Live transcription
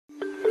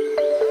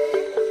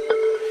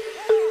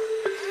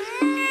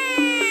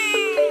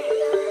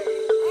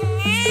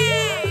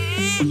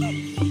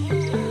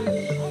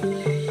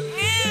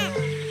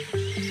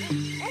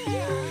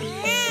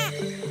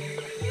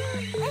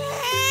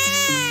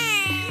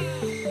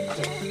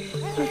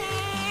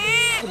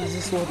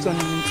this world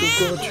turning into,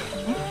 God?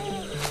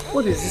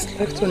 What is this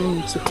life turning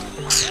into?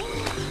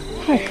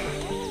 Hey.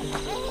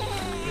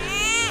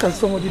 Can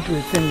somebody do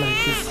a thing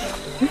like this?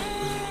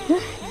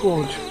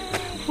 God,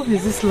 what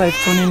is this life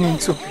turning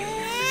into?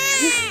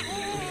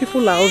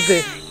 People are out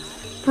there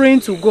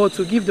praying to God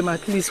to give them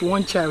at least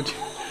one child.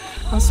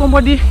 And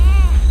somebody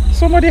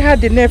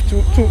had the nerve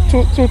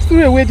to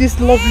throw away this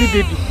lovely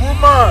baby.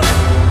 Woman!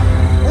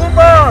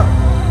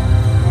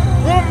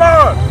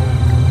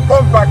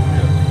 Come back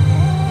here.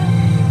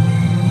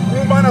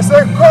 Woman, I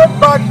said come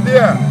back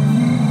here.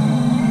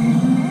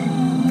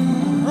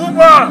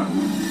 Woman!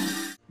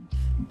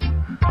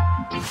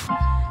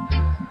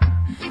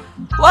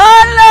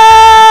 One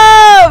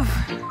love!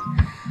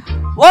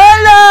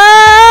 One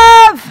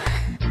love!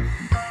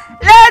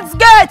 Let's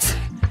get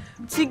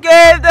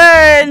together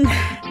and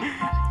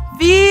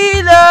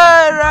feel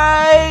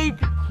alright.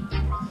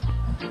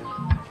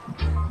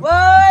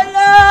 One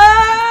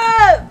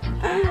love!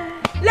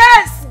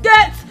 Let's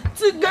get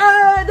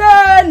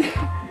together.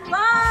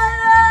 One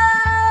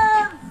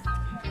love!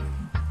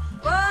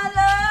 One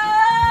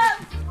love!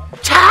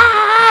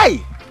 Chai!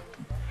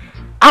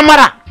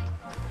 Amara!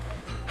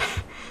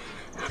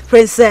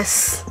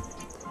 Princess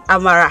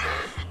Amara.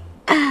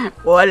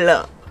 One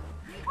love.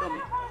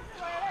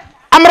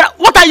 Amara,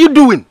 what are you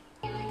doing?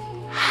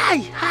 Hi.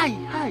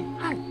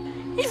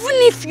 Even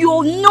if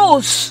your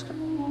nose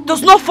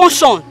does not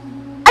function,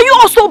 are you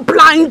also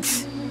blind?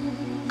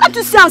 Can't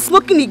you see I'm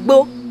smoking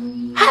Eboh?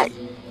 Hi.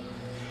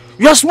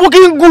 You're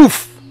smoking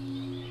goof.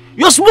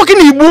 You're smoking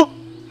Eboh.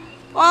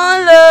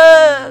 One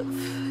love.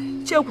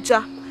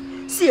 Chacha,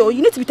 see,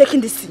 you need to be taking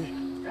this thing.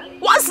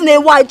 Once in a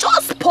while,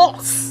 just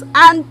pause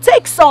and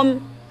take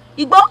some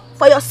Eboh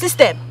for your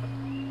system.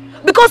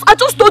 Because I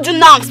just told you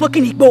now I'm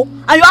smoking Eboh,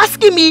 and you're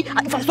asking me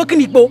if I'm smoking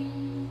Eboh.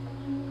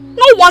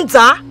 No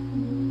wonder.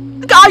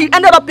 Look at how you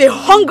ended up a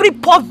hungry,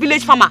 poor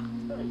village farmer.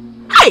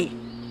 Hey!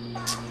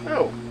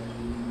 Oh.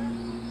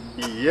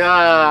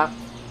 Yeah.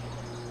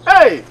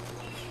 Hey!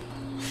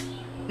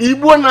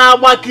 Eboh na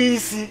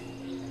abakisi.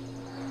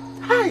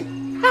 Hi.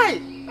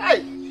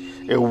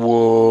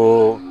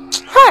 Ewo.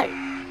 Hi.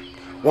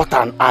 What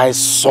an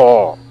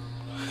eyesore.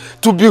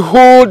 To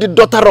behold the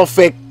daughter of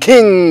a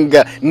king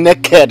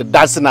naked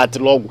dancing at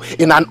log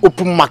in an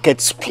open market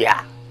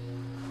square.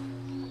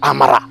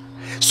 Amara.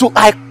 So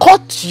I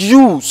caught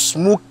you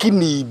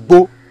smoking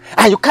Eboh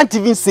and you can't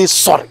even say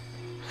sorry.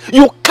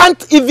 You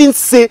can't even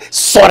say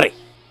sorry.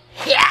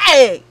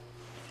 Hey!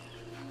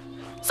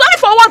 Sorry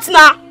for what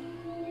now?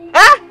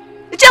 Eh?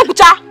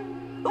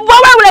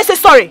 Why will I say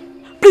sorry?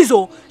 Please,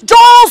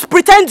 just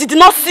pretend you did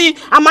not see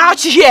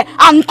Amarachi here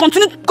and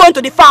continue going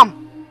to the farm.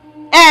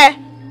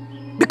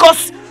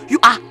 Because you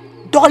are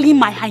dulling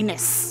my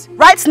highness.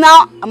 Right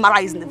now,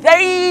 Amara is in a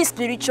very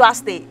spiritual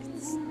state.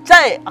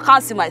 Say, I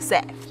can't see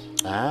myself.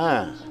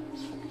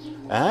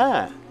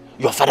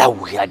 Your father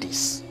will hear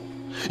this.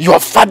 Your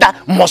father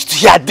must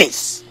hear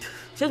this.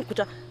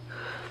 Chenkucha,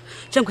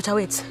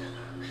 wait.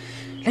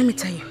 Let me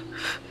tell you.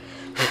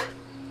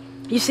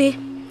 You see,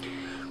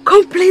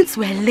 complaints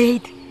were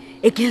laid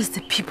against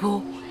the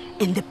people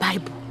in the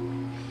Bible.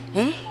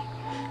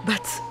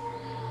 But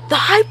the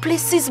high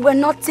places were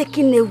not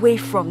taken away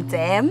from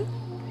them.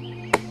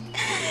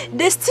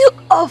 They still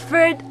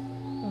offered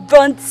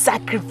burnt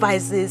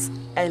sacrifices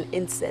and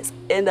incense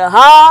in the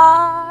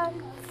high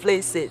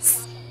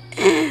places.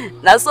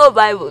 That's what the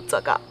Bible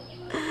talk about.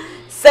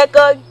 2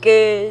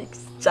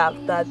 Kings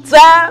chapter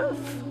 12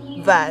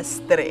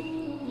 verse 3.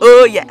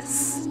 Oh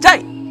yes.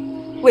 Jai.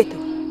 Wait.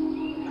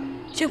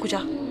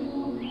 Chenkucha.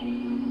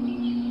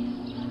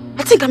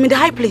 I think I'm in the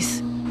high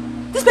place.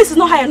 This place is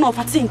not high enough,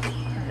 I think.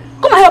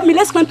 Come and help me.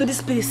 Let's climb to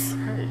this place.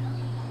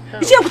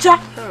 Chenkucha.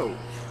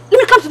 Let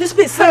me come to this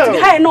place. To be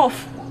high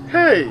enough.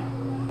 Hey.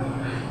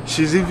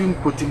 She's even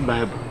quoting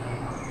Bible.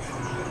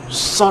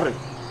 Sorry.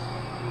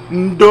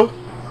 Ndo.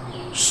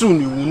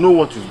 Soon you will know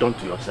what you've done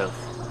to yourself.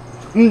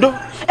 Ndo.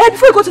 Hey,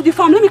 before you go to the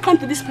farm, let me climb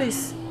to this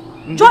place.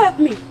 Ndo. Joy, help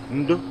me.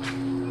 Ndo.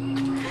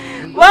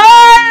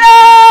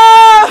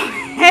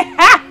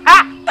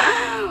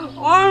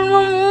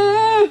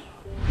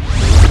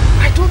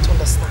 I don't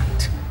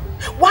understand.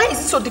 Why is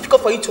it so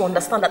difficult for you to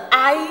understand that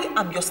I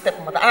am your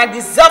stepmother and I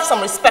deserve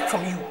some respect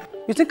from you?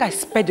 You think I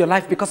spared your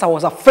life because I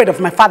was afraid of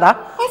my father?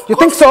 You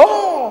think so?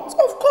 Not.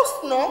 Of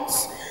course not.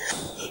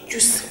 You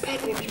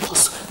spared me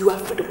because you are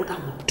afraid of what I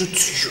would do to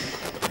you.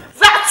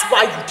 That's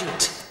why you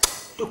did.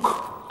 Look,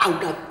 I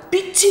would have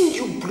beaten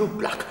you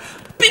blue-black.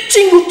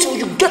 Beating you till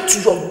you get to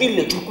your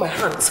village with my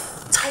hands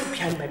tied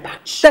behind my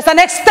back. There's an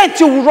extent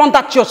you will run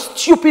that your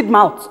stupid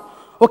mouth.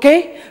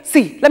 Okay?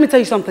 See, let me tell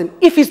you something.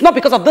 If it's not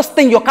because of this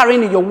thing you're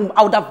carrying in your womb,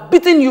 I would have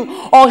beaten you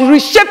or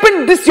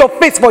reshaping this your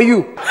face for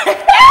you.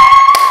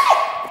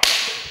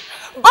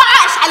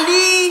 Bye,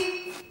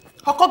 Shali!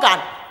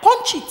 Hokogan,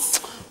 punch it.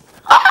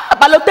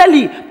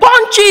 Balotelli,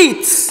 punch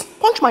it.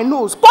 Punch my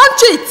nose.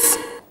 Punch it.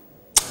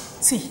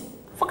 See,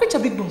 forget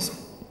your big bones.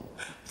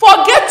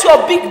 Forget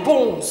your big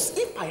bones.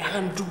 If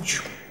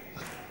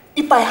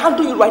I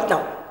handle you right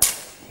now,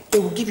 they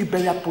will give you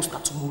burial poster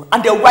tomorrow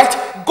and they'll write,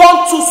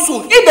 gone too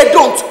soon. If they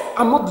don't,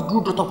 I'm not the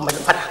true daughter of my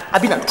father.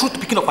 I've been a true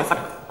picking of my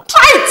father.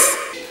 Try it!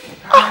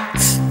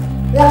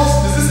 What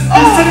is this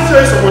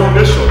incendiary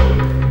subordination?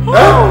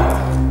 Huh?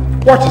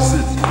 What is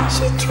it?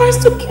 She tries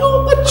to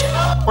kill the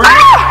child.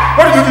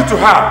 What did you do to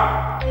her?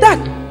 Dad,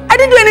 I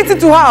didn't do anything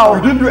to her.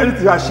 You didn't do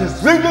anything to her.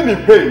 She's writhing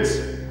in pains.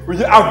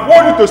 I've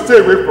warned you to stay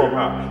away from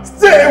her.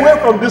 Stay away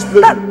from this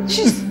place. Dad,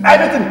 if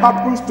anything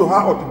happens to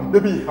her or to the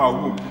baby in her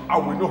womb, I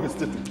will not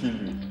hesitate to kill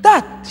you.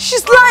 Dad,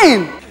 she's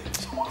lying.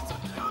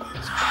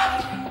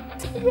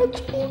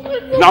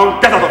 Now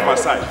get out of my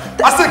sight.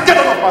 I said get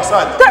out of my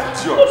sight.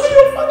 It's yours.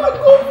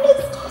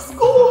 Let's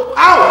go.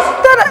 Out!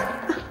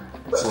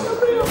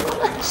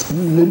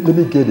 Let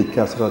me get the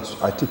car so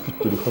that I take you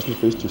to the hospital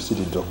for you to see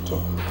the doctor.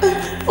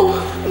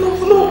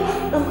 No.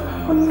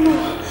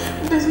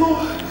 There's no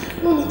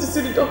need to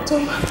see the doctor.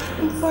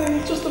 I'm fine.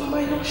 It's just a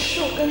minor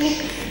shock. I mean,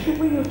 the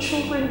way your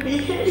children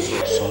behave.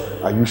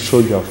 Sorry. Are you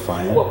sure you are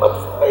fine? Oh, I'm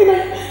fine.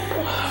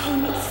 I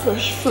need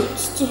fresh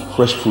fruits too.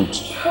 Fresh fruits?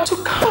 To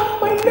calm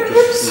my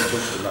nerves.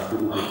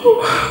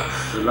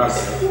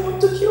 Relax. You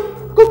want to kill?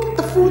 Go get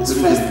the fruits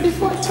first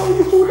before I tell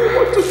you who they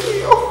want to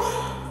kill.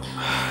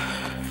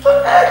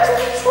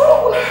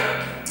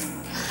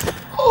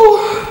 Oh,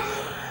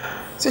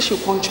 say she'll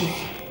punch me.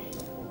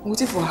 I'm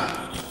waiting for her.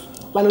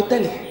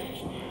 Balotelli,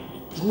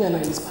 give me an eye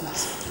in this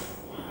palace.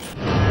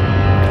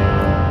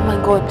 Oh my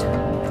God.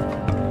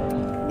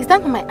 Is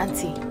that not my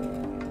auntie?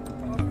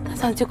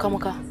 That's Auntie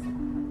Kamoka.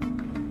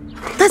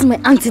 That's my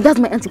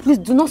auntie. Please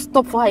do not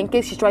stop for her in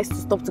case she tries to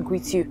stop to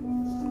greet you.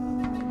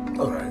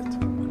 Alright.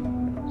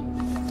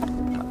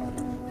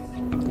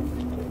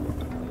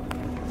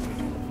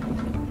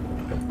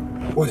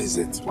 What is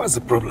it? What's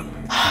the problem?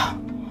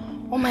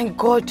 Oh my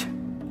God.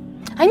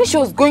 I knew she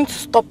was going to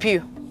stop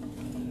you.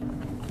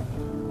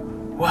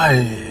 Why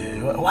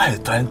are you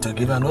trying to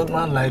give an old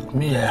man like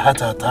me a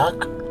heart attack?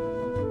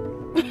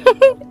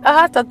 A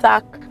heart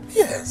attack?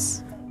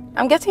 Yes.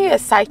 I'm getting you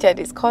excited.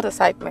 It's called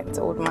excitement,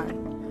 old man.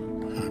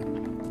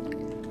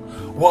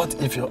 What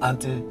if your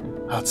auntie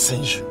had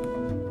seen you?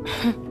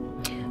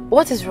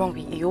 What is wrong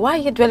with you? Why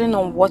are you dwelling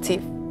on what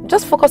if?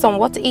 Just focus on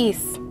what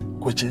is.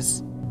 Which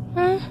is?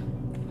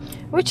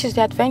 Which is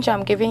the adventure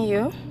I'm giving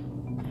you.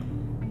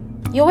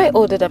 You're way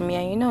older than me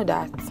and you know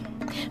that.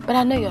 But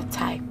I know your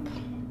type.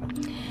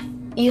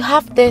 You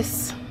have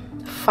this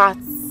fat,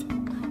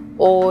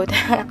 old,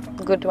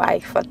 good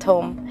wife at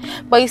home.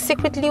 But you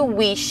secretly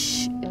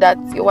wish that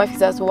your wife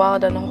is as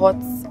wild and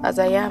hot as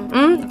I am.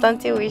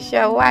 Don't you wish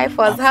your wife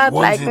was hot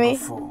like me?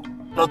 Before,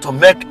 not to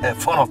make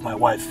fun of my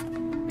wife.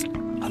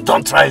 And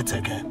don't try it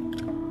again.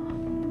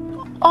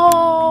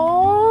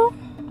 Oh,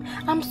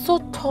 I'm so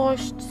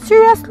touched.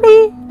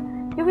 Seriously?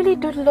 You really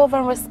do love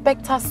and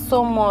respect her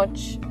so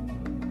much.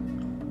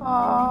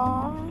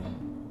 Oh,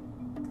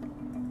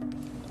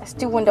 I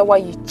still wonder why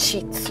you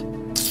cheat.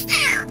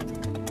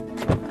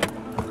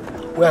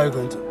 Where are you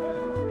going to?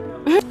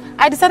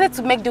 I decided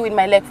to make do with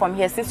my leg from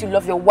here since you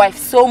love your wife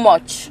so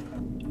much.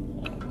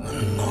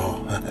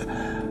 No,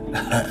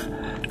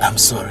 I'm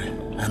sorry.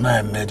 I know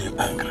I made you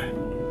angry.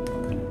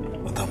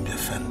 But don't be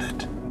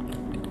offended.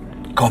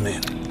 Come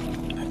in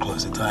and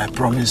close it. I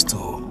promise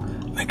to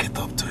make it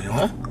up to you,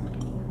 huh?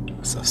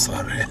 So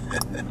sorry.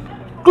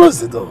 Close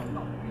the door.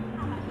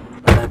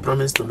 I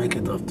promise to make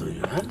it up to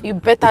you, huh? You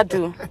better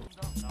do.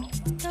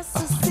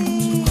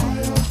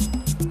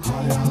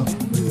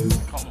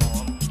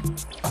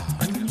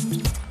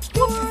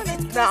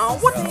 Now,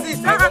 what is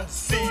this? I don't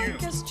see you.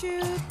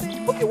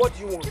 Okay, what do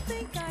you want?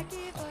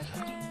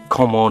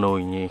 Come on,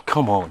 Ini,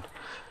 come on.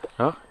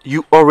 Huh?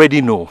 You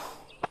already know.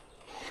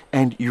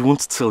 And you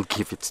won't still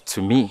give it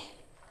to me.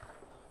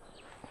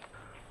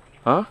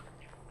 Huh?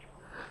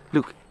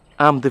 Look,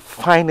 I'm the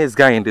finest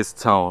guy in this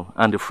town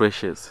and the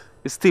freshest.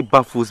 It still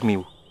baffles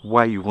me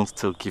why you won't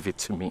still give it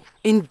to me.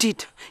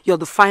 Indeed, you're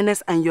the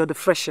finest and you're the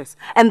freshest.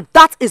 And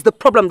that is the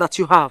problem that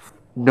you have.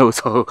 No,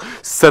 so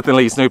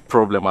certainly it's no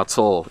problem at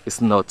all.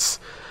 It's not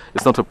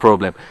a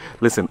problem.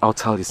 Listen, I'll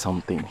tell you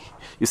something.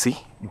 You see,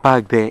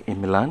 back there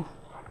in Milan,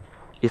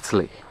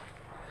 Italy,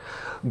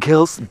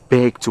 girls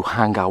beg to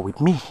hang out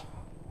with me.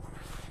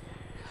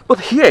 But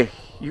here,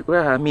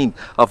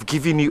 I've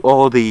given you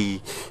all the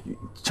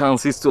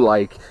chances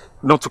to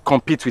not to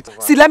compete with.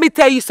 See, let me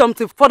tell you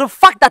something. For the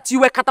fact that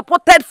you were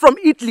catapulted from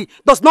Italy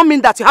does not mean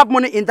that you have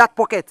money in that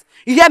pocket.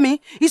 You hear me?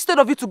 Instead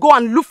of you to go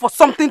and look for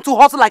something to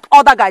hustle like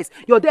other guys,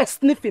 you're there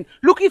sniffing,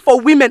 looking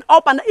for women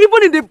up and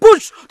even in the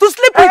bush to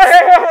sleep with.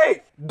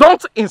 Hey!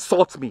 Don't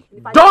insult me.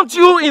 Don't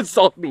you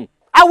insult me.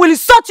 I will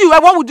insult you.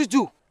 And what would you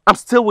do? I'm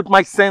still with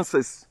my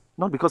senses.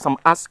 Not because I'm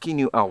asking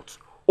you out.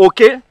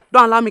 Okay?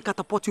 Don't allow me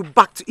catapult you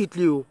back to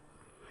Italy. Oh.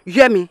 You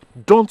hear me?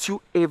 Don't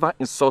you ever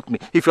insult me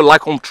if you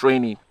like home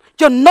training.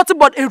 You're nothing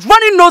but a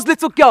runny-nosed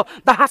little girl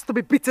that has to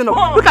be beaten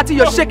up. Look at you,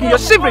 you're shaking, you're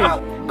shivering.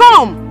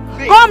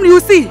 Come, you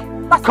see.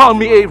 Call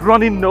me a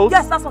running nose?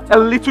 Yes, that's what a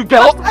little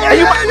girl?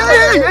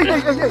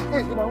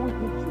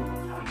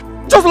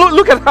 Just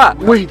look at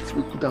her. Wait,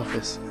 we put down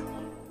first.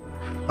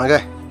 My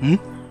guy,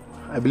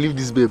 I believe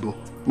this baby.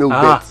 No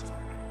bet.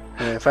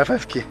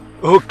 5k.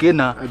 Okay,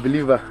 now. I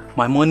believe her.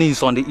 My money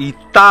is on the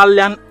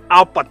Italian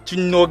Al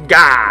Pacino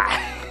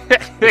guy.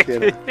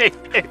 Okay,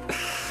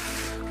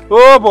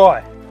 oh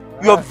boy.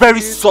 You're very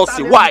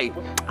saucy. Why?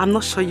 I'm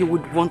not sure you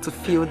would want to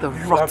feel the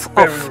wrath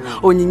of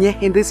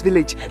Onyinye in this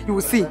village. You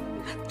will see.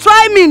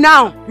 Try me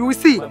now. You will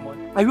see.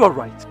 Are you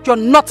alright? You're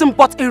nothing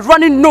but a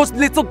running-nosed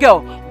little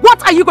girl.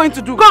 What are you going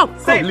to do? Go!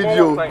 I believe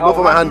you. Go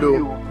for my hand,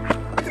 though.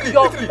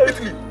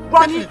 Italy.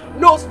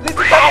 Running-nosed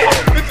little girl.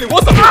 Italy,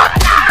 what's up?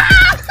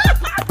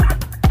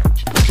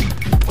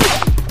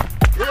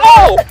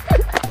 Oh!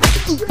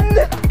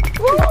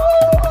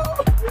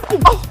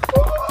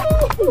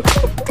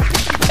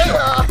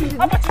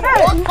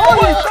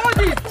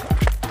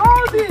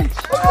 Hold it!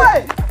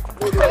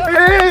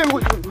 Hey!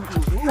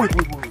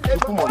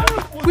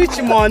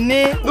 Which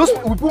money? We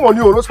put money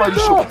on those fight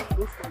show.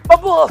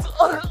 Bubbles!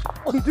 What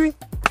are you doing?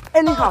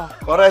 Anyhow.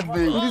 Correct,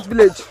 babe. In this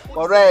village.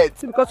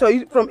 Correct. Because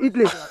you're from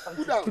Italy.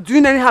 You're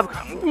doing anyhow.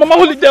 Mama,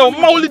 hold it there.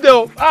 Mama, hold it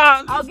there.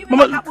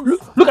 Mama,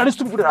 look at these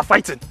two people that are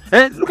fighting.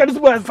 Look at these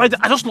people that are fighting.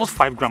 I just lost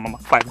 5 grand, Mama.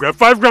 5 grand.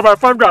 I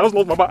just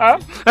lost, Mama.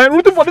 I'm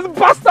rooting for this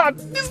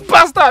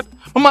bastard.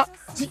 Mama,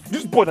 see,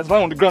 this boy that's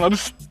lying on the ground,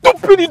 this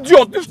stupid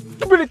idiot, this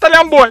stupid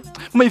Italian boy.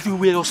 Mama, if you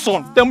were your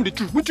son, tell me the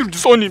truth. Would you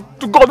disown him?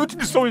 To God, would you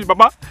disown him,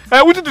 Mama?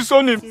 Would you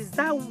disown him? Is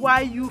that why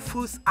you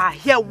fools are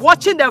here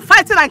watching them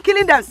fighting and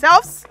killing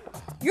themselves?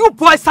 You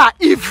boys are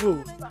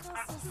evil.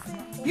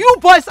 You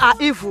boys are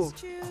evil.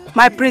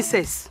 My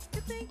princess,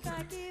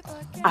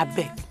 I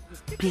beg,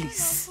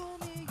 please.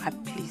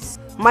 Please.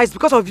 Ma, it's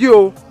because of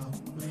you.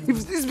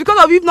 If it's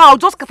because of you now, I'll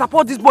just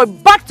catapult this boy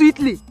back to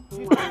Italy.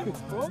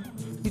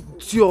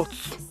 Idiot.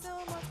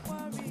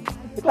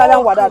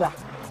 Italian wadada.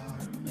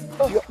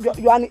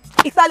 You're an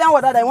Italian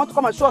wadada. You want to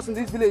come and show us in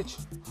this village.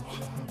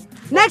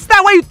 Next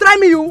time when you try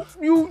me, you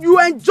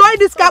enjoy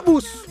this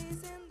caboose.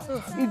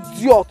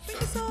 Idiot.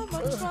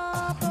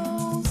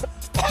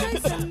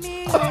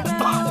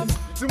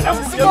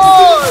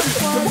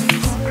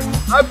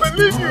 I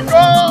believe you,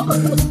 God.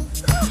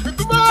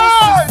 Too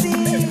much.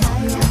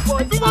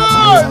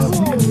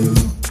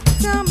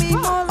 Tell me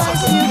more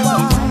like you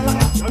are.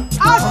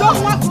 I don't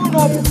want to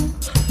know.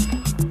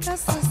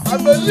 I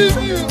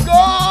believe you,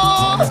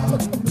 God.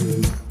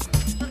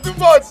 Too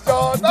much,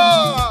 John.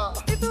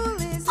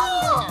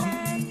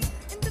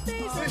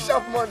 See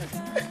sharp money.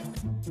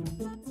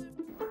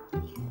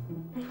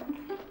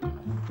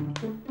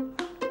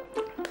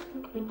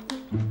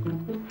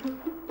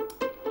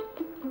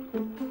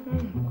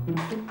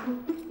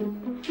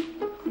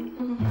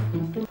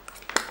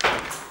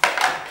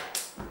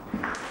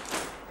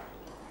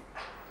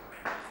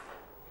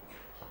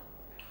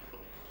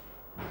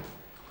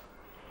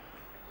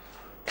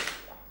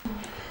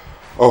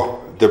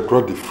 Oh, they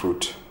brought the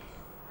fruit.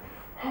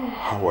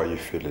 How are you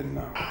feeling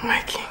now?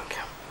 My king.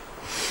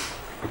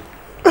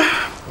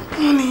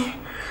 Honey,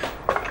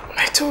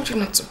 I told you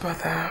not to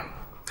bother.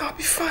 I'll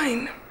be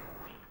fine.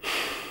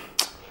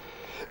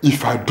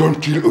 If I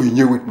don't kill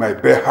Onyinye with my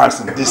bare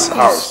hands in this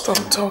house...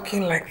 Stop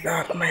talking like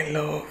that, my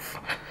love.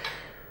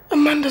 A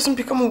man doesn't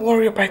become a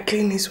warrior by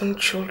killing his own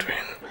children.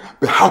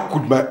 But how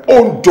could my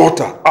own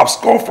daughter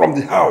abscond from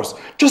the house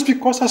just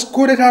because I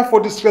scolded her for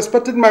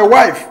disrespecting my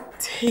wife?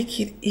 Take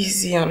it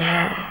easy on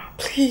her,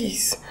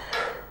 please.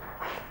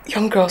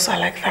 Young girls are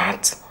like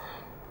that.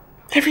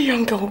 Every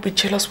young girl will be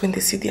jealous when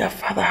they see their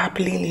father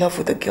happily in love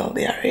with a girl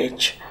their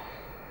age.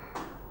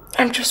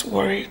 I'm just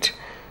worried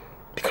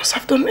because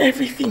I've done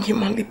everything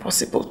humanly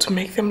possible to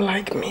make them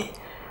like me.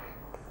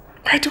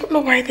 I don't know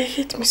why they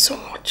hate me so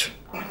much.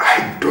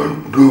 I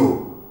don't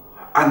know.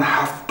 And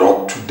have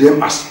talked to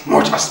them as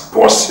much as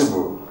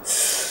possible.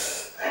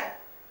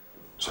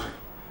 Sorry,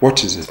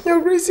 what is it? You're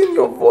raising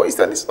your voice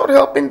and it's not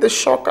helping the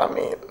shock I'm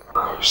in.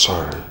 Oh,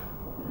 sorry.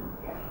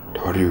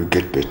 Don't worry, you'll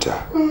get better.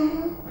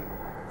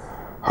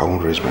 I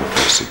won't raise my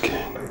voice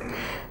again.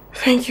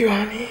 Thank you,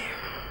 honey.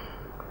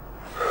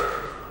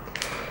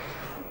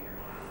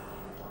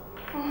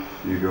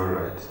 You're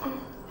alright.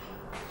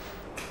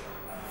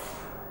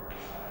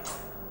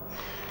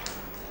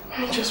 Let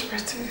me just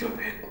rest a little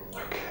bit.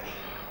 Okay.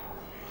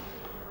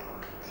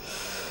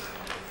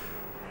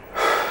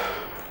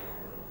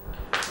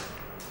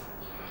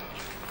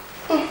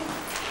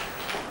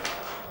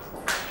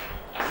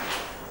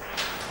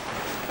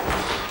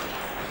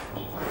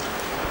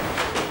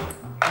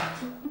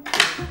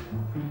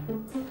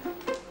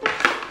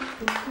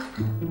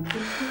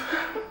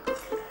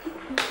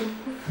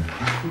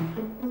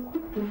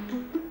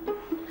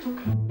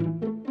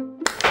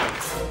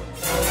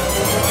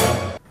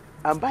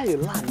 And buy a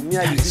land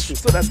near you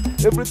so that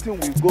everything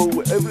will go.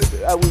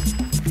 I will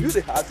build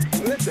a house.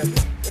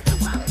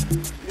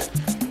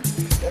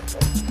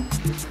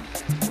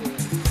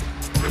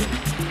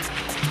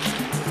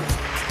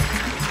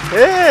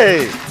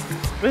 Hey,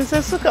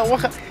 Princess Suka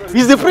Waka.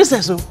 He's the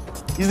princess, oh.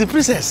 He's the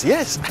princess,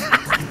 yes.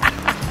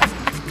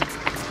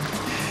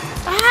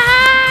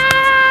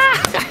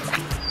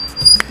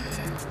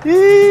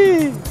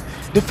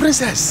 The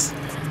princess.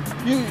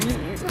 You.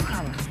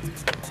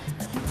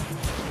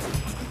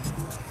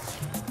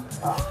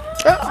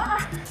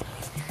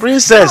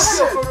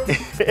 Princess.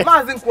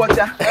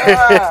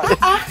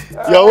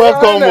 You're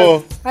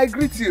welcome. I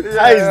greet you.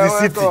 How is the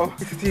city?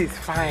 The city is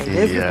fine.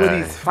 Everybody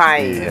is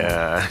fine.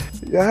 Yeah.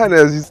 Your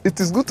Highness, it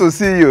is good to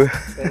see you.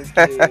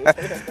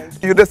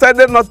 Thank you. You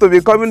decided not to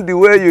be coming the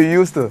way you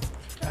used to.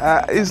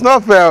 It's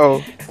not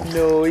fair.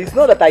 No, it's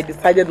not that I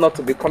decided not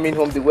to be coming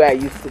home the way I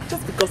used to,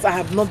 just because I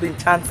have not been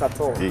chance at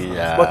all.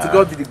 Yeah. But to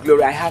God be the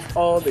glory, I have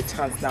all the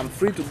chance and I'm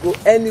free to go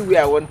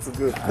anywhere I want to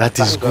go. That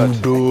is good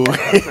though.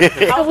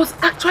 I was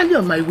actually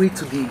on my way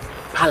to the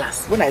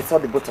palace when I saw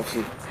the both of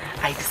you.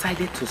 I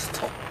decided to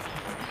stop.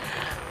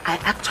 I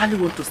actually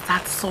want to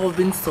start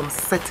solving some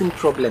certain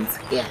problems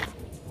here.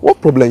 What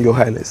problem, Your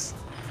Highness?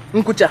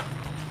 Nkucha,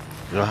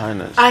 Your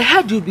Highness. I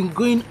heard you've been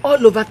going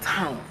all over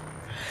town,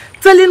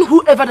 telling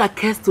whoever that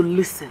cares to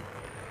listen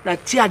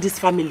that this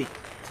family,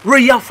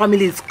 royal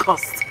family, is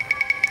cursed.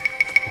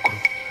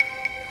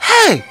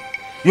 Hey,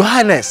 Your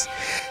Highness.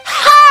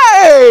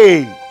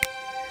 Hey,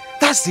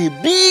 that's a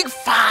big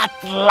fat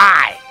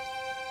lie.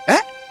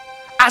 Eh?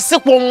 I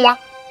said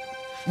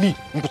me,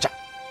 Nkucha.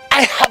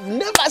 I have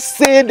never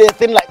said a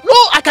thing like no.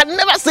 I can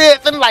never say a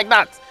thing like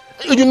that.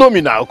 You know me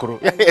now, Okoro.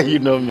 You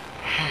know me.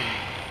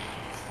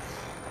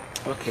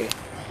 Okay.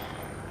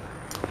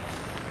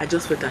 I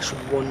just felt I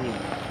should warn you.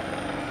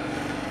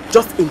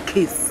 Just in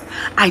case.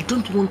 I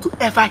don't want to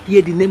ever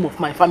hear the name of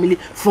my family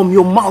from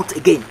your mouth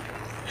again.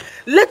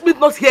 Let me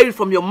not hear it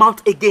from your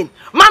mouth again.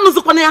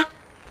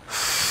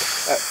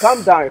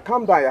 Calm down,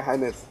 Your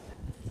Highness.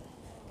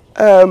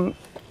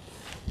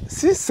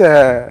 Since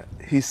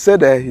he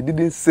said he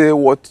didn't say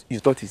what you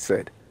thought he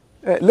said,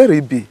 let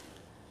it be.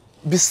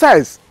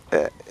 Besides,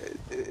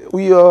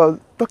 we are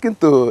talking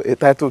to a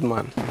titled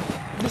man.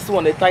 This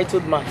one, a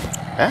titled man.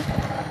 Eh?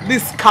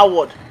 This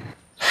coward.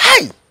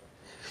 Hey,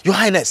 Your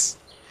Highness,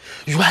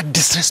 you are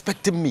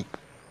disrespecting me.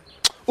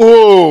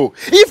 Oh,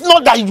 if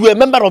not that you are a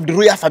member of the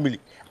royal family,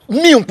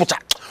 me, Nkucha,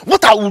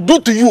 what I will do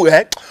to you,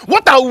 eh?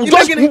 What I will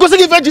just go to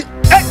the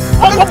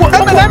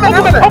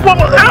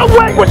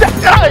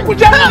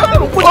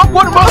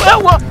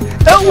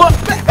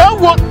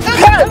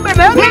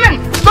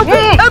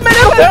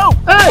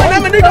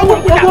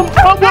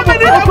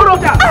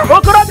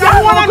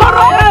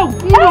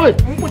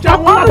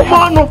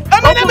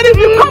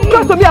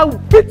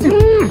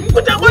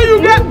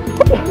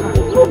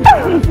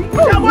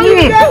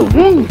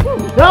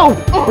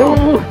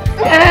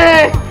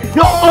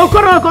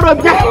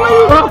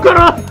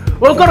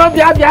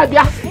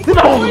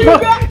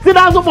Sit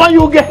down, so boy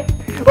you get.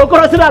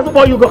 Okoro, sit down, so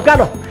boy you go.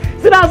 Kano,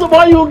 sit down, so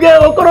boy you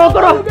get.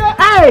 Okoro.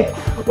 Hey,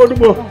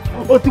 Odumo,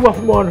 Otiwa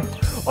Fumono,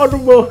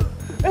 Odumo.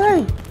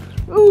 Hey,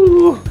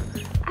 ooh,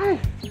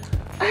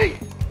 hey,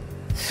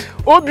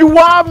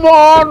 Obiwa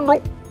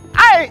Mono.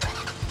 Hey.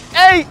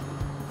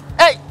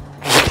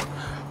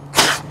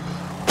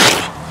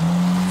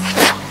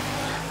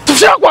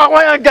 Tufiakwa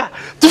wayanga,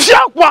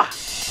 tufiakwa.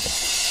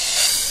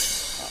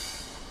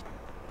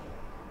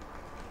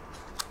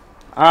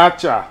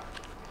 Acha.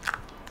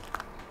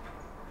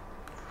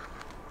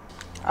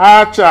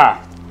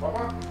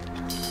 Papa.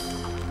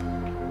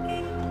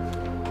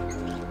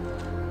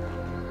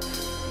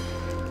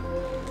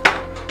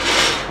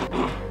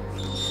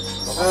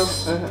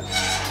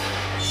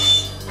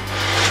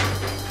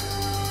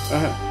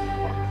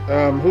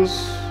 Whose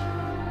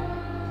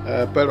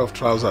pair of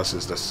trousers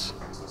is this?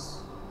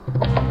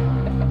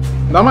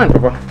 Not mine,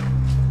 Papa.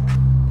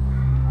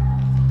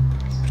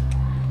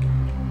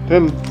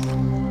 Then,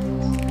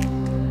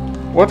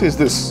 what is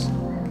this?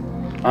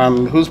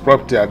 And whose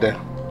property are there?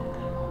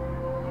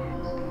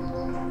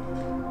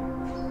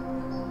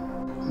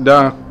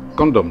 The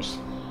condoms.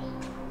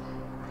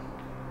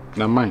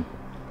 Not mine.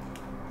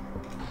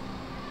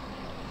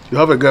 You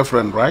have a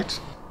girlfriend, right?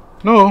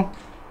 No,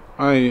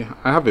 I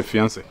have a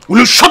fiancé. Will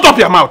you shut up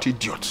your mouth,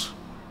 idiot?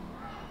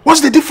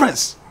 What's the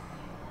difference?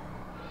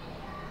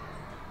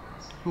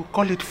 You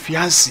call it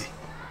fiancé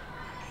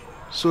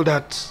so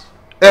that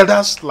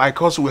elders like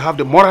us will have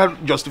the moral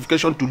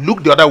justification to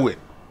look the other way.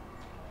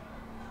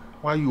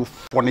 Why you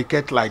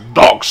fornicate like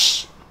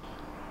dogs?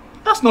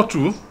 That's not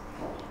true.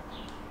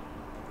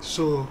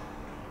 So,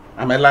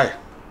 I'm a liar.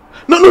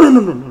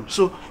 No.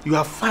 So,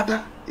 your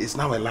father is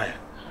now a liar.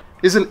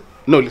 Isn't...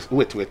 No,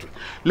 wait.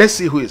 Let's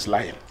see who is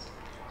lying.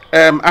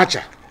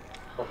 Acha.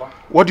 Papa.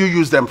 What do you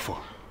use them for?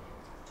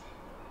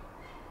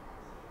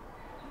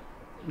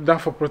 They're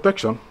for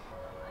protection.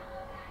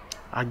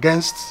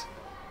 Against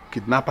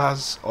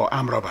kidnappers or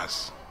armed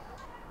robbers?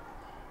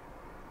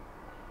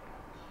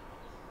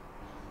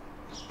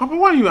 Papa,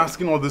 why are you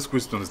asking all these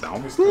questions now?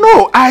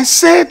 No, I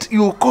said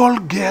you call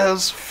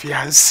girls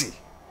fiancé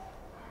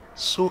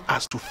so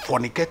as to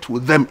fornicate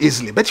with them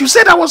easily. But you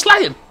said I was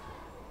lying.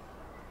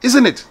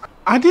 Isn't it?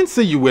 I didn't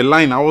say you were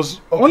lying. I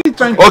was only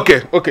trying to...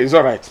 Okay, it's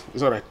all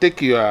right.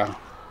 Take your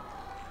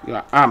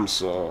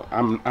arms or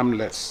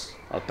armlets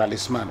or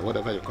talisman,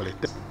 whatever you call it.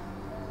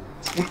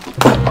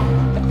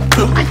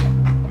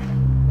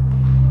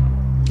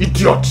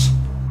 Idiot!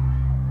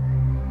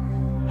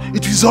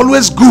 It is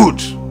always good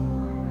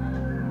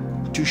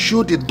to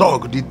show the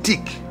dog the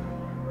tick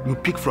you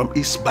pick from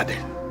his body.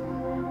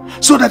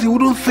 so that he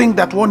wouldn't think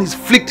that one is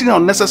inflicting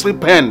unnecessary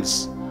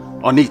pains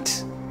on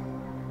it.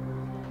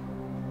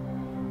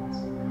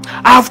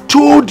 I've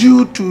told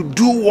you to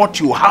do what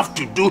you have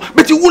to do,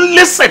 but you won't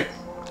listen.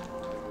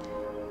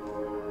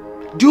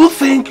 Do you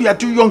think you are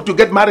too young to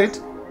get married?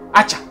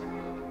 Chacha,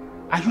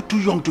 are you too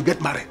young to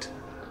get married?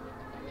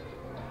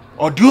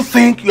 Or do you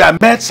think your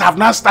mates have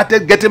now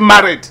started getting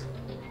married?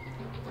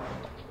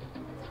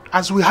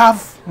 As we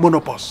have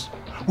monopause,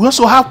 we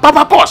also have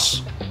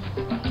papapause.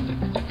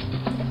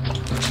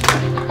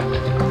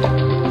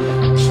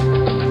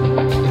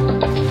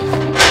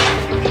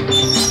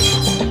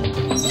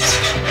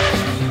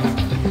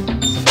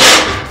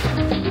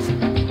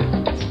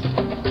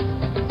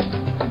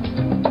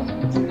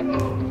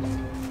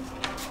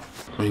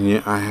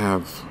 I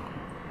have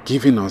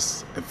given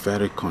us a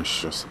very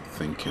conscious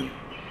thinking.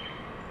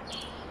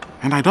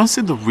 And I don't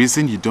see the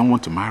reason you don't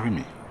want to marry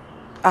me.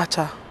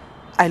 Chacha,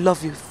 I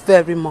love you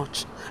very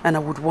much and I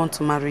would want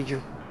to marry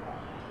you.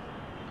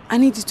 I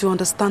need you to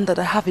understand that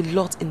I have a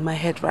lot in my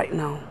head right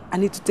now. I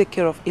need to take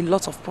care of a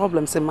lot of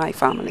problems in my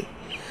family.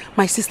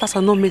 My sisters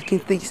are not making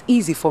things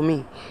easy for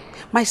me.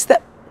 My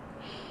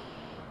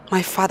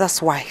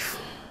father's wife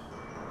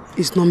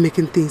is not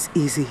making things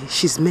easy.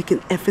 She's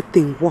making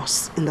everything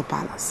worse in the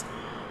palace.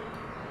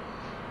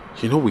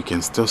 You know, we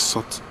can still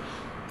sort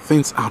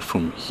things out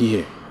from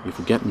here if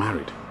we get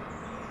married.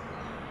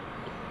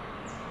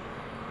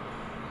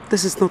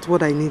 This is not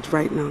what I need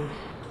right now.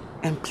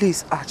 And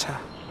please, Chacha,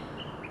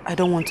 I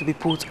don't want to be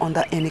put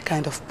under any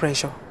kind of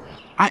pressure.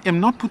 I am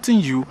not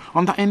putting you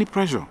under any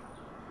pressure.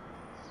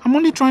 I'm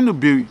only trying to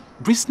be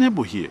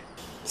reasonable here.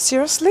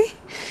 Seriously?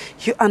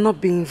 You are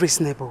not being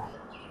reasonable.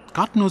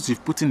 God knows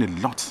you've put in a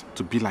lot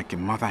to be like a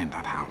mother in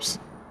that house.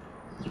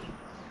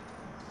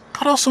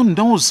 God also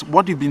knows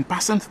what you've been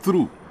passing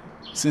through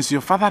since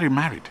your father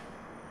remarried.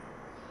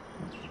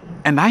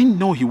 And I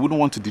know he wouldn't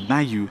want to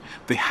deny you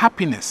the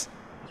happiness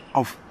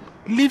of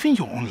living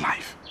your own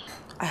life.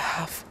 I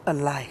have a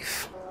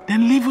life.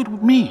 Then live it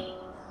with me.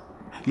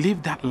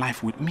 Live that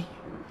life with me.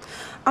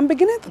 I'm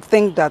beginning to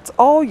think that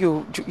all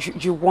you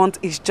want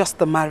is just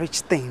the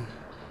marriage thing.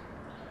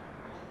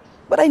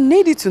 But I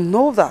need you to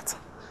know that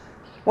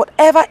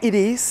whatever it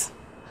is,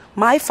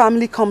 my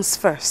family comes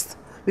first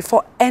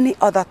before any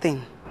other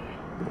thing.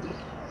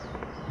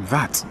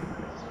 That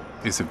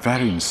is a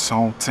very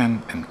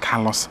insulting and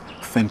callous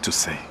thing to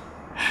say.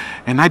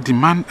 And I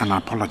demand an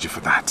apology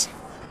for that.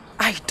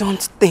 I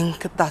don't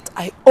think that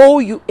I owe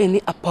you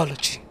any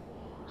apology.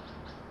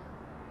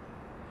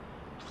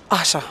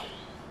 Chacha,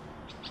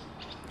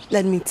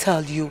 let me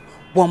tell you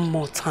one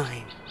more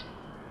time.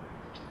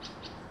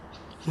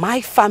 My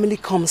family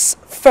comes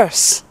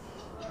first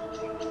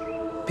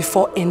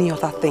before any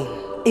other thing,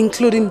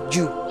 including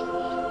you.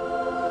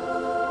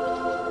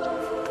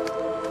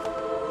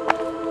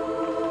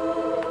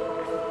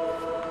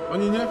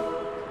 Onyinye?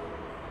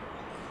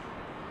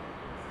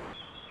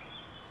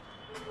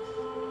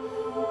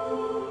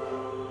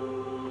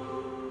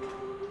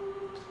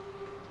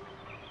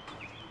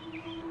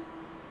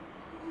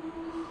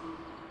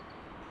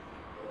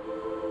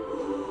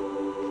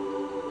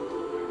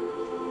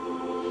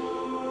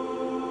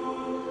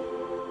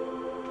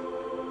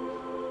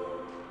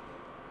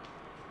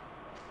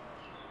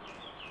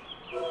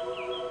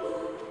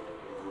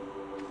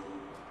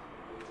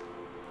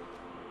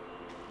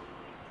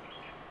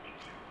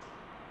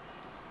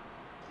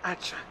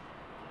 Chacha,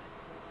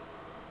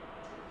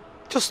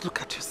 just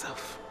look at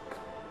yourself.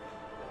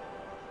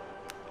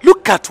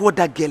 Look at what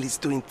that girl is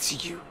doing to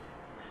you.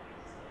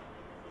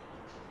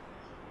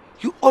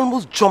 You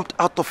almost jumped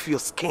out of your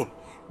skin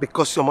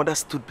because your mother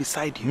stood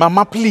beside you.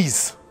 Mama,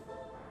 please.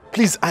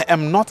 Please, I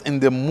am not in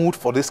the mood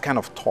for this kind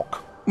of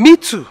talk. Me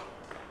too.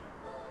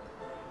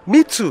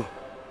 Me too.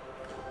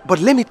 But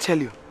let me tell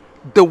you,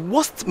 the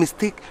worst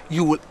mistake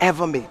you will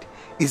ever make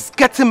is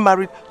getting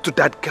married to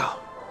that girl.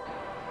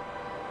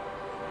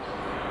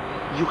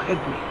 You heard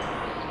me.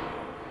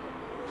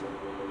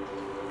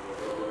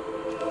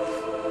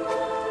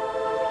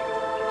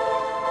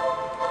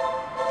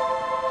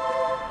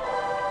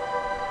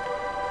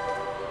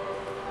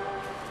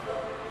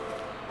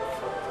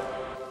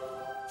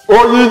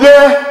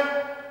 Oyide,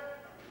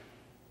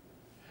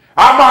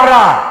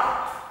 Amara,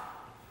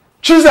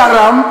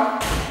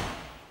 Chizaram.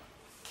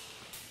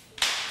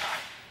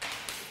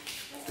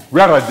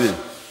 Where are they?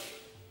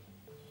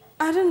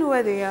 I don't know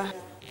where they are.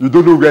 You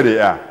don't know where they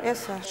are?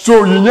 Yes, sir.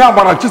 So you need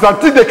Amara and Chizaram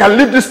until they can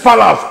leave this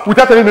palace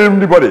without telling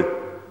anybody.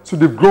 So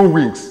they've grown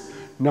wings.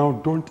 Now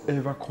don't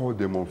ever call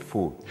them on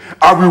phone.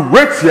 I will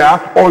wait here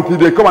until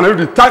they come and I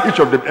will tell each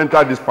of them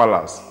enter this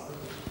palace.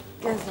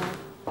 Yes, sir.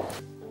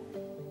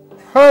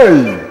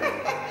 Hey!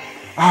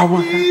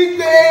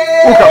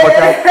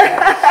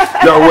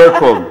 You're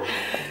welcome.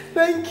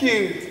 Thank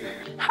you.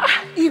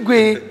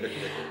 Igwe,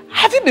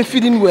 have you been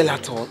feeling well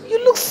at all?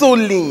 You look so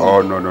lean.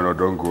 Oh, no,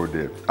 don't go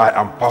there. I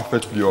am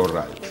perfectly all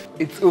right.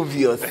 It's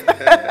obvious.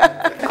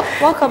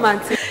 Welcome,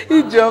 Auntie.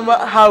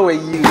 Ijoma, how are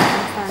you?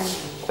 I'm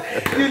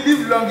fine. You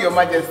live long, Your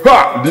Majesty.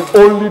 Ha! The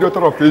only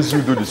daughter of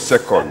Ezudo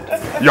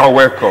II. You're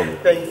welcome.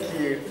 Thank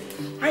you.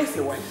 How is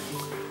your wife?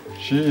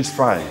 She is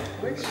fine.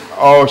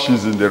 Oh,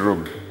 she's in the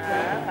room.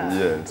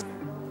 Yes.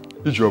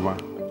 Ijoma,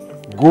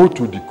 go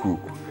to the cook.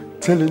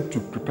 Tell him to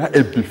prepare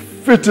a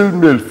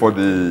befitting meal for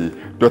the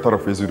daughter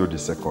of Ezudo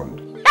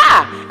II.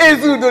 Ah!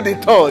 Ezudo III.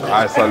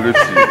 I salute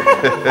you.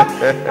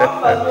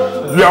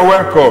 You are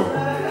welcome.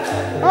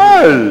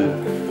 Hi.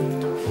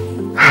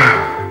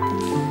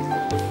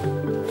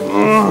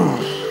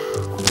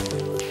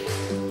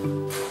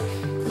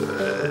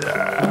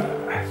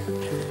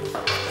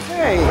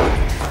 Hey.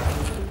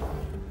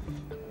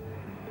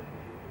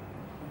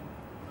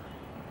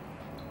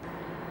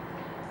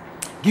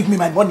 Give me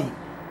my money.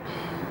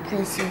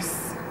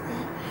 Princess,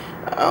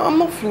 I'm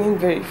not feeling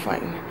very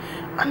fine.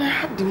 And I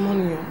have the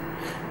money.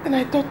 Then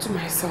I thought to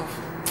myself,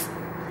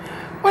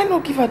 why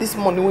not give her this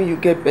money when you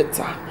get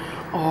better?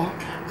 Or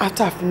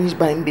after I finish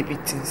buying baby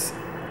things.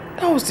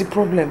 That was the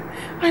problem.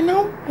 I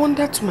now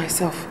wonder to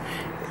myself.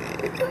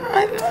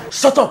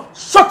 Shut up!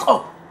 Shut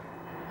up!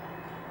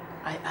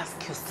 I ask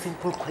you a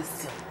simple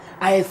question.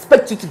 I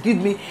expect you to give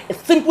me a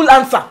simple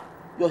answer.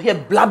 You're here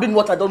blabbing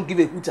what I don't give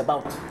a hoot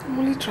about. I'm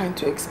only trying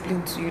to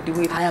explain to you the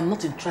way... I am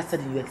not interested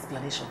in your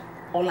explanation.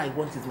 All I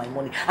want is my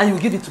money. And you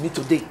give it to me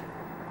today.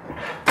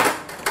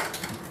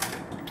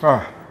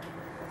 Ah,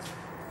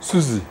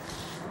 Susie,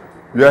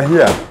 you are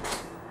here.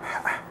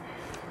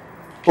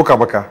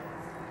 Okabaka,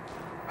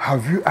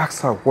 have you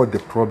asked her what the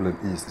problem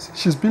is?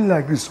 She's been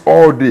like this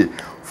all day,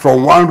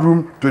 from one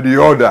room to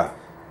the other.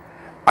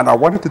 And I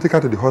wanted to take her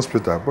to the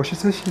hospital, but she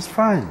says she's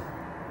fine.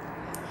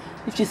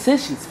 If she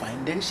says she's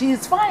fine, then she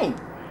is fine.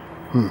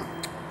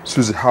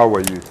 Susie, how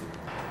are you?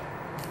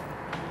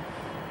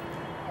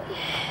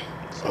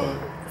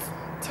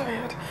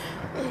 Tired.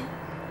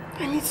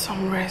 I need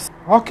some rest.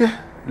 Okay.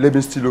 Let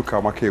me still look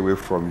Amaka away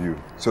from you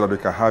so that we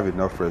can have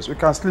enough rest. We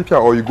can sleep here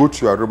or you go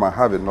to your room and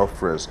have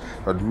enough rest.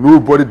 That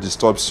nobody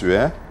disturbs you,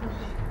 eh?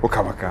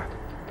 Okay, Amaka.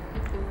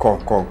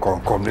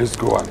 Come, let's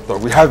go and talk.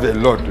 We have a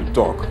lot to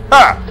talk.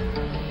 Ha!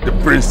 The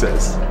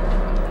princess.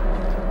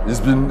 It's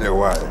been a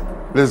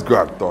while. Let's go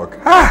and talk.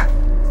 Ha!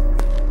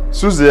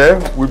 Susie,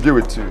 we'll be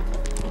with you.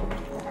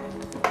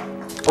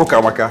 Okay,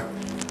 Amaka.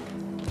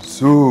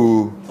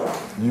 So,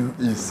 you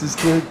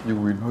insisted you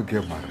will not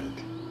get married.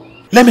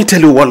 Let me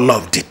tell you what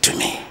love did to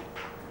me.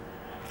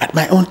 At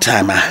my own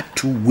time, I had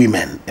two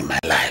women in my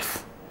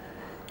life.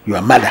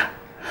 Your mother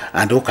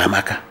and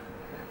Okamaka,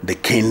 the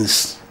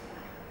king's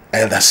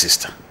elder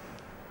sister.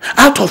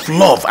 Out of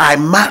love, I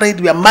married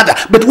your mother.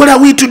 But where are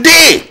we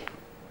today?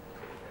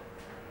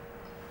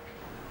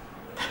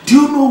 Do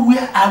you know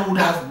where I would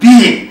have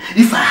been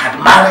if I had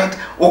married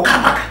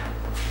Okamaka?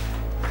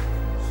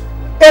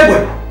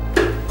 Eboh,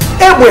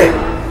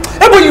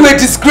 you a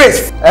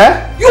disgrace.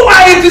 Eh? You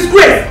are a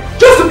disgrace.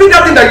 Just repeat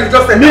that thing that you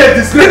just said. Me a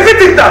disgrace.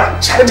 Repeat it that.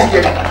 Let me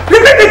hear you.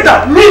 Repeat it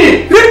that.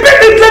 Me. Repeat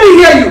it. Let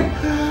me hear you.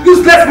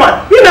 Useless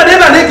man. You know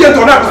never let you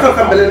to not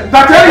something.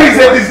 That is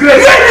a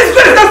disgrace. You are a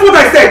disgrace. That's what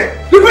I said.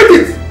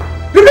 Repeat it.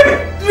 Repeat it.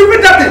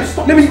 Repeat that thing.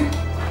 Let me.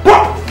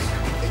 What?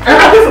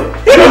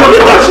 No,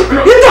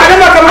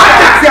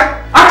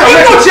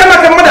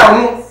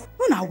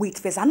 now wait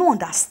first. I don't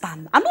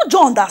understand. I don't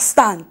just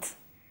understand.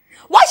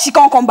 Why she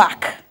can't come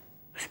back?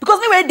 Because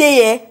me when they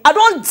here, I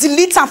don't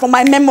delete her from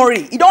my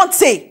memory. You don't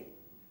say.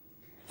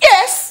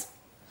 Yes,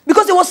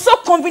 because it was so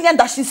convenient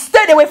that she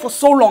stayed away for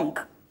so long.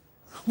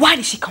 Why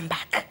did she come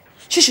back?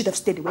 She should have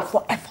stayed away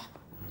forever.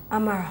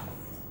 Amara,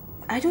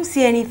 I don't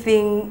see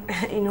anything,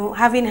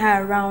 having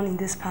her around in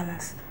this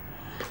palace.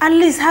 At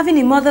least having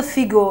a mother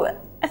figure,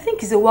 I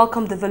think is a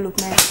welcome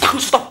development.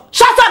 Stop!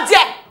 Shut up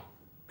there!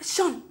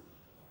 Sean,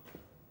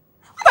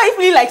 what are you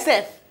feeling like,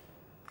 Seth?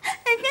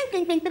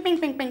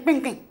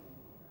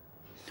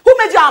 Who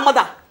made you our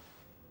mother?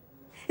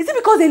 Is it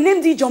because they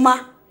named you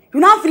Joma?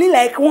 You're now feeling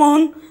like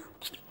one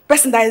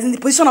person that is in the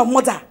position of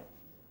mother.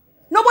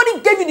 Nobody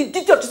gave you the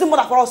duty of choosing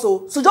mother for us,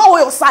 so just hold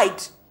your side.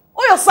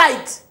 Hold your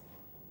side.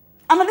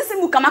 I'm not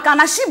listening to Kamaka,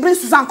 and she brings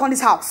Susan to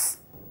this house.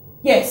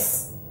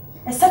 Yes.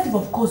 Except if,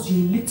 of course,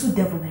 you're a little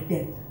devil like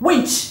them.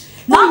 Winch.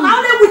 Now,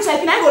 how they witch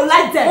like I go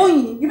like them.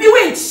 Onyi. You be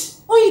winch.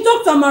 Onyi,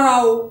 talk to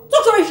Amara.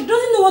 Talk to her. If she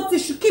doesn't know what to,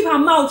 she should keep her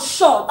mouth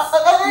shut.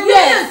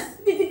 Yes.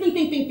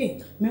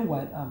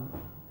 Meanwhile,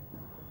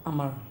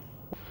 Amara,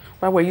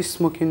 why were you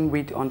smoking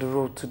weed on the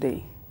road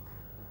today?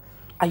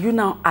 Are you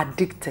now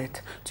addicted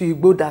to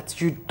Eboh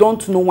that you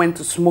don't know when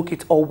to smoke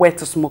it or where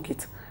to smoke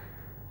it?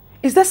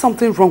 Is there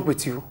something wrong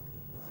with you?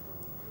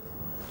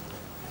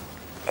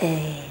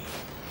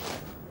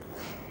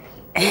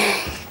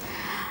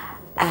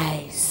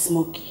 I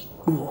smoke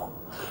Eboh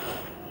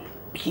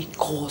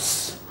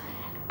because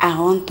I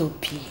want to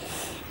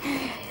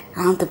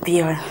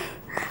be on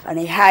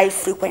a high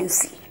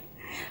frequency,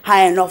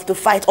 high enough to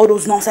fight all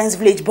those nonsense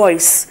village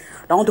boys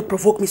that want to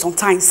provoke me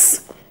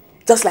sometimes,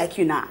 just like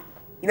you now.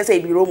 You don't say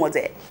you be role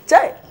model.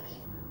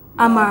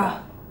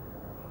 Amara,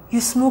 you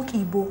smoke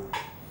Eboh.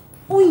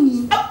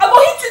 Onyi. I go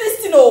hit you this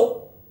thing,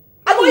 oh.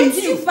 I go hit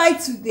you. Fight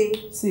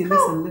today. See,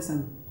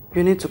 listen.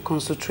 You need to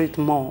concentrate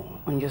more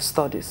on your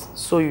studies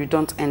so you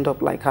don't end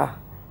up like her.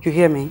 You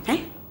hear me?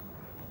 Eh?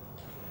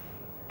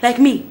 Like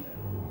me?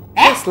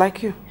 Yes. just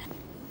like you.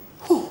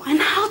 Oh, and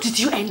how did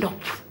you end up?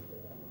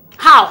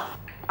 How?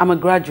 I'm a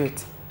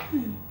graduate.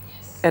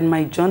 Yes. And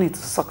my journey to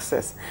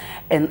success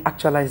and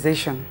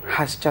actualization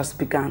has just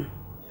begun.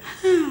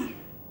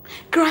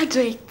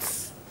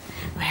 Graduates.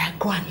 Well,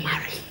 go and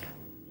marry.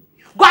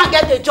 Go and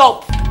get a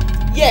job.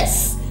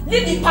 Yes.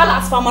 Leave the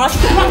palace for Marashi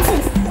to run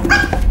things.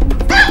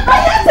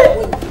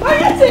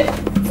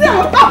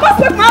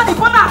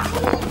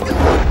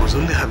 I was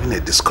only having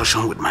a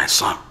discussion with my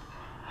son.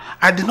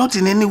 I did not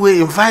in any way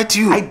invite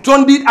you. I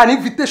don't need an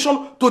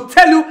invitation to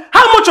tell you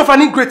how much of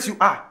an ingrate you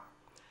are.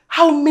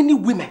 How many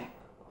women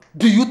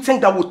do you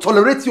think that will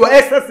tolerate your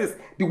excesses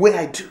the way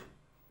I do?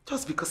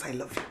 Just because I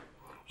love you.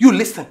 You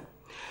listen.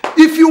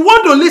 If you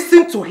want to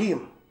listen to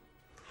him,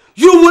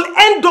 you will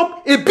end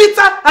up a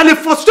bitter and a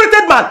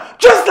frustrated man,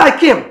 just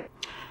like him.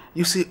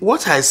 You see,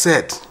 what I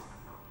said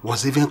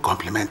was even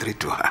complimentary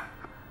to her.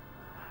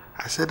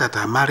 I said that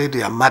I married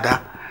your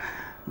mother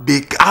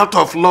out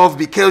of love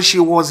because she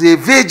was a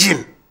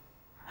virgin.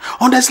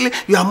 Honestly,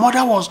 your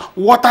mother was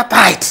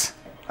watertight.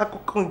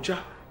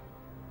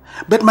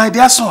 But my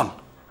dear son,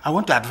 I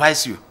want to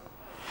advise you.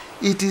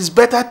 It is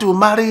better to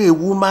marry a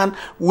woman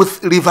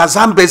with river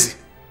Zambezi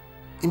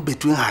in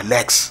between her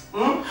legs.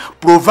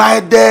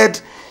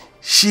 Provided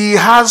she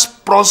has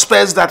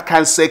prospects that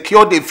can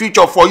secure the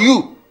future for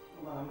you.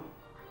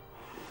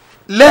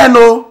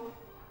 Leno,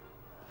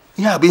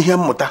 ya be here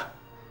muta.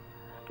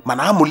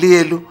 Mana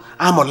amulelu,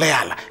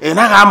 amuleala.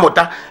 Enaga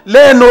amuta.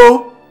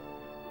 Leno,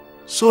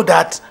 so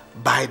that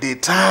by the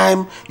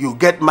time you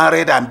get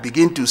married and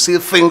begin to see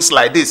things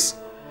like this,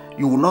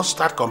 you will not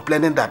start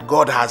complaining that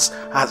God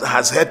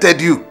has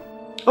hated you.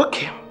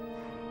 Okay.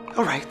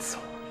 All right.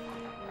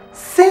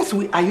 Since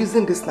we are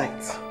using this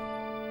night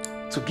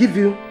to give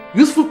you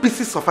useful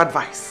pieces of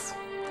advice,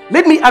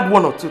 let me add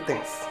one or two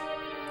things.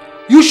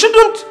 You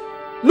shouldn't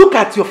look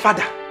at your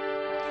father.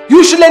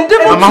 You should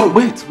endeavor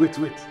Mama, to...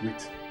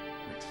 Wait.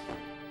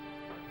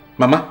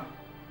 Mama?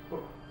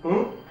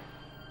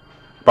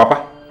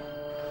 Papa?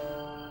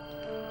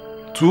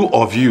 Two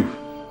of you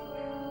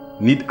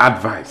need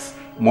advice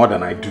more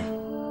than I do.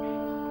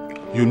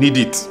 You need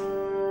it.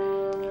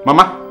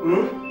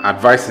 Mama,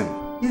 advise him.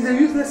 He's a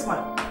useless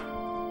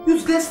man.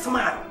 Useless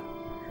man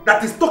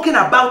that is talking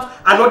about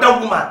another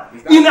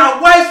woman in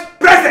her wife's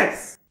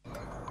presence.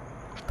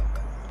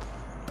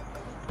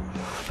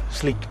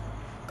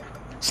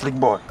 Slick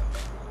boy.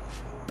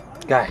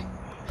 Guy,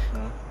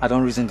 I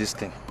don't reason this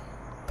thing.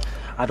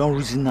 I don't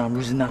reason I'm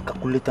reasoning and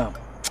calculator.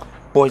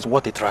 Boy, it's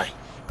worth a try.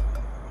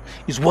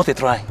 It's worth a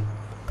try.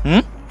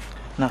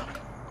 Now,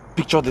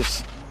 picture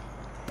this.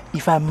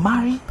 If I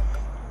marry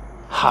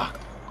her,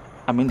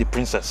 I mean the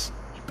princess.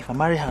 If I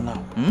marry her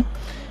now,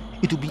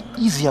 it will be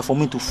easier for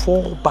me to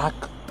fall back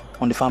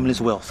on the family's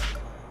wealth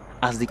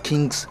as the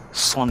king's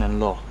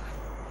son-in-law.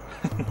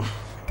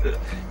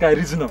 Guy,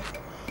 reason up.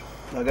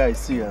 Now guys,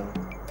 see,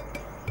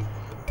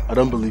 I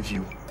don't believe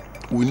you.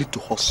 We need to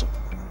hustle.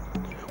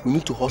 We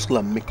need to hustle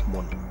and make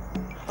money.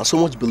 I so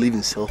much believe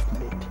in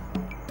self-made.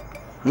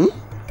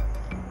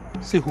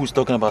 See who's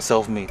talking about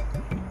self-made?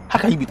 How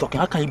can you be talking?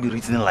 How can you be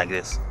reasoning like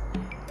this?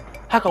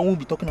 How can we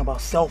be talking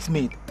about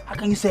self-made? How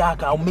can you say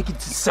I'll make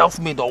it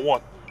self-made or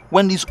what?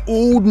 When these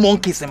old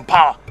monkeys in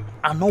power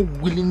are not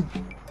willing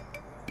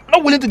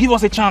to give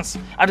us a chance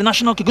at the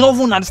national cake, not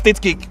even at the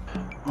state cake.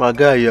 My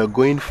guy, you're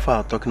going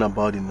far talking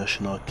about the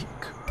national cake.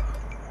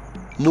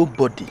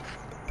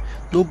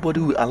 Nobody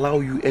will allow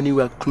you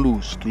anywhere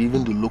close to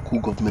even the local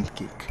government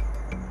cake.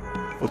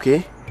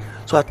 Okay?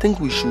 So I think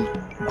we should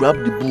grab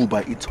the bull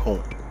by its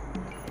horn.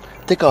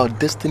 Take our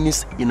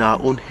destinies in our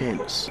own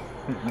hands.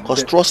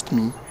 Because trust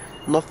me,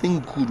 nothing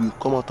good will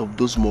come out of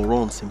those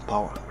morons in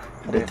power.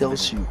 That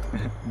tells you.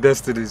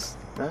 Destinies.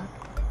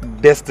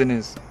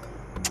 Destinies.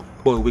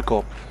 Boy, wake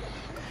up.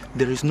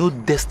 There is no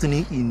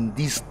destiny in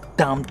this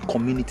damn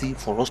community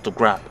for us to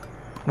grab.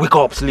 Wake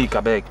up, Slick,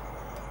 I beg.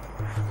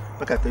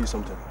 Look, I tell you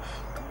something.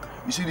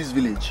 You see this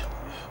village?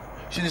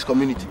 You see this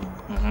community?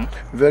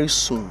 Very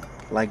soon,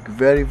 like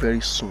very, very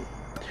soon,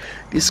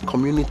 this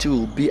community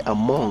will be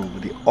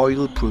among the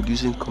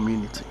oil-producing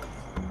community.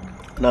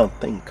 Now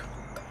think.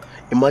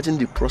 Imagine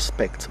the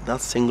prospect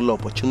that single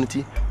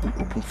opportunity will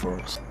open for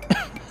us.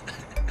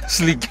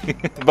 Slick,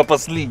 Papa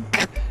Slick,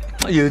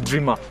 you're a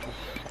dreamer.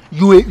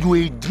 You a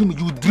dreamer.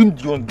 You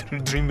dreamed your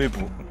dream,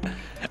 Eboh.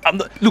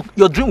 Look,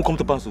 your dream will come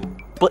to pass,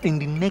 but in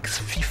the next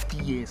 50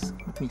 years,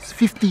 it means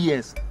 50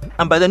 years,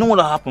 and by then, know what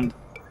happened?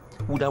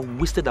 We would have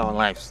wasted our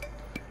lives.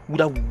 We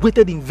would have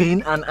waited in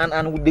vain, and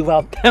they would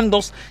have termed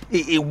us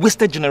a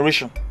wasted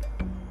generation.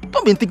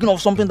 Don't be thinking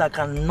of something that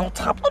cannot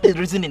happen. Not the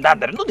reason in that.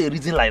 Not the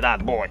reason like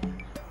that, boy.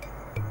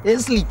 Hey,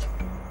 Slick,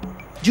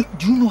 do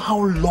you know how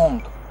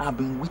long I've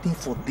been waiting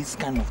for this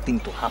kind of thing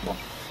to happen?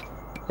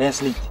 Hey,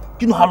 Slick,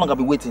 do you know how long I've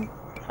been waiting?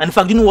 And in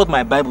fact, do you know what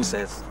my Bible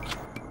says?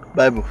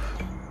 Bible?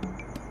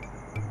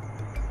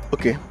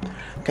 Okay,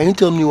 can you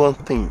tell me one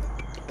thing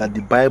that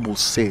the Bible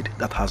said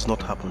that has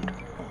not happened?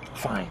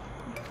 Fine.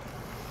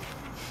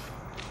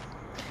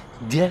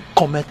 There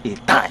cometh a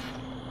time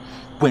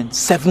when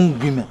 7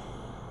 women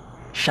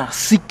shall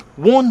seek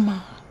one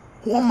man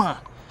woman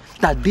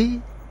that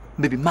they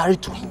may be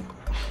married to him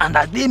and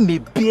that they may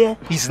bear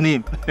his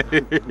name.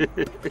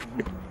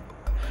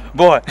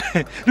 Boy,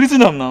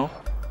 listen up now.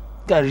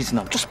 Guys, listen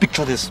up. Just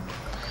picture this.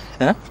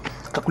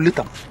 Calculate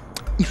them.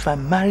 If I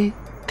marry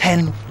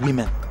 10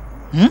 women,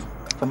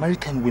 if I marry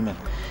 10 women,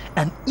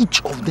 and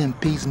each of them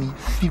pays me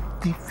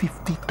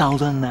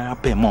 50,000 naira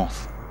per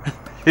month.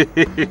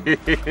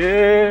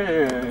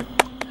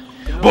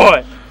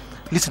 Boy,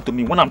 listen to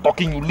me. When I'm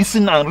talking, you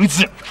listen and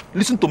listen.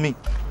 Listen to me.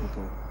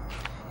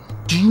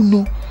 Do you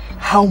know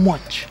how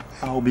much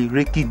I'll be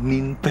raking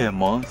in per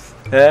month?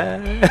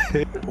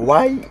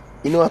 Why?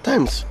 You know, at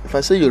times, if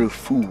I say you're a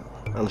fool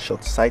and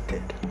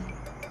short-sighted,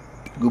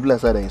 Google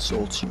has that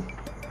insults you.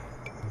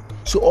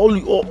 So all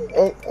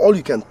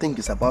you can think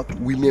is about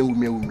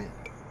women.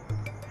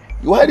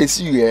 Why they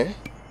see you,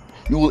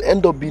 you will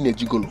end up being a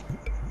gigolo.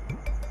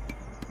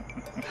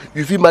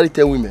 If you marry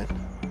 10 women,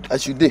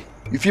 as you did,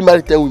 if you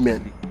marry 10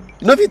 women,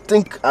 you know if you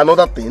think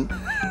another thing?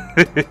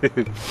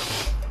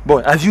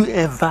 Boy, have you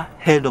ever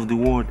heard of the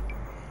word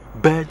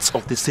birds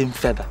of the same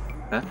feather?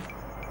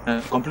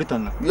 Complete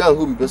on now. You and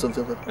who be birds of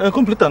the same feather?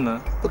 Complete on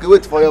now. Okay,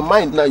 wait, for your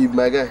mind now, you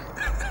my guy.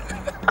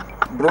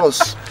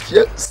 Bros,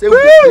 say we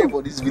dey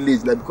for this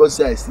village now because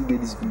I still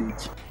in this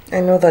village. I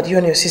know that you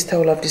and your sister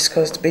will have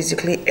discussed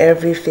basically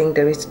everything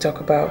there is to talk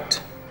about.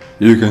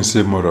 You can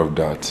say more of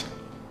that.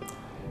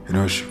 You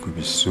know, she could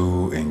be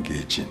so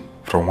engaging.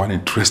 From one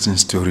interesting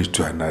story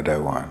to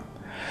another one.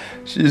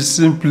 She's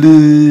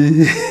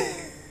simply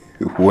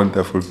a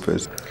wonderful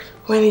person.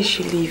 When is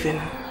she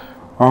leaving?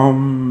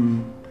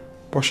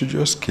 But she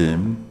just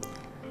came.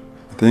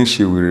 I think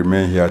she will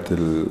remain here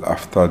till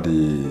after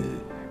the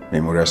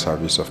memorial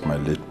service of my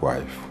late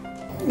wife.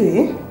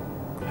 Really?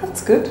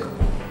 That's good.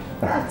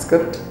 That's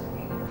good.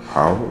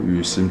 How?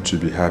 You seem to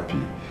be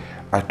happy.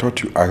 I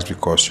thought you asked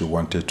because you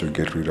wanted to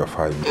get rid of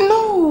her.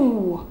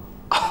 No!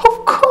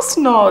 Of course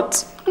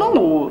not.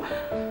 No.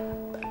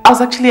 I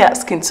was actually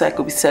asking so I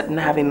could be certain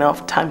I have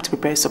enough time to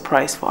prepare a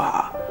surprise for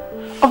her.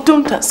 Oh,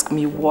 don't ask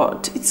me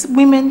what. It's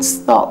women's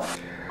stuff.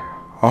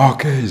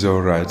 Okay, it's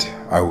all right.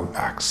 I won't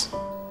ask.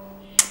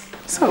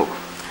 So,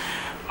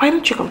 why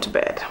don't you come to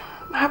bed?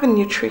 I have a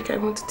new trick I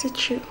want to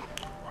teach you.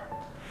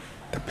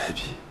 The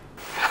baby.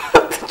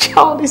 The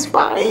child is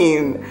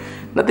fine.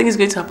 Nothing is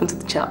going to happen to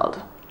the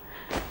child.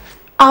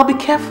 I'll be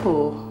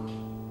careful.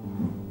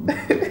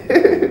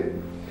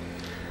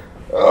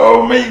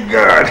 Oh my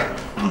God.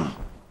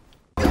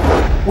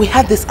 We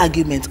had this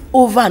argument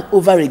over and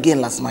over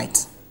again last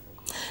night.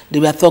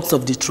 There were thoughts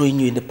of destroying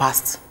you in the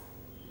past.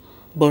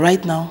 But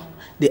right now,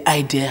 the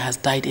idea has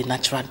died a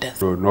natural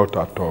death. No, not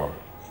at all.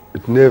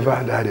 It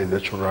never died a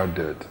natural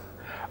death.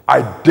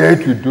 I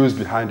dared with those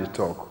behind the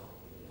talk.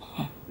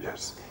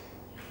 Yes.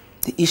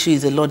 The issue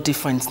is a lot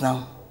different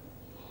now.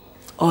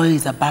 Oil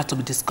is about to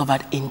be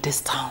discovered in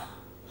this town.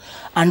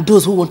 And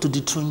those who want to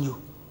dethrone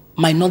you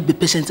might not be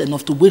patient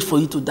enough to wait for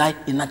you to die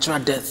a natural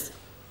death.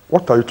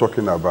 What are you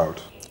talking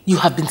about? You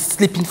have been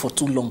sleeping for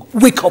too long.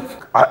 Wake up.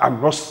 I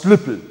am not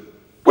sleeping.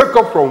 Wake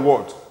up from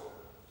what?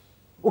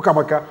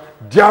 Ukamaka,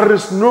 there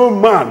is no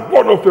man,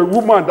 born of a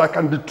woman, that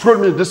can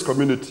dethrone me in this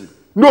community.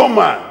 No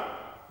man.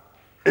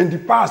 In the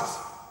past,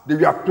 there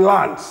were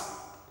plans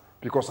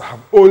because I have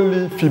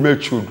only female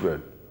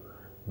children.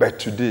 But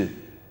today,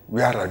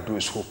 where are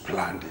those who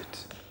planned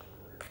it?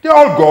 They're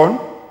all gone.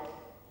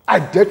 I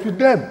dealt with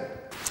them.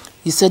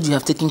 You said you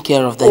have taken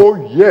care of them. Oh,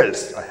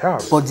 yes, I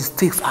have. But the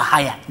stakes are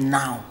higher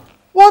now.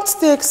 What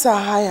stakes are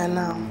higher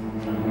now?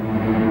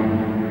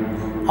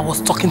 I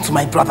was talking to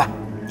my brother.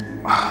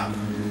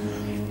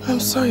 I'm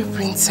sorry,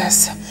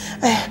 princess.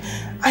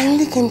 I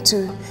only came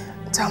to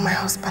tell my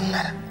husband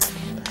that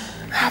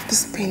I have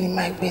this pain in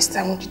my waist.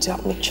 I want you to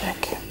help me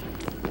check.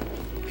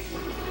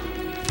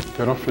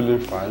 You're not feeling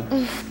fine?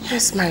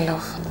 Yes, my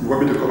love. You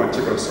want me to come and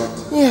check on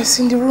something? Yes,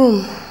 in the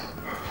room.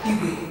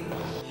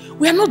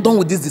 We are not done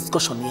with this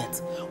discussion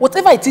yet.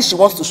 Whatever it is she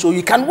wants to show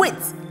you, can wait.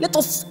 Let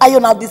us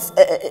iron out this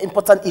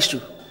important issue.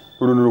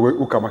 No,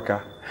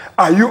 Ukamaka.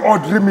 Are you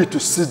ordering me to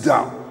sit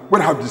down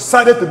when I have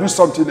decided to do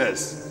something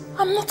else?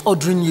 I'm not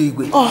ordering you,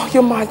 Igwe. Oh,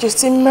 Your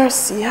Majesty,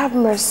 mercy. Have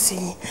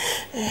mercy.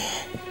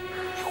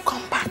 You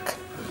come back.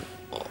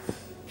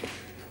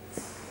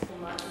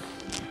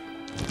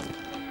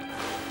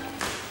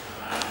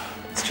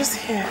 It's just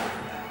here.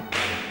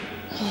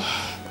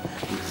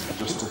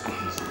 Just take it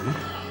easy.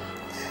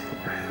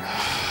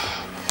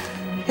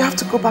 You have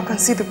to go back and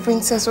see the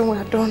princess when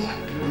we're done.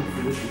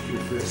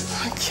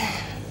 Okay.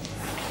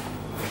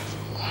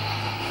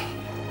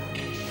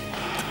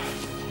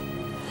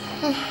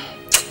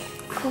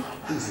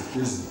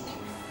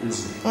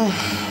 Easy.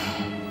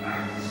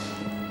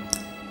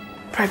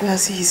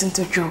 Pregnancy isn't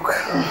a joke.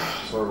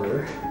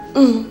 Sorry.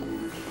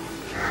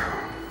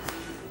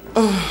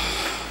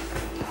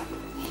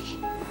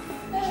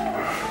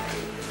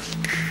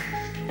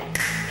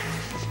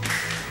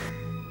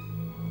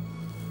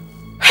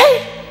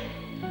 Hey!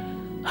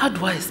 How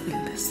do I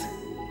explain this?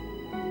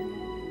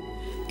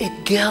 A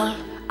girl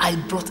I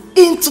brought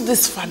into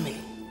this family.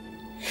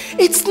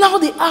 It's now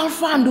the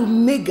Alpha and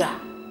Omega.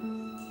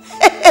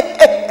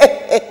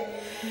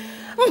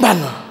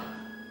 Mbano,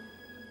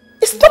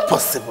 it's not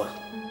possible.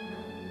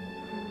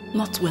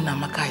 Not when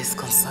Amaka is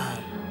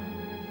concerned.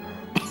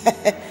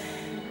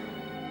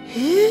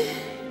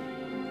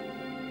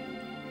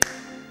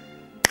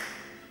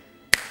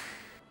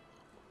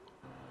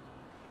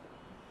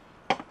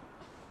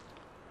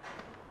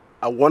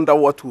 I wonder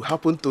what will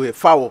happen to a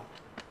fowl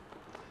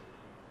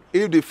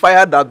if the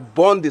fire that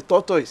burned the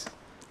tortoise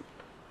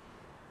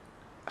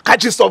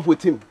catches up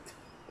with him.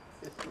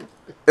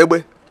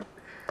 Eboh,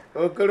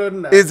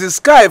 is the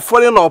sky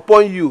falling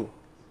upon you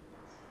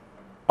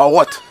or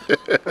what?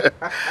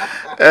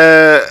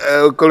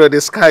 Okorie,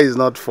 the sky is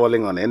not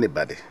falling on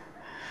anybody.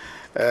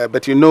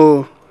 But you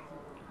know,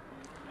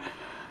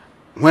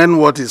 when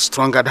what is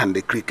stronger than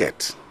the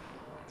cricket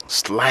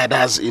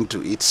sliders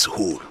into its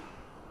hole,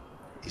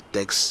 it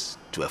takes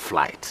to a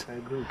flight. I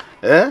agree.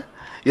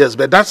 Yes,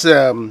 but that's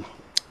a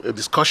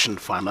discussion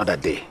for another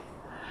day.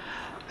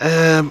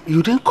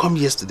 You didn't come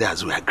yesterday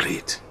as we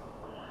agreed.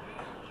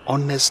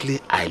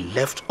 Honestly, I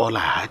left all I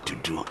had to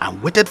do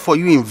and waited for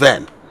you in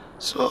vain.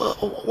 So,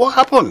 what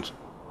happened?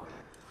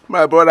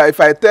 My brother, if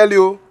I tell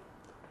you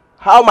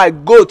how my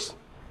goat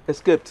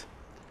escaped,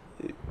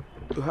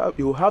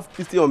 you have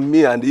pity on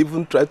me and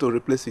even try to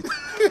replace it.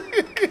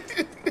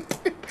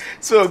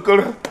 So,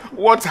 Okorie,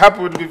 what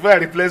happened before I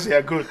replaced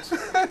your goat?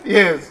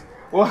 Yes,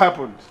 what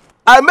happened?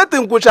 I met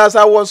Nkucha as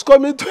I was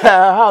coming to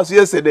her house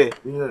yesterday.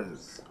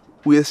 Yes.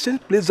 We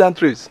exchanged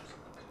pleasantries.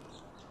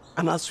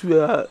 And as we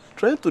are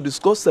trying to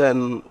discuss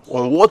on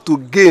what to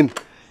gain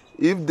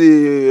if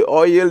the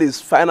oil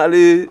is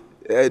finally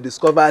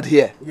discovered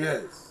here.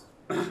 Yes.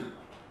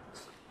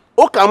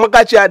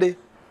 Okamaka Chiade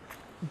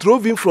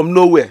drove in from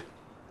nowhere.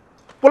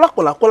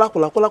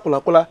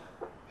 Kola.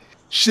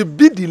 She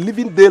beat the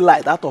living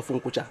daylight out of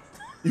Nkucha.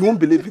 You won't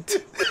believe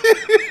it.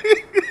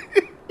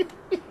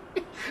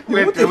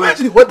 Wait,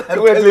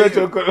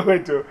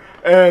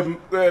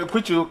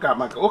 Kuchi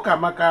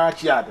Okamaka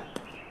Chiade.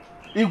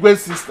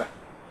 Igwe's sister.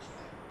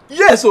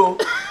 Yes, oh.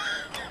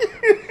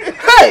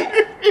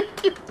 Hey!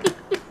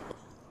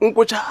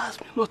 Nkucha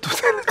asked me not to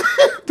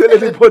tell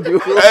anybody.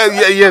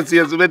 Yes,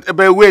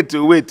 but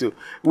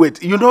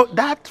wait. You know,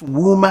 that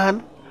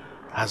woman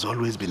has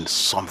always been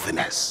something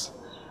else.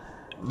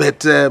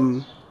 But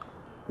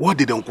what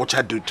did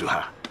Nkucha do to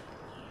her?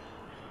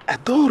 I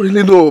don't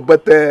really know,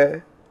 but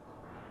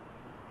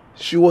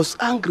she was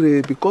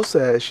angry because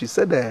she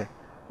said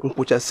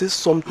Nkucha said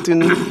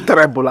something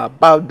terrible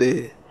about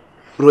the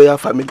royal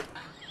family.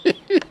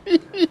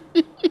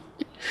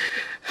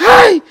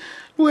 Hi!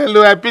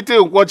 Well, I pity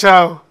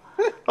Nkucha,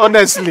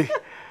 honestly.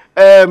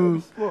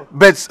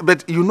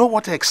 But you know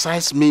what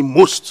excites me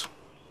most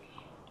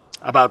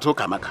about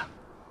Okamaka?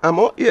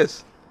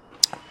 Yes.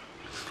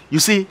 You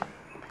see,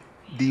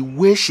 the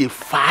way she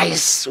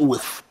fights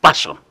with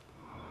passion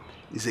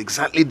is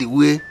exactly the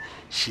way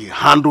she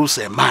handles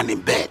a man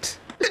in bed.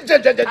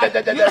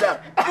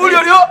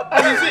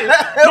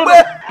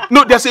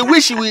 No, there's a way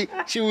she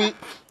will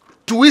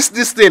twist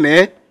this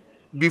thing,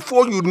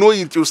 before you know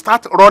it, you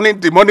start running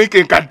demonic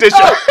incantation.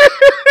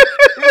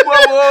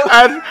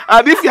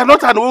 and if you're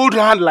not an old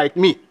hand like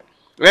me,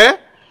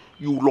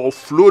 you will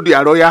offload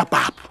the royal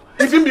pap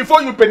even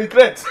before you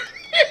penetrate.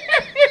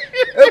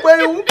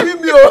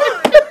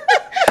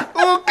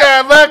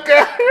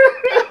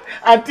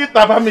 Auntie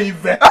Tabame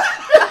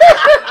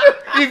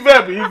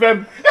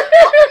Ivem.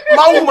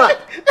 My woman.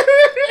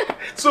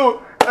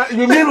 So,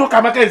 you mean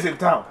Okamaka is in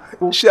town?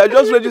 She had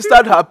just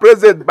registered her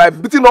present by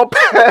beating up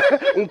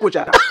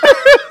Nkucha.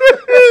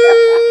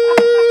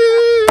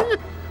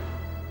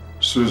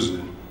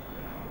 Susie,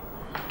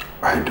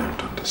 I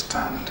don't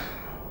understand.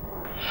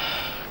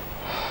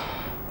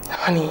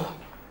 Honey,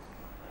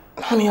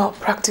 I'll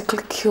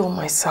practically kill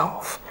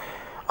myself.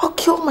 I'll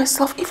kill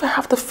myself if I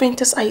have the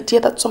faintest idea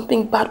that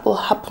something bad will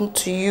happen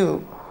to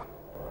you.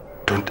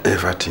 Don't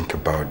ever think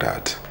about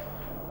that.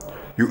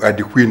 You are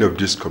the queen of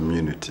this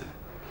community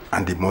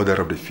and the mother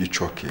of the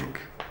future king.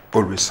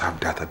 Always have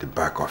that at the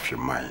back of your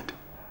mind.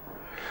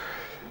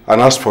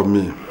 And as for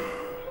me,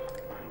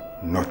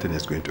 nothing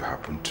is going to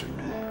happen to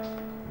me.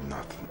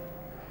 Nothing.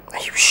 Are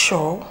you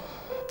sure?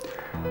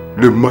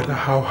 No matter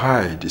how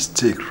high the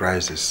stake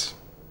rises,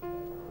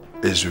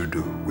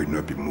 Ezudo will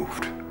not be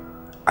moved.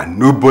 And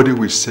nobody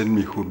will send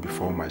me home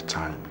before my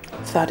time.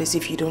 That is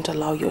if you don't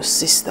allow your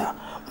sister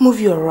move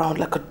you around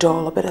like a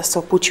doll, or better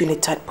still put you in a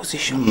tight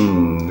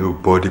position.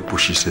 Nobody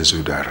pushes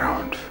Ezudo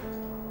around.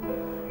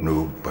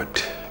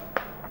 Nobody.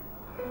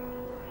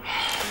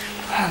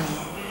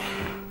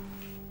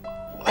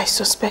 I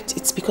suspect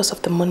it's because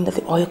of the money that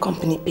the oil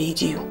company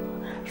paid you.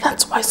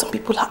 That's why some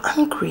people are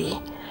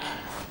angry.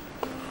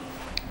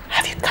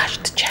 Have you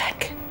cashed the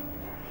check?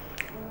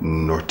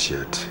 Not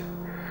yet.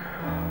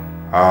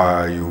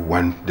 I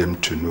want them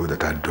to know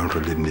that I don't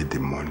really need the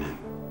money.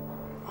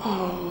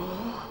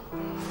 Oh,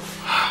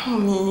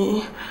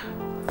 honey,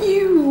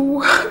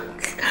 you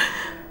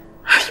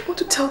want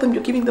to tell them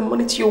you're giving the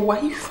money to your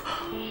wife?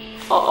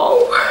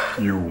 Oh.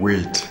 You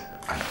wait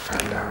and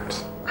find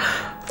out.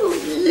 Oh,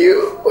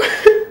 you.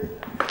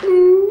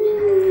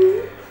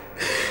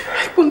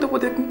 I wonder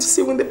what they're going to say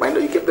say when they find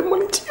out you gave the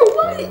money to your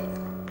wife?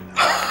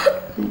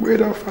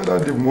 Whether father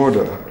the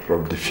mother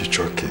of the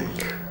future king.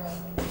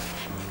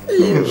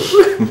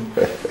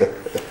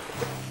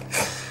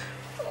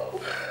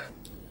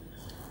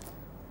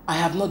 I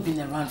have not been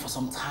around for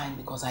some time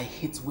because I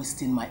hate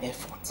wasting my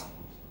effort.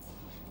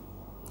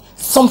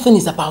 Something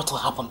is about to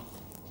happen.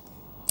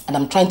 And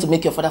I'm trying to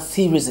make your father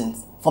see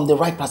reasons from the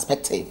right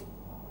perspective.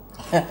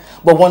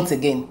 But once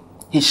again,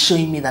 he's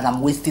showing me that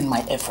I'm wasting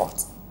my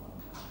effort.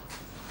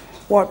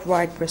 What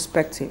right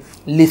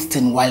perspective?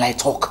 Listen while I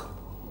talk.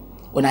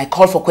 When I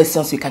call for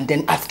questions, you can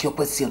then ask your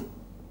question.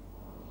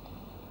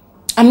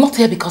 I'm not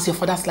here because your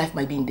father's life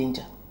might be in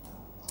danger.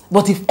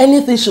 But if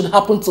anything should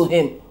happen to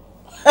him,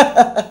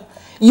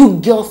 you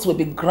girls will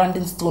be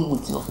grinding stone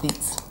with your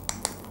feet.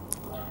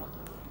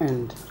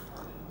 And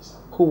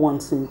who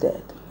wants him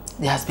dead?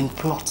 There has been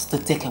plots to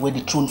take away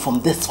the throne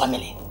from this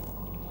family.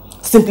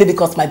 Simply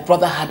because my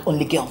brother had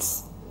only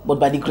girls. But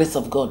by the grace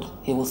of God,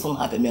 he will soon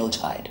have a male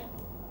child.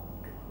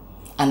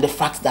 And the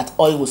fact that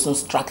oil will soon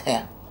strike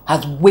her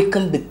has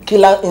wakened the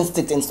killer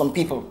instinct in some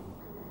people.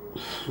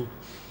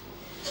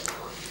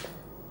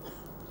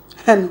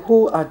 And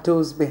who are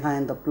those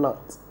behind the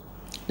plot?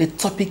 The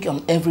topic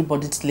on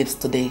everybody's lips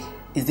today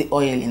is the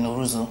oil in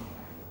Oruzo.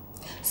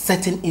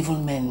 Certain evil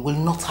men will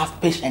not have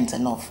patience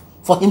enough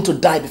for him to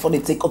die before they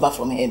take over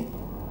from him.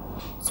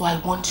 So I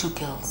want you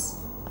girls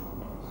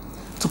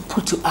to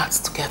put your hearts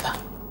together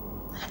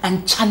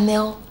and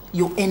channel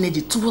your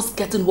energy towards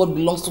getting what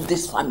belongs to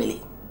this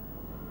family.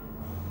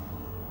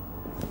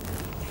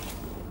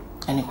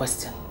 Any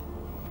question?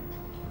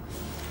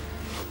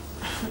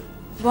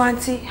 But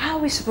Auntie, how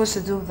are we supposed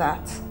to do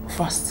that?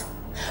 First,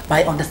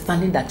 by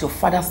understanding that your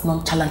father's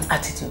nonchalant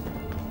attitude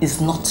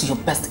is not to your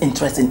best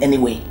interest in any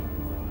way.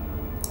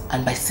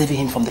 And by saving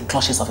him from the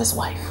clutches of his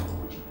wife.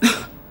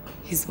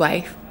 His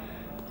wife?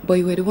 But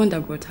you were the one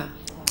that brought her.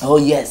 Oh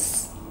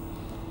yes.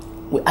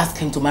 We asked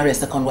him to marry a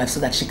second wife so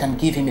that she can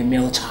give him a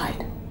male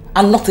child.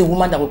 And not a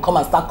woman that will come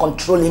and start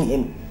controlling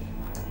him.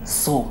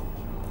 So,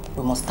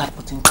 we must start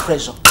putting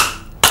pressure.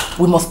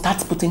 We must start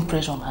putting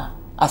pressure on her.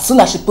 As soon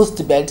as she puts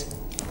to bed,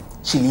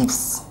 she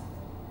leaves.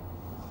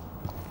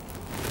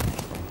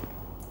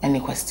 Any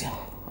question?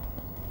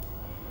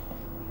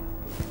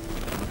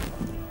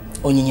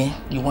 Onyinye,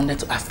 you wanted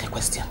to ask a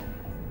question.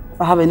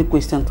 If I have any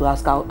question to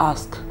ask, I'll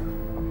ask.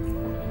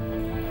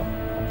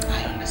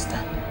 I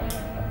understand.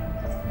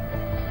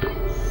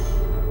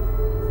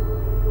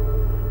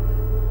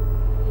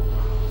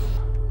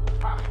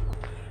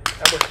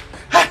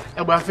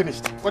 Eboh, I'm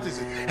finished. What is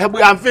it?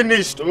 Eboh, I'm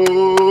finished.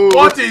 Oh.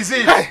 What is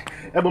it? Hey.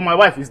 Eboh, my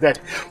wife is dead.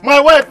 My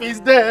wife is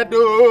dead.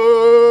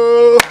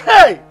 Oh.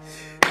 Hey.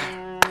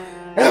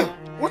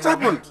 What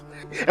happened?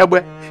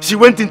 Eboh, she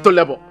went into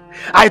labor.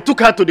 I took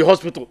her to the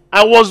hospital.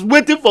 I was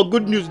waiting for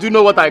good news. Do you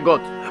know what I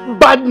got?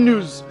 Bad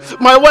news.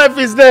 My wife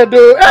is dead.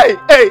 Oh. Hey.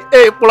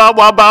 Hey.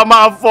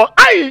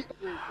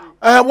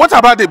 What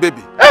about the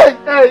baby? Hey.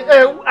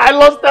 I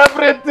lost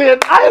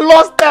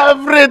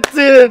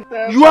everything.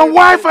 Your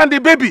wife and the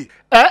baby?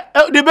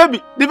 The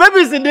baby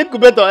is in the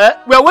incubator.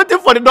 We are waiting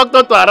for the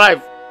doctor to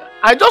arrive.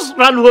 I just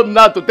ran home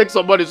now to take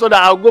somebody so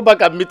that I'll go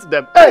back and meet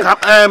them. Hey.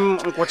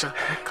 Okojie,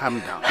 calm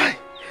down.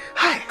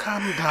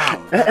 Calm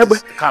down.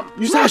 Calm.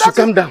 You say I should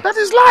calm down. That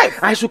is life.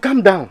 I should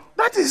calm down.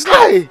 That is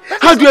life.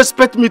 How do you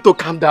expect me to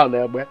calm down,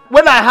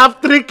 when I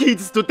have 3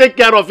 kids to take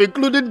care of,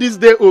 including this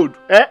day old?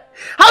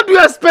 How do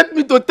you expect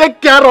me to take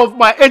care of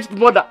my aged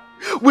mother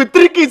with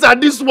 3 kids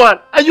and this one?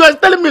 And you are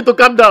telling me to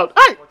calm down?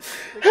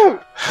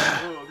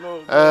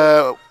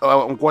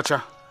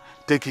 Okojie,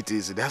 take it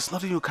easy. There's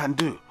nothing you can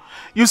do.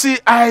 You see,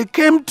 I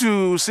came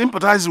to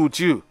sympathize with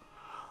you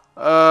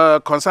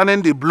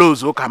concerning the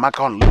blows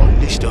Okamaka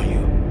unleashed on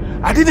you.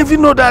 I didn't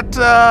even know that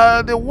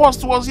the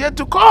worst was yet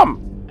to come.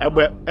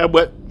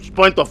 Eboh,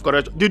 point of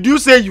correction. Did you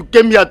say you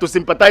came here to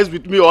sympathize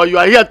with me or you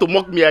are here to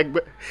mock me?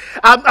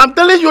 I'm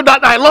telling you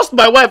that I lost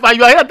my wife and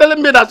you are here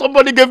telling me that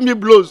somebody gave me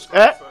blows.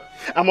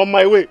 I'm on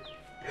my way.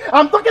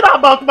 I'm talking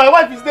about my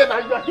wife is dead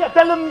and you are here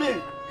telling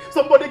me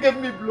somebody gave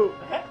me blows.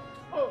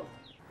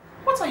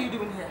 What are you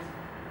doing here?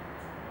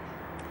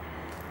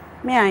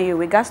 Me and you,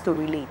 we got to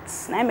relate.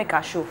 Now I make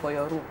a show for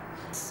your room.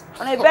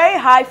 On a very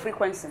high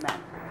frequency, man.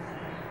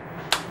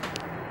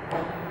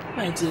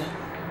 My dear,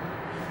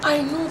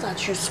 I know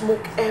that you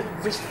smoke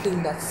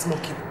everything that's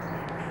smokeable.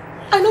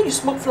 I know you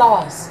smoke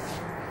flowers,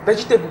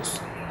 vegetables,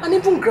 and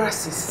even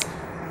grasses.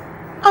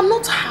 I'm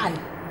not high.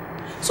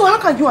 So how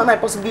can you and I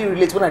possibly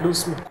relate when I don't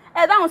smoke?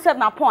 That don't serve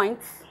my point.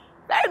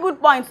 Very good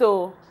point,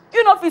 so.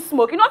 You know if you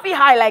smoke, you know if you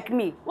high like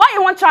me. Why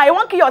you want try? You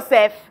want kill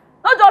yourself?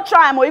 Not just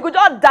try, or you could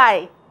just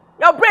die.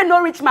 Your brain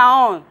don't reach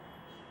my own.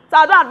 So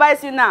I don't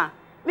advise you now.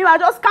 Meanwhile,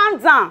 just calm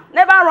down.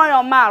 Never run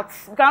your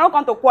mouth. You cannot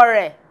come to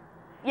quarrel.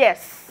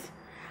 Yes.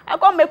 I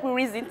can't make we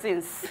reason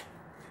things.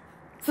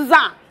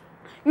 Suzanne,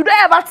 you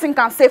don't ever think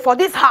and say for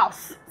this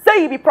house,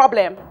 say you be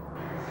problem.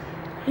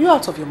 You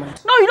out of your mind?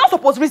 No, you're not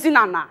supposed to reason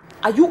now.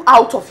 Are you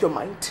out of your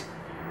mind?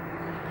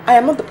 I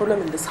am not the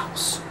problem in this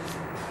house.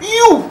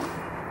 You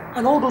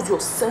and all those your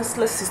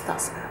senseless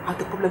sisters are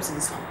the problems in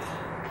this family.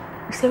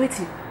 You say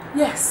wait.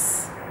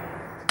 Yes.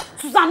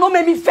 Susan, no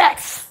make me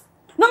vex.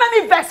 No make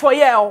me vex for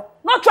you.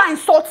 Not try and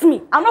insult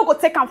me. I'm not going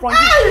to take him from you.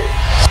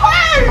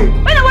 Hey!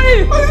 When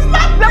you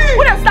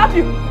slap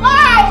you?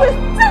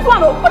 This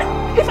one,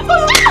 if it's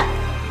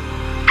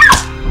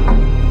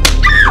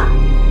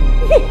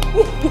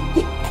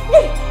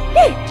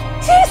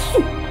Jesus!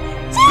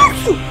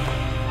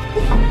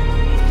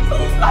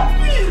 Slap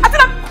me!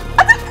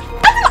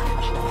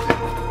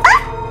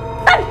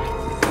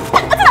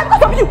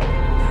 Because of you!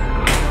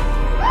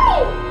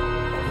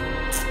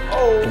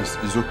 Please,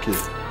 it's okay.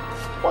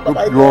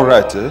 You're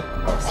alright, eh?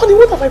 Honey,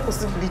 what have I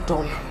possibly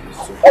done?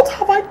 What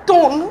have I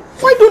done?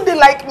 Why don't they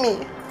like me?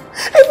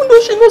 Even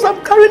though she knows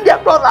I'm carrying their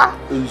brother.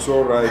 It's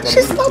alright.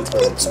 She slapped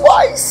me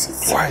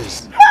twice.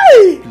 Twice?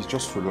 Hey! Please,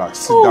 just relax.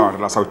 Sit down,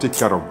 relax. I'll take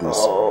care of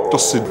this.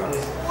 Just sit down.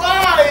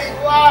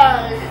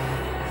 Why?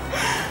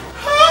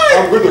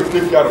 I'm going to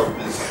take care of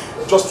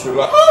this. Just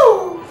relax.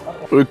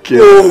 Okay.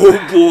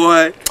 Oh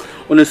boy.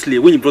 Honestly,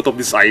 when you brought up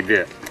this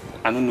idea,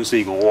 I don't know say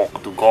you go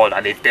walk to God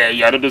and they tell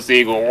you, I don't know say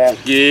you go walk.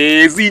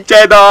 Yes, each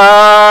other.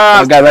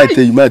 I gotta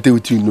tell you, might tell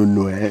what you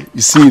know, eh?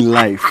 You see in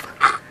life,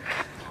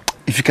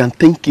 if you can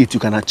think it, you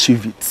can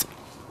achieve it.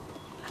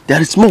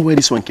 There is more where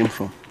this one came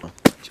from.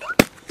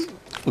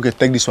 Okay,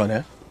 take this one,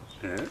 eh?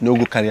 No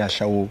go carry a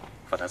shower.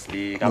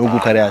 No go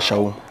carry a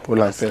shower. Hold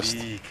on first.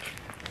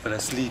 For the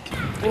sleek.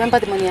 Remember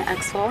the money I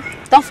asked for?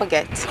 Don't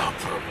forget. No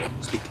problem.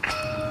 Sleek.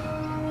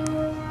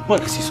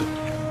 What is this?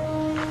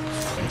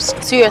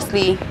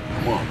 Seriously.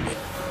 Come on.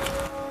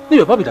 No,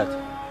 your papa that.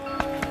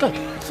 God,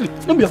 sleep.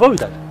 No, your papa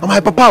that. I'm my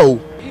papa. Oh.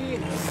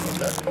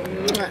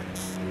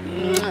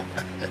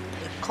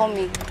 Call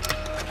me.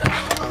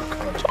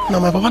 No,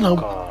 my papa now.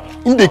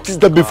 In the kiss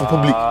that babe for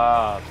public.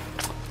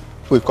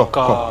 Wait, come.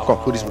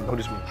 Hold this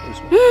one.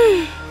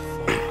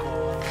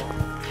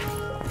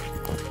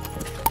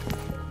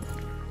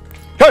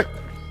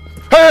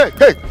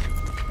 Hey!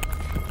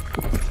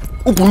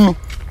 Ukunu.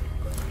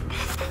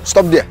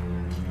 Stop there.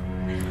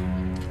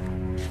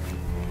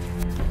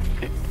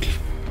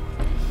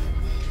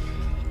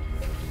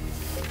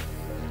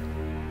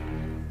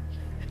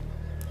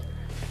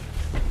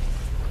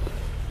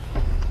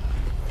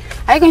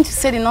 Are you going to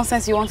say the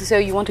nonsense you want to say, or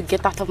you want to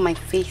get out of my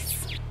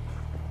face?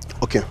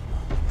 Okay.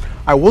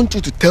 I want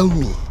you to tell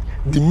me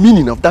the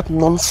meaning of that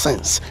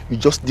nonsense you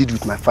just did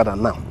with my father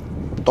now.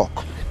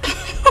 Talk.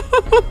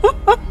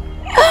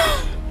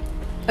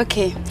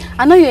 Okay,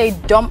 I know you're a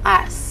dumb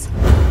ass.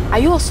 Are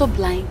you also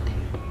blind?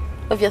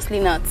 Obviously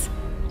not.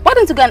 Why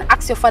don't you go and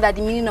ask your father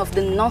the meaning of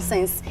the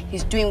nonsense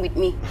he's doing with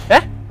me?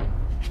 Eh?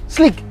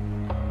 Slick.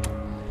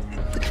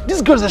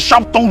 This girl is a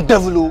sharp-tongued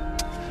devil. Oh.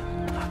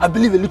 I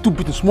believe a little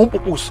bit of small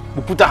purpose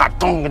will put her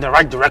tongue in the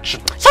right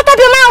direction. Shut up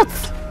your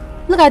mouth!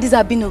 Look at this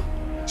Abino.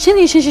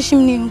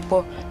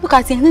 Look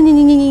at him.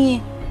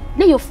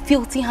 Lay your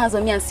filthy hands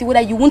on me and see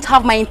whether you won't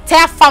have my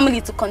entire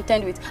family to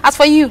contend with. As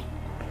for you,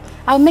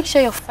 I'll make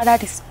sure your father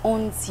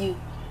disowns you.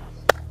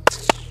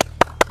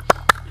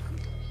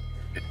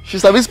 She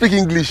sabi speak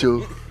English,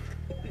 oh.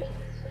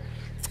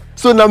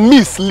 So now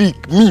me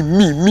sleek,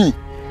 me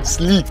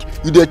sleek.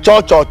 You the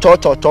cho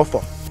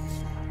for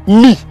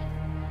me.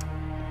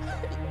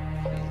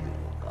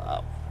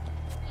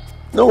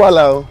 No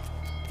wala,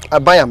 I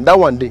buy him that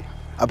one day.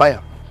 I buy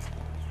him.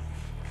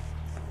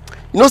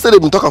 You know, say they've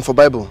been talking for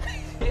Bible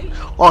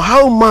on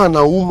how man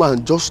and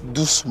woman just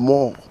do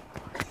small.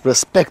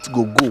 Respect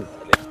go.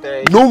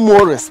 No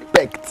more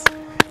respect.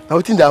 Now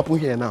what thing that happen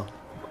here now?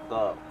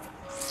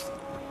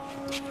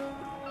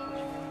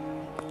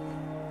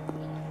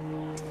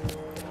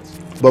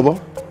 Baba,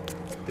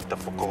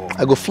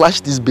 I go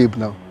flash this babe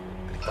now.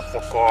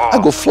 I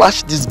go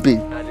flash this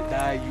babe.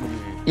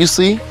 You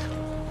see?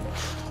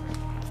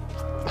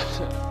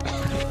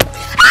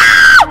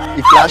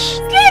 You flash.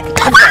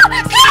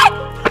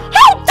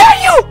 How dare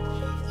you!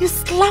 You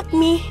slapped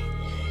me.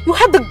 You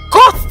had the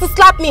guts to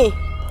slap me.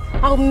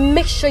 I'll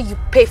make sure you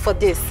pay for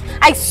this.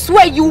 I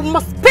swear you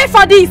must pay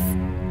for this.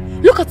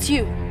 Look at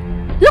you.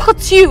 Look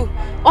at you.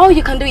 All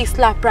you can do is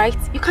slap, right?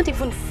 You can't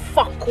even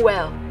fuck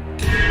well.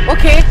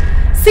 Okay?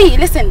 See,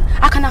 listen,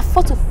 I can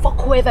afford to fuck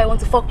whoever I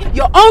want to fuck.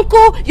 Your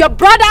uncle, your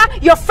brother,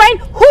 your friend,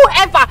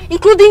 whoever,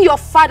 including your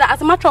father.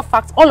 As a matter of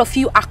fact, all of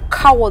you are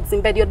cowards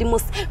in bed. You're the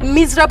most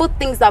miserable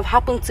things that have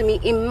happened to me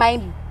in my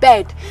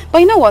bed.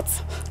 But you know what?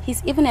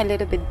 He's even a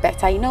little bit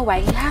better. You know why?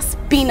 He has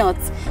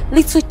peanuts,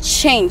 little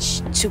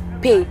change to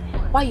pay.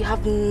 Why you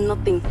have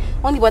nothing?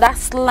 Only but that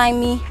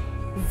slimy,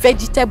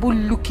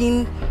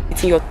 vegetable-looking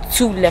in your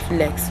two left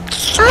legs.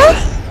 Huh?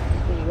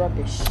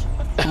 Rubbish.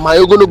 My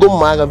you gonna go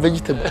marry a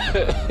vegetable.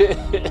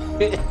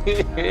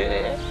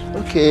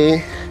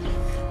 Okay.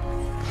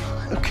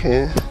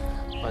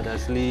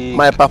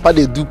 My papa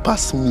they do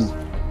pass me.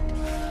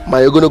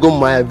 My you gonna go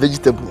marry a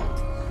vegetable.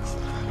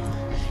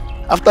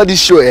 After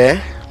this show,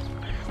 we're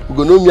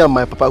gonna know me and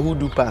my papa who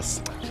do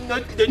pass.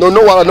 No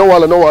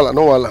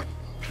wala.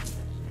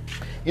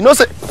 You know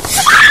say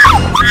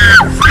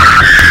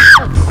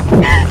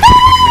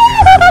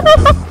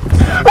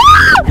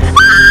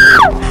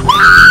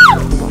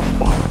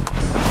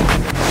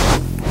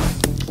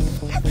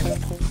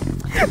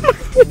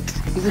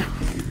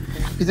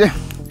Oh,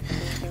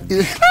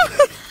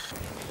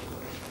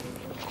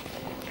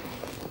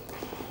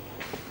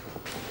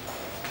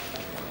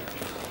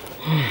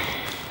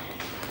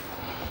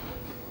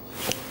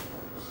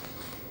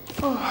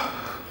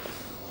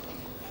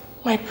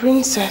 my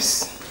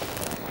princess.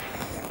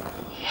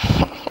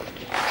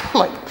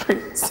 My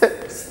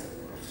princess.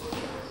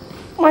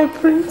 My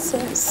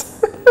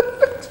princess.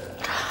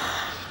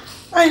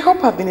 I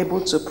hope I've been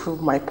able to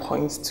prove my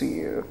point to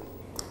you.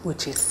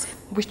 Which is?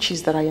 Which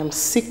is that I am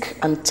sick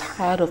and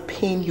tired of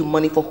paying you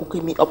money for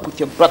hooking me up with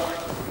your brother.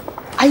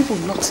 I will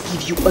not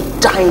give you a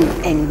dime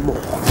anymore.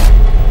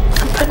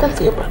 I'm pregnant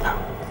for your brother.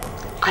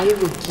 I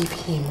will give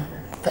him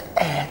the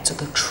heir to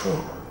the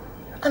throne.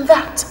 And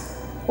that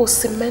will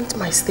cement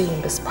my stay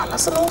in this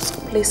palace and also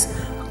place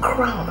a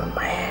crown on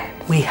my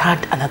head. We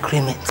had an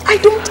agreement. I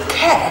don't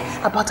care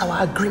about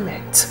our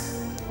agreement.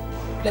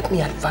 Let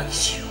me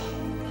advise you.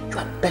 You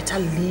had better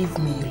leave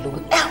me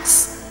alone.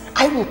 Else,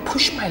 I will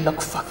push my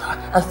luck further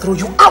and throw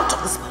you out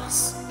of this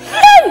palace.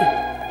 Hey!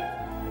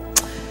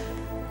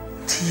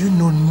 Do you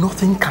know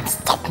nothing can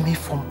stop me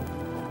from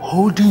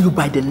holding you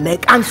by the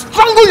neck and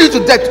strangle you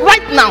to death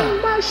right now?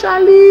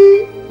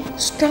 Marshali,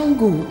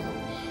 strangle.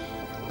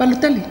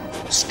 Balotelli,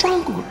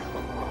 strangle.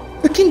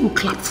 The king will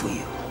clap for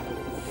you.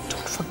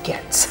 Don't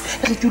forget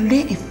that if you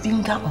lay a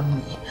finger on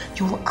me,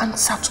 you will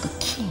answer to the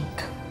king.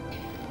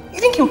 You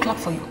think he will clap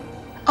for you?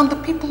 And the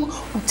people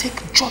will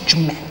take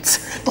judgment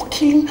for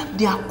killing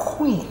their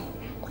queen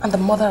and the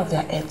mother of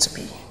their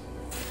heir-to-be.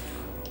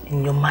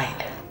 In your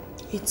mind,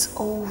 it's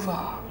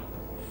over.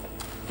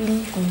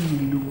 Leave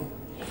me alone.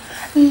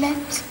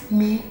 Let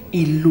me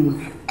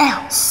alone.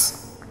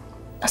 Else,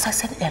 as I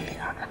said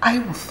earlier, I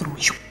will throw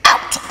you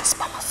out of this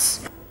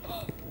palace.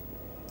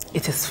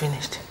 It is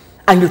finished.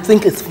 And you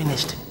think it's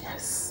finished?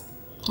 Yes.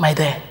 My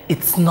dear,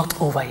 it's not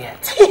over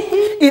yet.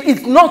 It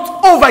is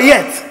not over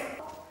yet.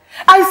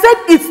 I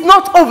said it's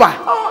not over.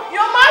 Oh,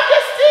 Your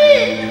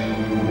Majesty!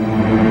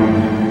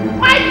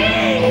 My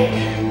king!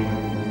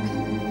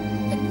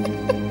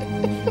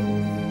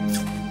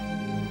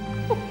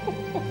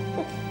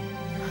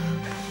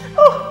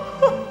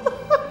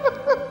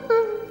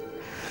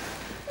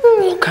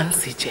 Can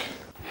CJ.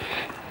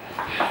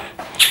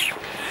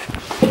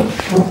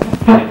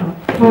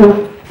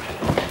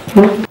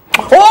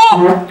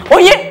 Oh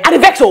yeah, I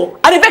vex.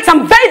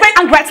 I'm very, very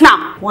angry right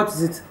now. What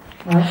is it?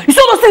 You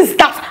saw those things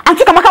that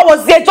Auntie Kamaka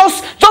was there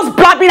just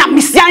blabbing and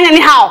misleading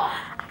anyhow.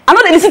 I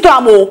know they listen to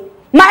her more.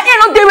 My ear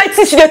not dey wait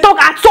till she dey talk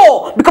at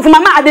all because for my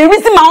mind I dey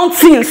reason my own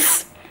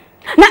things.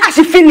 Now as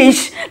she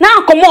finish,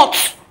 now I come out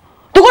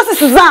to go see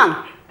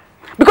Suzanne.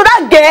 Because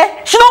that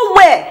girl, she don't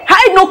wear. Her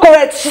eye no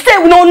correct. She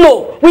said we don't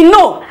know. We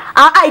know.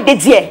 Our eye dey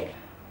there.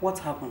 What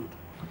happened?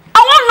 I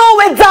want to know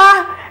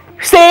whether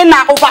saying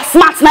na over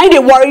smart now they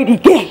worry the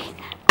girl.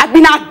 I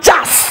been a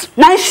jazz.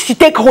 Now she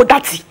take hold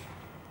dirty.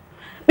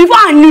 Before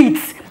I knew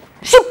it,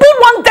 she pulled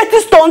one dirty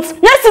stunt.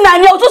 Next thing I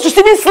knew, I was just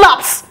receiving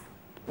slaps.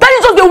 That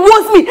is just the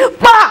words me.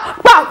 Bah,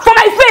 for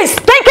my face.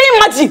 Can you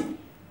imagine?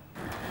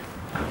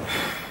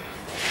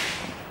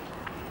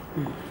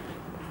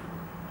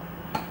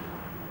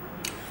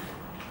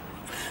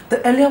 The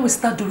earlier we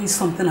start doing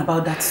something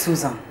about that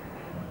Susan,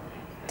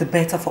 the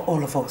better for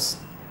all of us.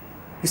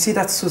 You see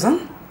that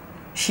Susan?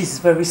 She's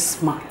very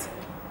smart.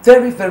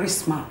 Very, very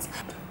smart.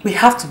 We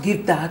have to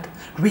give Dad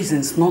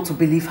reasons not to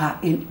believe her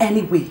in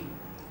any way.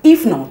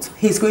 If not,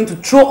 he's going to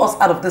throw us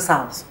out of this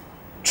house.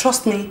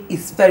 Trust me,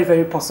 it's very,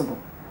 very possible.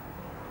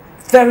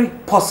 Very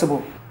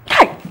possible.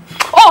 Hey!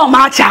 Oh,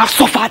 my child, I've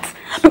suffered.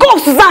 Because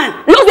of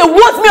Suzanne, you know they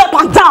words me up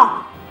and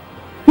down.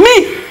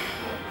 Me,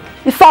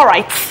 it's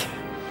alright.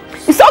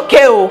 It's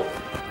okay, oh.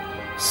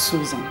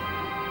 Susan.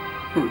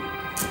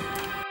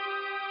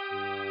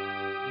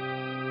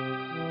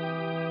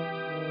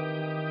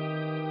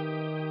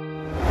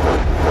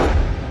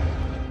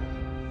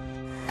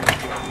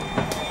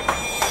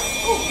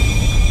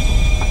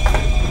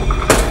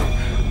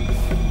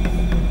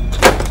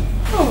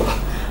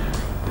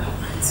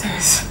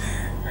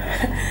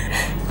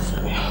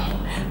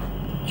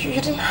 You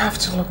didn't have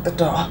to lock the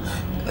door.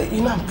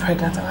 You know I'm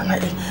pregnant and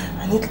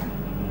I need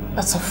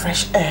lots of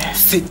fresh air.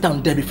 Sit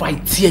down there before I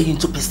tear you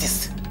into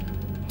pieces.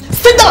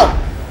 Sit down!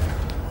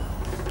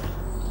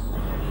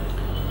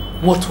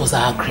 What was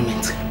our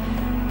agreement?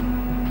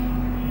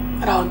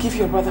 That I'll give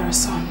your brother a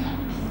son.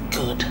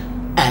 Good.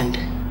 And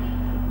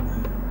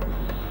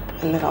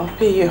that I'll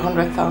pay you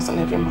 100,000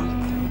 every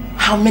month.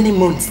 How many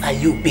months are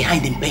you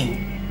behind in paying?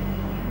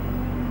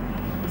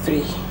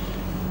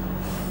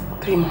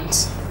 3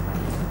 months.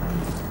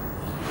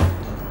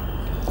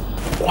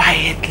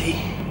 Quietly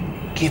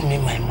give me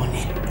my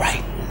money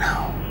right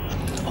now,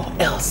 or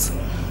else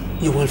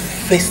you will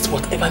face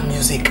whatever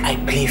music I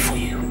play for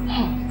you.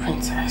 Oh,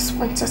 princess,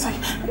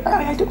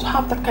 I don't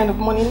have that kind of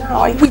money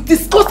now. We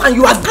discussed and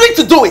you agreed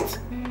to do it.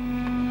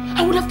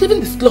 I would have given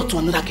the slot to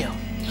another girl,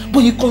 but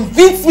you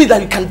convinced me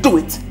that you can do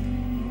it.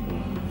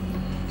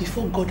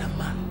 Before God and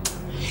man,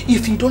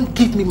 if you don't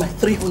give me my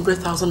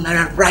 300,000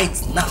 naira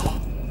right now,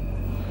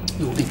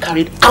 you will be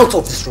carried out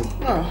of this room.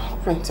 Oh,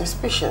 Princess,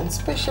 patience,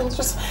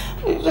 just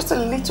a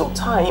little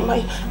time.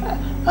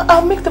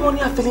 I'll make the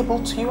money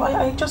available to you.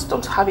 I just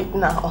don't have it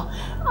now.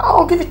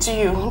 I'll give it to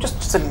you.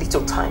 Just a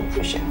little time,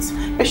 patience,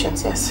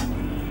 yes.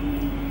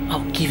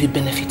 I'll give you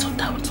benefit of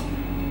doubt.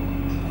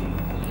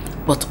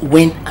 But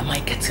when am I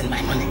getting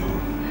my money?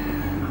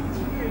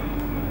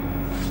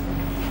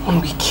 1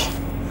 week.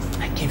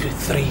 I give you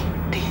 3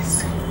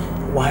 days.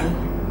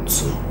 1,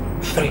 2,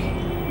 3.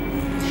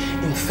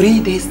 In 3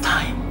 days'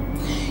 time,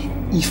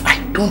 if I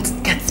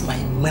don't get my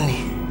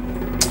money,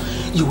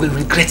 you will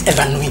regret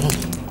ever knowing me.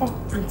 Oh,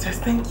 Princess,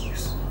 thank you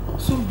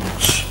so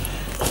much.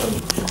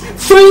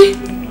 3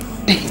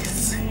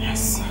 days.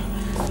 Yes.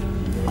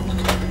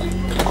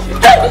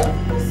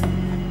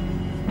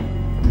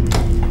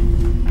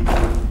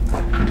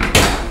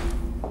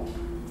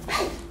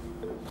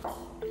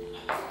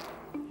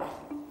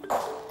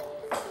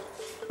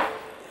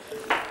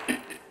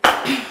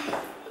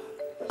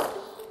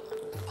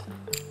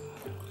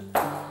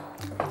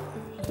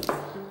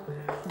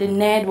 The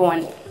nerd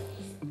one.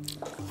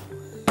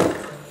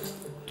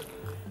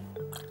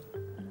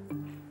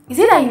 Is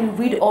it that you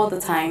read all the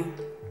time?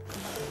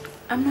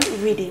 I'm not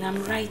reading,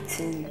 I'm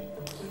writing.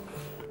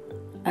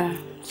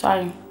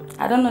 Sorry.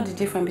 I don't know the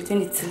difference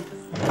between the two.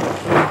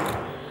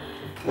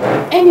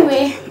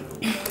 Anyway,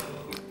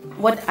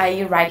 what are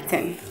you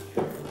writing?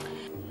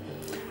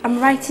 I'm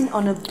writing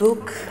on a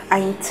book I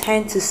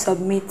intend to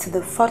submit to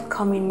the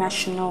forthcoming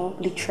National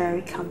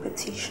Literary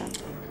Competition.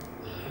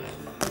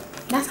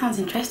 That sounds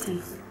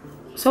interesting.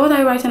 So what are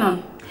you writing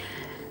on?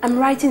 I'm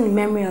writing in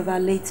memory of our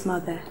late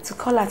mother to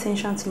call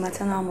attention to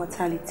maternal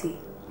mortality.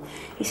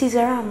 You see,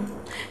 Zaram,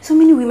 so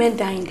many women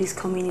die in this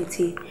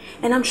community,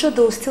 and I'm sure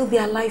they will still be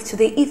alive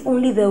today if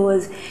only there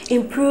was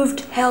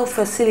improved health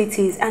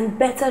facilities and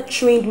better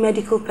trained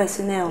medical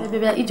personnel. Hey,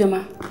 baby,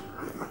 Ijoma.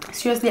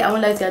 Seriously, I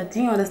won't lie to you. I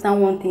didn't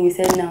understand one thing you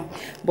said now,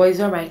 but it's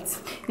alright.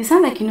 You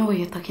sound like you know what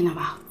you're talking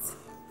about.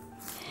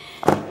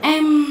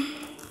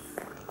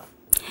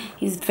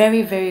 It's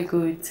very, very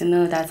good to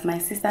know that my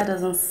sister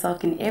doesn't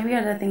suck in every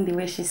other thing the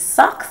way she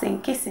sucks in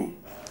kissing.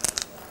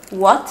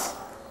 What?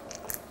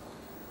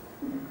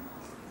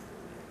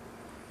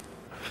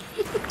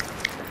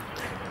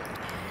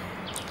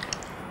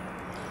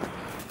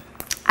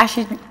 I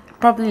should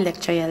probably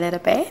lecture you a little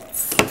bit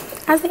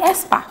as the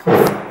expert.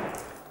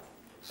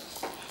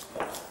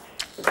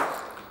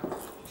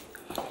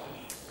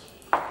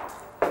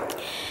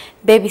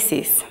 Baby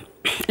sis,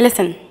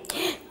 listen,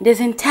 there's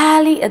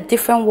entirely a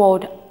different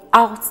world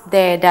out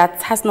there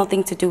that has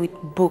nothing to do with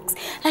books.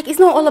 Like, it's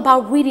not all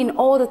about reading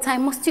all the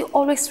time. Must you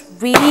always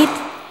read?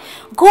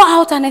 Go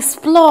out and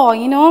explore,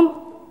 you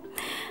know?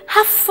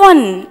 Have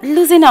fun,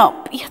 loosen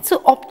up. You're too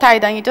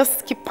uptight and you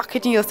just keep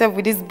packaging yourself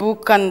with this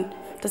book. And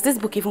does this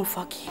book even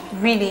fuck you?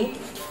 Really?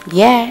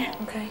 Yeah.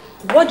 Okay.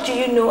 What do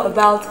you know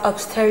about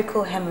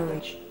obstetrical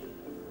hemorrhage?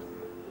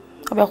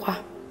 What's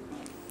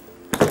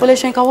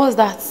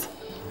that?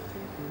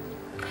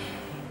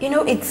 You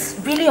know, it's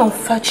really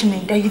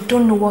unfortunate that you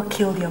don't know what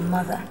killed your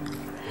mother.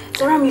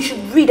 Zaram, you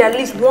should read at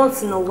least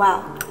once in a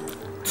while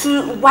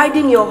to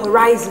widen your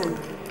horizon.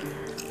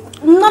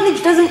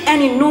 Knowledge doesn't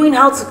end in knowing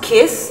how to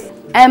kiss.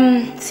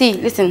 See,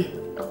 listen.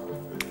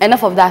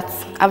 Enough of that.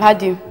 I've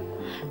had you.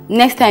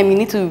 Next time, you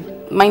need to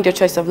mind your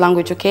choice of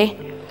language, okay?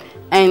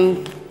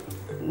 And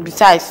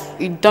besides,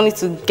 you don't need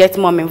to get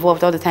mom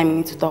involved all the time. You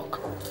need to talk.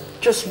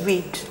 Just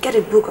read. Get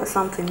a book or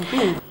something.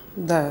 Read.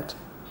 Dad,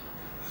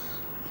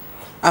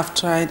 I've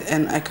tried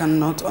and I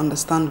cannot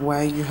understand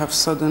why you have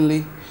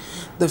suddenly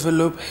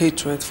developed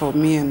hatred for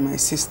me and my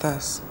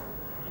sisters.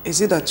 Is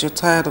it that you're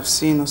tired of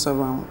seeing us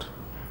around?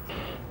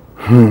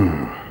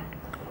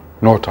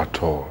 Not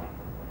at all.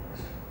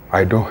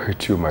 I don't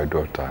hate you, my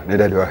daughter.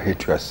 Neither do I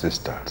hate your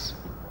sisters.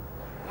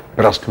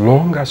 But as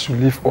long as you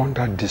live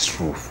under this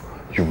roof,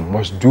 you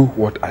must do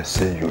what I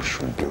say you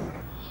should do.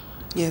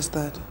 Yes,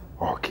 Dad.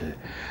 Okay.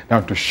 Now,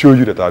 to show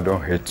you that I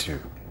don't hate you,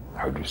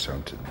 I'll do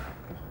something now.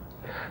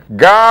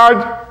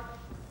 Guard!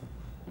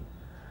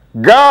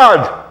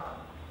 Guard!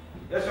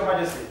 Yes, Your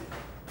Majesty.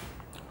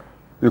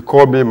 You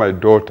call me my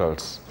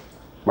daughters,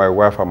 my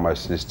wife and my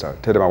sister.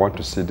 Tell them I want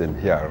to see them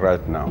here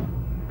right now.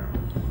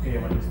 Okay,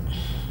 Your Majesty.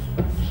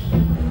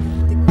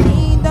 The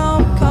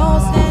kingdom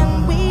calls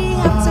and we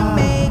have to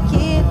make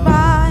it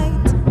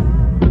right.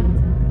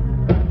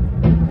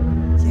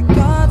 The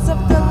gods of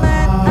the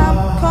land, I'm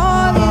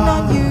calling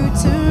on you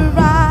to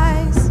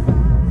rise.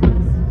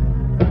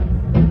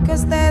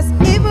 'Cause there's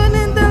evil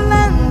in the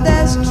land,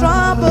 there's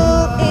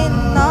trouble in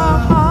our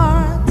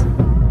heart.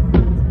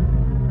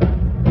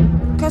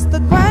 'Cause the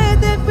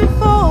quiet we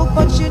fall,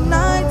 but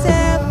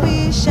united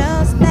we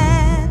shall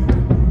stand.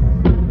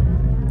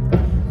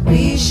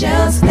 We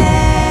shall stand.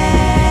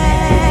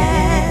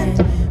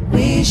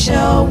 We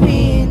shall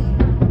win.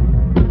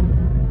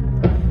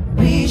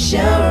 We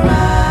shall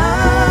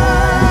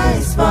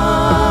rise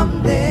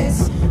from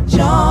this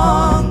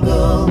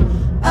jungle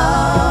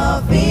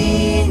of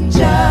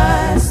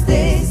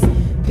injustice.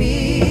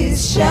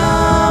 Peace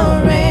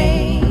shall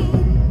reign.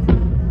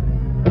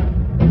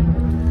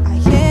 I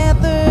hear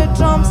the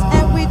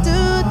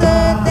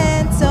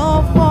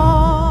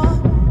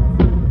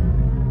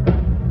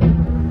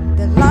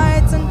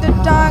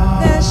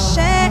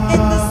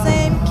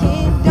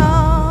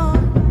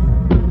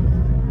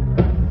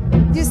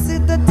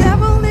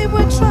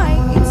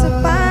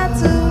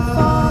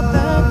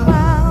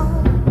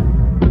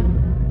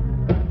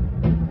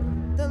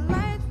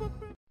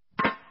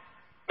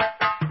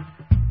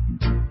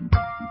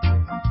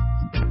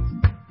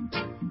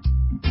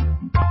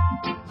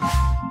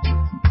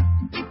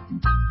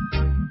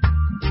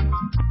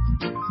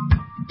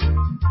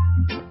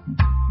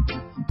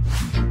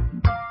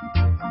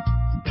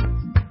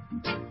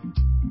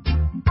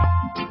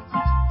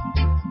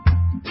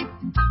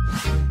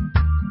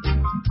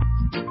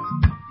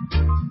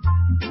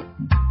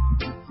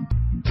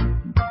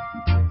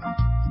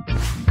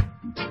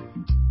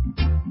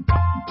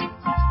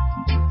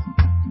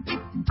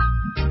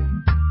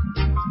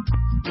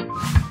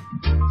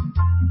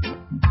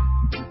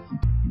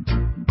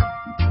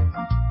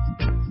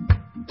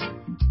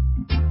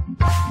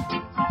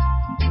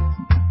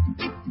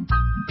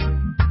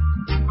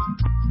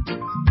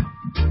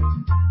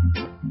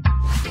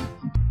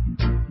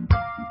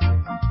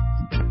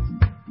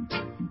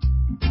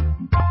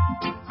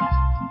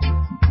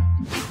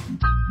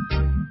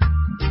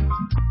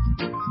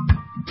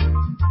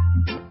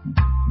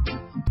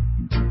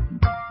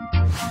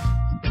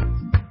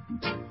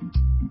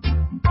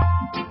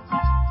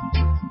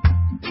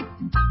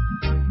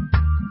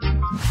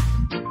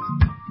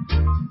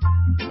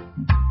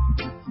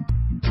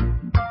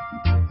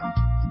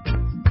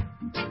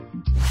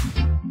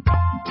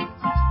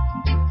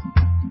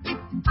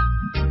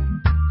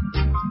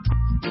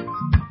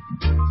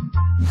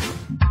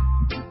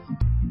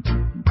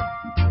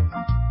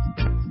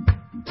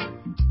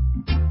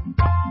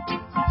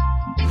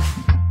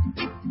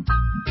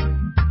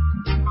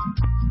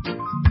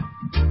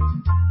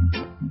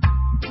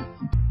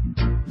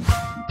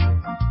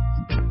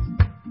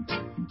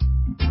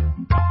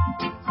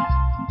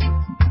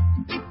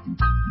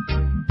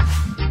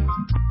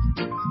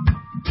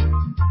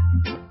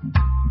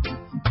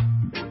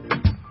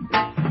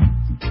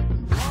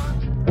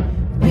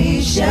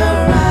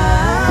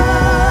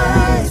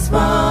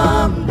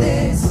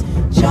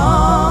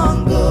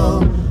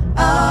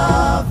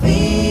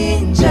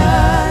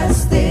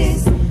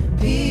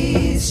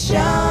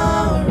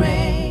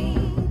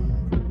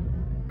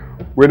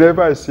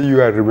Whenever I see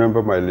you, I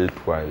remember my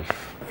late wife.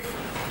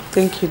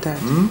 Thank you, Dad.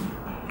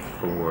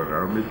 Don't worry,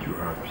 I'll make you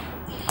happy.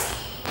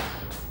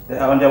 They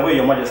are on their way,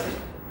 Your Majesty.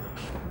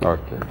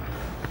 Okay.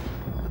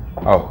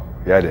 Oh,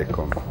 here they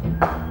come.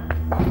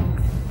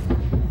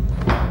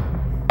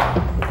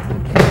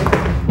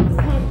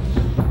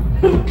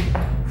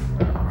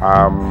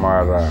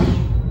 Amara.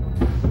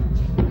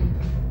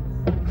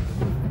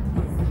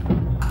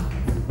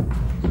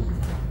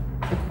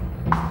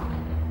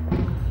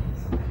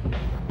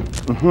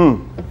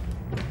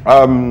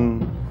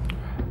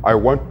 I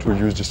want to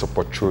use this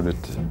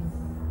opportunity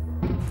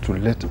to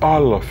let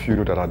all of you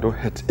know that I don't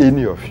hate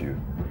any of you,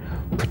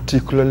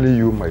 particularly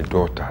you, my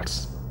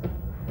daughters.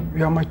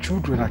 You are my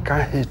children, I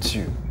can't hate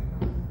you.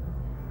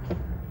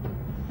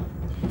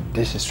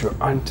 This is your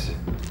auntie,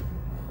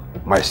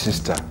 my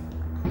sister,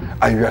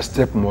 and your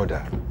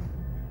stepmother.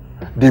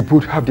 They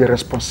both have their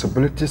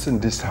responsibilities in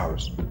this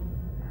house,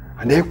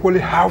 and they equally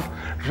have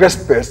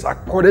respect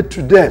accorded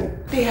to them.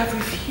 They have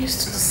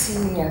refused to see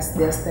me as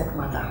their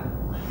stepmother.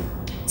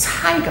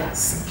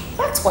 Tigers,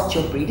 that's what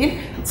you're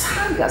breeding.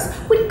 Tigers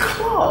with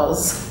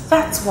claws,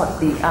 that's what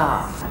they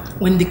are.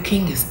 When the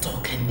king is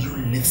talking, you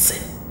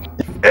listen.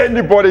 If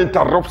anybody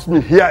interrupts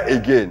me here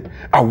again,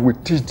 I will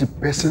teach the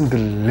person the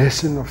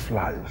lesson of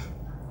life.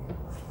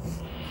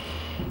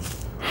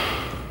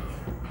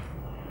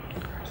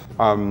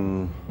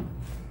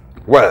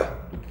 Well,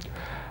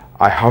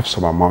 I have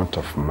some amount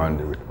of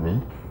money with me,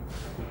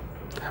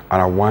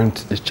 and I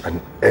want each and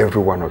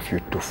every one of you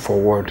to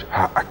forward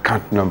her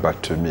account number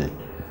to me.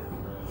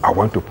 I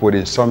want to put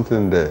in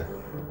something there.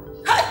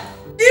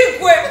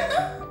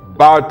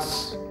 But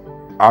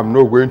I'm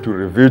not going to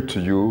reveal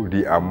to you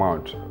the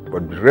amount.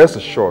 But rest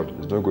assured,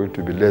 it's not going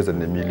to be less than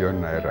 ₦1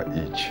 million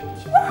each.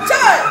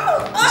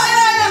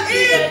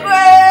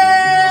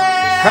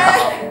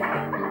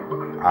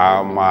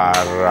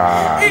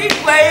 Amara.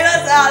 Igwe, you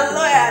know, a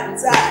lawyer,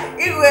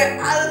 Igwe,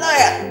 a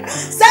lawyer.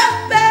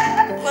 Sempe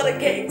for the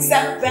king,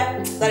 Sempe.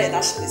 That is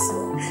actually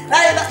so.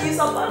 That is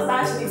supposed to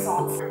actually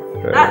so.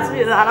 That's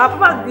me, I'm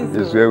about this.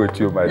 It's well with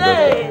you, my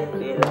daughter.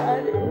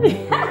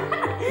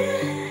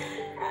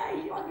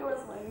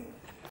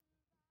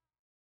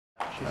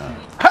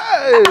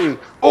 Hey,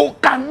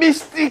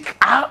 Okamistic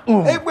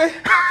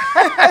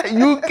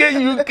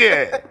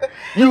UK,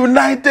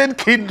 United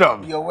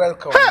Kingdom. You're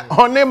welcome.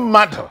 Honey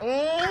matter.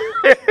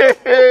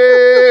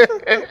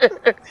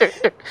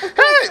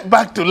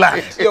 Back to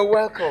life. You're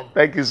welcome.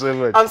 Thank you so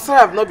much. I'm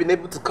sorry I've not been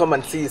able to come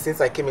and see you since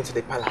I came into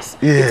the palace.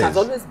 Yes. It has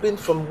always been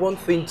from one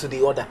thing to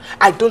the other.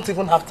 I don't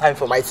even have time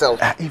for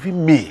myself.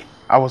 Even me,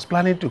 I was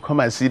planning to come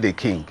and see the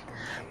king.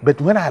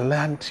 But when I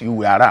learned you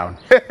were around,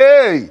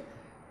 hey,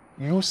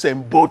 you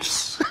sent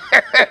boats.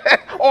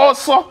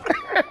 Also.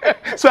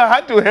 So I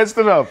had to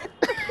hasten up.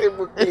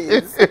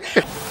 Please.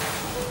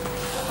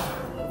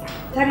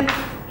 Daddy,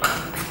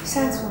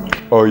 send for me.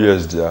 Oh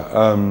yes, dear.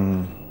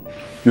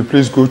 You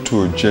please go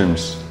to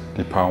James,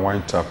 the palm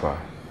wine tapper.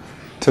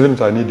 Tell him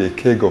that I need a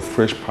keg of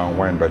fresh palm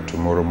wine by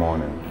tomorrow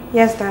morning.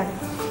 Yes, Daddy.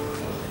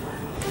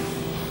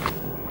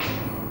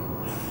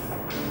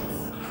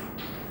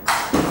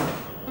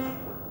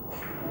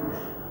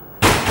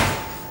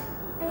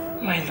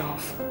 My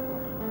love,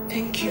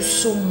 thank you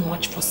so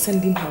much for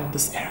sending her on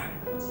this errand.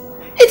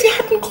 If you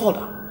hadn't called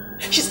her,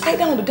 she's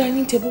either on the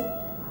dining table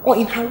or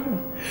in her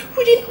room,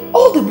 reading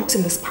all the books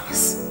in this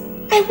palace.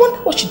 I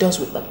wonder what she does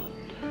with them.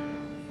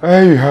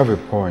 Hey, you have a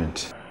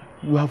point.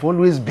 You have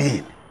always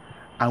been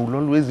and will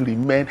always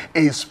remain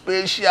a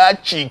special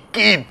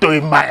chiquito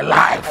in my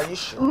life. Are you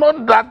sure?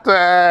 Not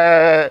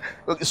that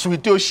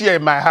sweet Yoshi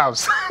in my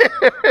house.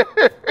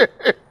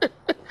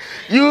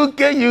 UK.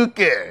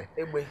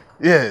 Eboh.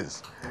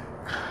 Yes.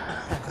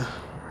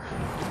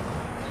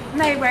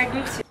 Nollywood, I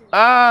greet you.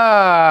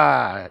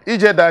 Ah,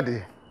 EJ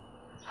Daddy.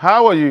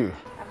 How are you?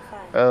 I'm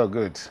fine. Oh,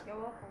 good. You're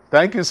welcome.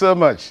 Thank you so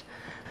much.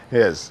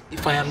 Yes.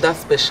 If I am that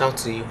special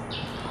to you,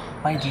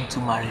 why didn't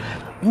you marry me?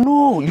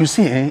 No, you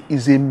see,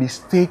 it's a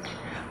mistake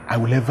I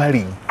will ever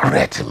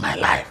regret in my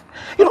life.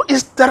 You know,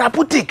 it's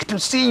therapeutic to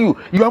see you.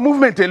 Your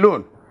movement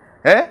alone.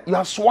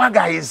 Your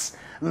swagger is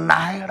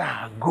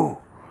naira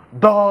go,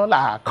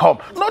 dollar come.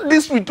 Not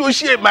this with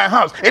Yoshi in my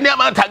house. Any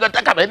amount I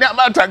got, any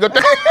amount I got.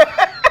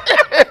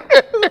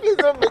 Please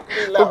don't make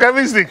me laugh.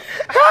 Okamistic.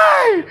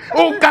 Hi!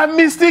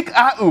 Okamistic.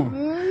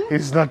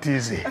 It's not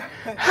easy.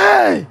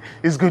 Hi!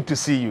 It's good to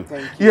see you.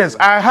 Thank you. Yes,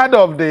 I heard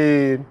of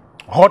the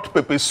hot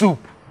pepper soup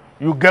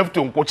you gave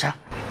to Nkocha.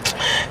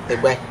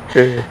 Eboh,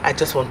 I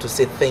just want to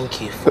say thank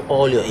you for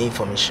all your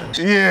information.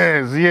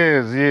 Yes.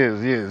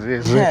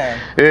 Yeah.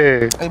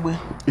 Eboh.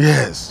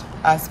 Yes.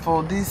 As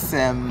for this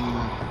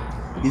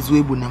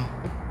Izuebunam,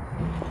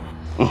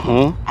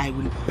 I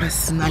will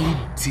personally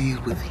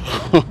deal with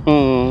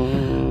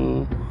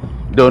him.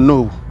 Don't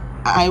know.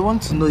 I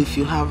want to know if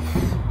you have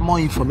more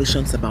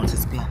information about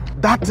his plan.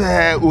 That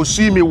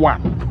Ozoemena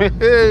one.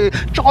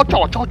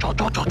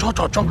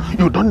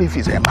 You don't know if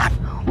he's a man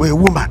or a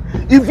woman.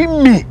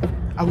 Even me,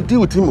 I will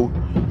deal with him.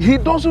 He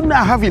doesn't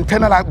have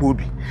internal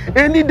Agbobi.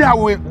 Any day I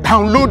will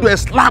download a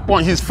slap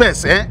on his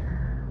face,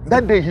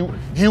 That day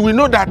he will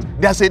know that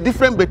there's a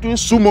difference between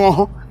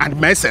sumo and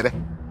mesere.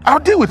 I'll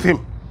deal with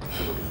him.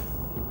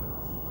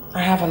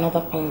 I have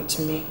another point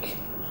to make.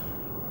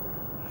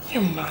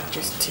 Your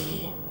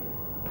Majesty,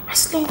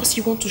 as long as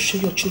you want to show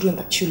your children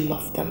that you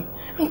love them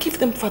and give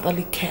them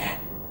fatherly care,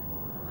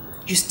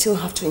 you still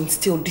have to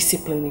instill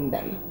discipline in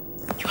them.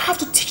 You have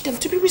to teach them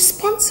to be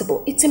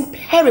responsible. It's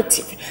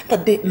imperative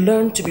that they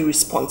learn to be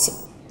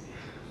responsible.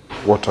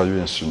 What are you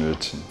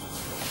insinuating?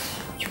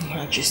 Your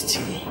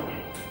Majesty,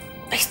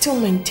 I still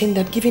maintain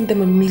that giving them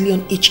 $1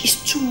 million each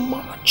is too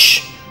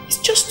much. It's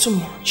just too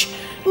much.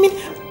 I mean,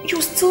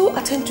 you still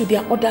attend to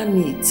their other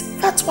needs.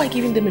 That's why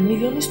giving them $1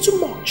 million is too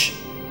much.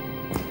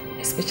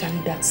 Especially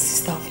that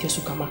sister of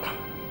Yosukamaka.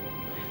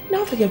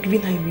 Now that you're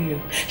giving her $1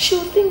 million,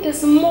 she'll think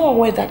there's more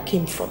where that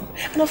came from.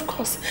 And of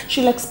course,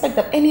 she'll expect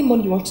that any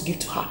money you want to give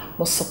to her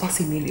must surpass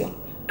 $1 million.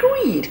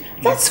 Greed.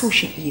 That's who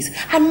she is.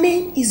 Her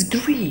name is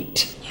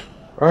greed.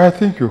 I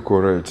think you're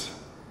correct.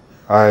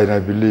 And I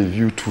believe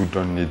you two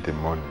don't need the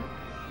money.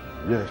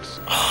 Yes.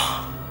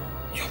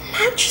 Your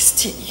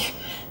Majesty,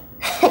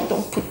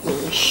 don't put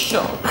me in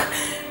shock.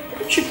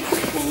 Don't you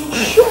put me in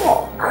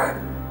shock.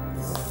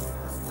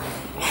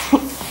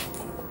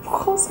 Of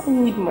course I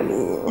need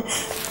money.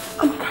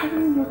 I'm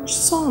carrying your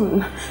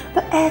son,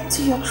 the heir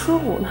to your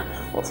throne.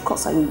 Of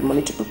course I need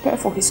money to prepare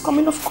for his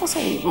coming. Of course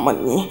I need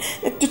money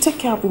to take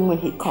care of him when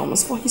he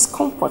comes, for his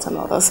comfort and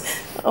others.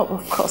 Oh,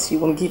 of course you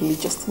won't give me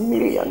just $1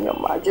 million, Your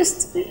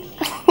Majesty.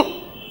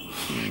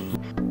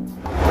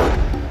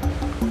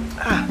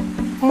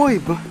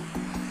 Moibu,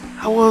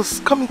 I was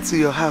coming to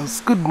your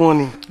house. Good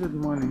morning. Good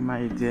morning,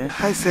 my dear.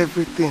 How's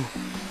everything?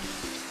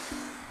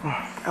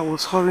 I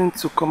was hurrying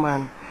to come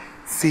and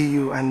see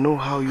you and know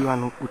how you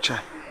and Okucha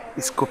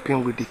is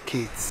coping with the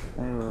kids.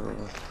 Oh,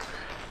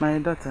 my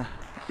daughter,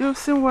 you've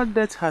seen what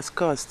death has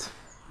caused.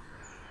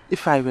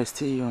 If I were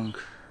still young,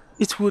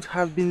 it would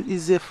have been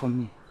easier for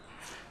me.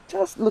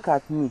 Just look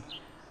at me.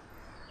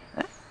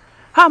 Eh?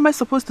 How am I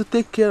supposed to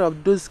take care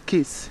of those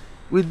kids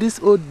with these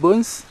old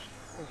bones?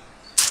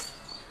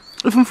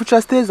 If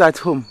Mfucha stays at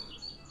home,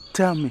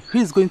 tell me, who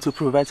is going to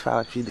provide for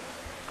our feeding?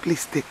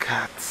 Please take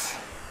heart.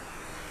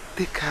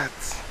 Take heart.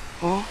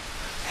 Oh,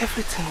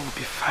 everything will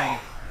be fine.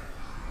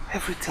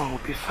 Everything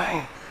will be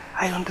fine.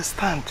 I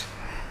understand.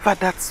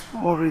 But that's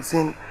more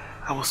reason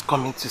I was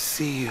coming to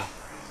see you.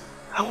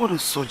 I want to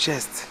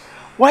suggest,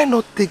 why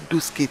not take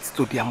those kids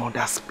to their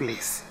mother's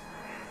place?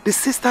 The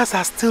sisters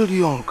are still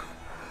young.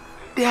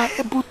 They are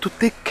able to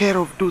take care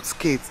of those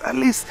kids, at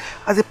least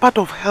as a part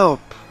of help.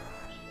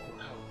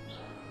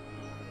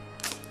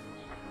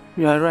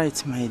 You are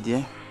right, my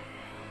dear.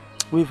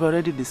 We've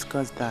already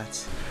discussed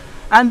that.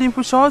 And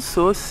Impusha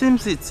also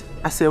seems it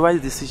as a wise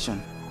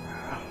decision.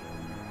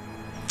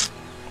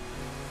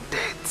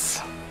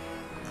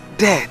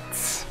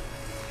 Death.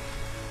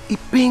 It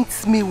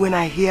pains me when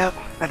I hear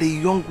that a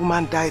young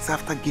woman dies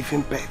after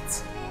giving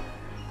birth.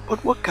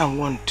 But what can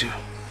one do?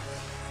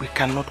 We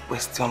cannot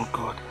question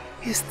God.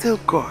 He's still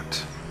God.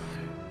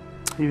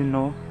 You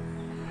know,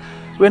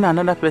 when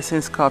another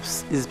person's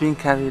corpse is being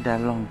carried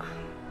along,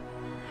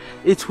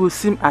 it will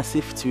seem as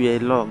if it were a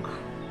log.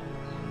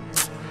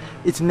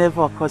 It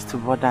never occurs to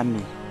bother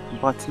me,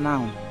 but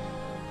now,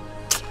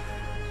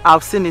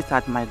 I've seen it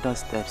at my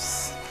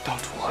doorsteps.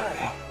 Don't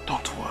worry,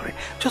 don't worry.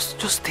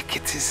 Just take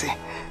it easy.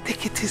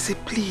 Take it easy,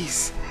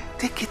 please.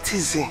 Take it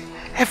easy.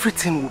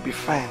 Everything will be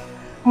fine.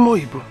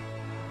 Moibu,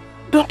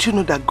 don't you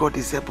know that God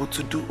is able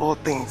to do all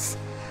things?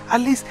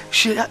 At least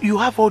you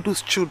have all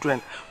those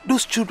children.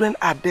 Those children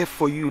are there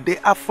for you. They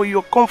are for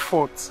your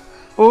comfort.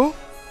 Oh?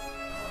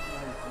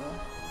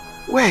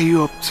 Where are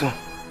you up to?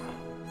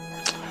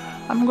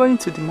 I'm going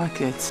to the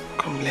market.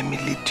 Come, let me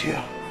lead you.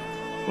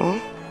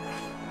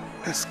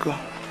 Let's go.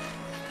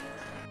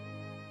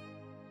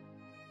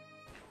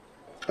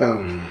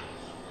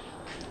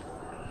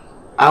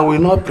 I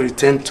will not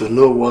pretend to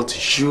know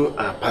what you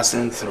are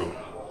passing through.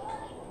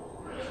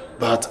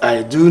 But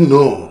I do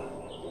know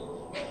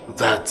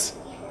that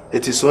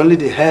it is only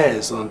the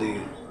hairs on the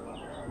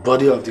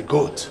body of the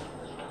goat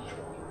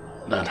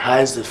that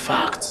hides the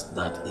fact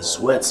that it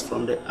sweats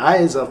from the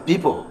eyes of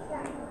people.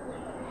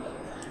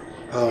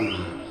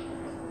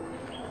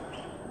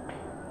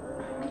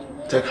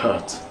 Take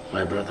heart,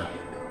 my brother.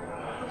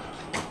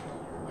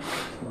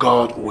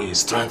 God will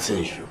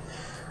strengthen you.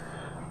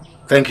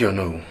 Thank you,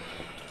 No.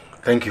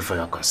 Thank you for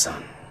your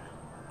concern.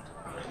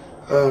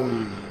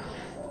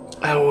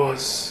 I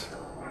was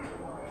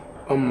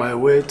on my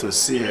way to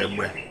see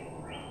Eboh,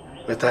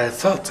 but I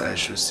thought I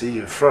should see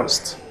you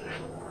first.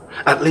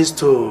 At least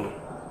to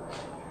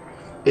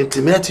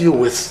intimate you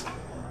with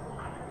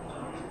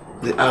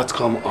the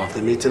outcome of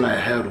the meeting I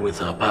held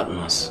with our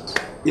partners.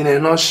 In a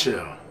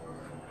nutshell,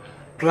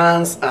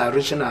 plans are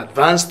reaching an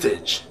advanced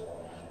stage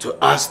to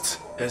oust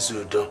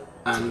Ezudo.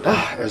 And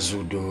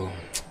Ezudo,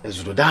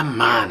 that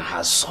man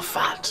has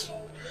suffered.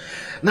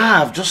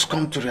 Now I've just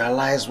come to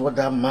realize what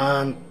that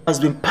man has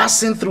been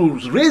passing through,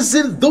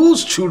 raising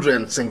those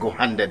children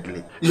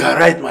single-handedly. You are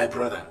right, my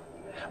brother.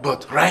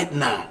 But right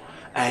now,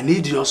 I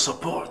need your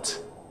support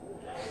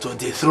to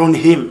dethrone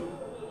him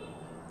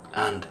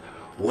And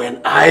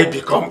when I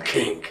become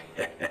king,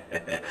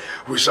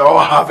 we shall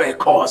all have a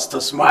cause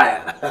to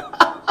smile.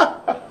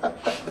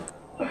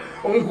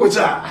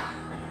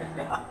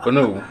 Oh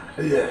no.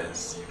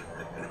 Yes.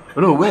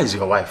 Oh no, where is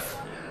your wife?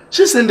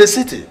 She's in the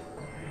city.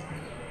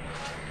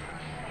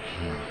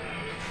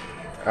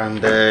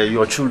 And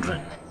your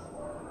children?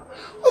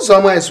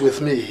 Ozoemena is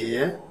with me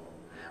here,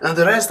 and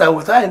the rest are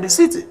with her in the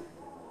city.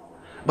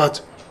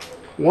 But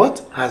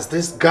what has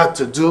this got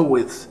to do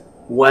with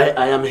why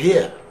I am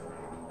here?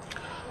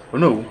 Oh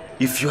no,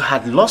 if you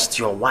had lost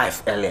your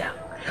wife earlier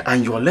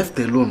and you are left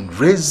alone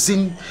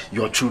raising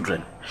your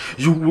children,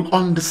 you will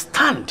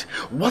understand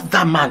what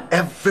that man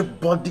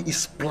everybody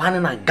is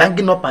planning and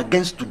ganging up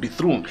against to the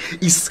throne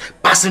is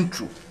passing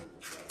through.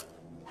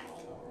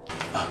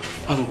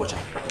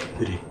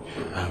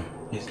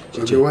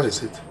 Yes, what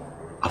is it?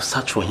 I've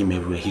searched for him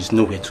everywhere. He's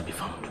nowhere to be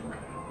found.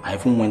 I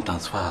even went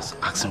as far as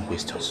asking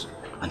questions,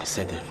 and they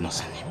said they've not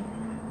seen him.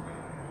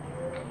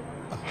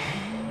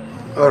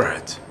 All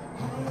right.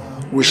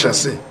 We shall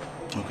see.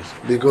 Okay.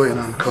 Be going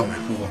and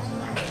coming.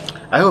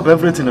 I hope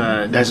everything,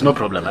 there's no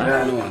problem.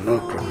 Yeah, no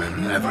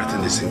problem.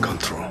 Everything is in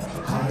control.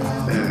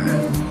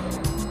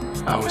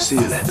 I will see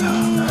you later.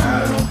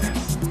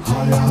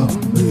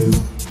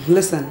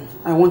 Listen,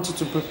 I want you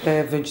to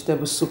prepare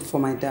vegetable soup for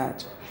my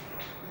dad.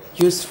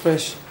 Use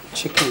fresh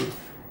chicken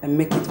and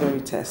make it very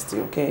tasty,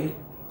 okay?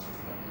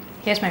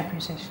 Yes, my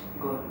princess.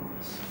 Good.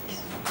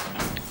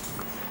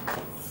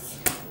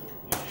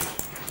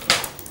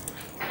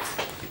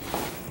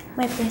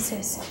 My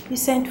princess, you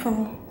sent for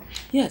me.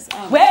 Yes.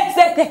 Wait,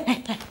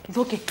 it's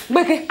okay.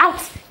 Get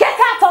out! Get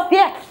out of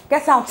here!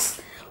 Get out!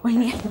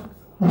 When you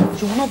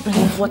will not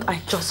believe what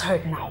I just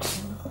heard now.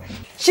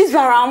 She's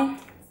around.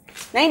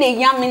 Now they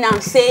yam me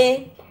and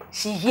say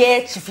she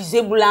hear Chief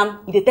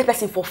Izebulam in the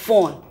person for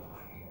phone.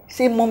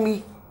 Say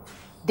mommy,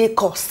 they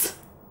cost.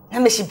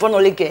 Let me she born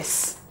only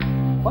guess.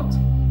 What?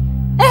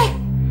 Hey!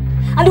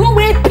 And the one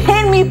way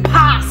pay me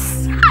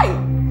pass. Hi!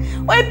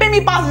 Why pay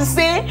me pass is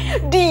say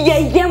the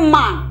yeah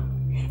man.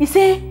 He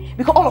say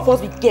because all of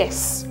us be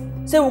guess.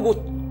 Say we go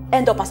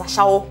end up as a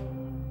shower.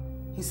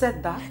 He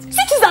said that?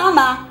 Sit down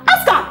now.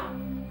 Ask her.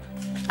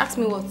 Ask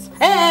me what?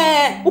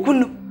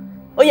 Ukunu.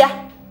 Oh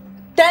yeah.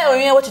 Tell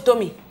Oye what you told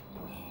me.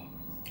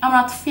 I'm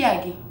at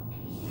Ifeanyi.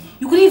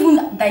 You couldn't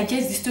even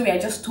digest the story I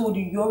just told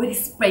you. You're already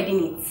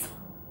spreading it.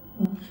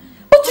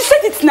 But you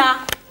said it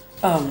now.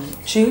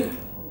 Chi,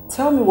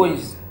 tell me what you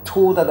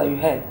told her that you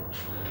heard.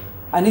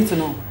 I need to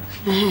know.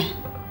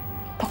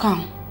 Talk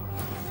on.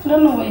 I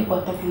don't know what you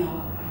are talking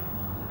about.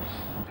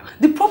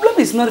 The problem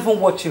is not even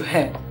what you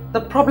heard.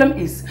 The problem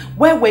is,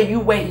 where were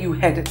you when you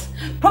heard it?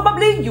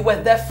 Probably you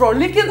were there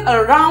frolicking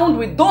around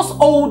with those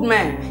old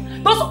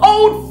men. Those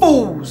old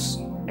fools.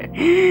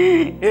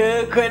 Take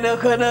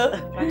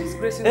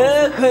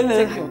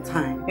your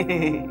time.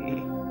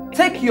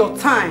 Take your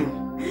time.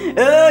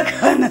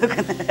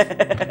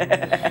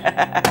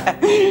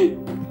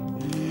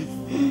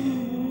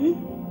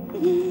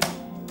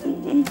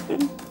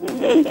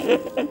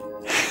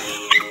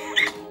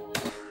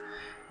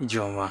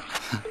 Ijoma,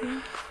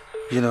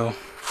 you know,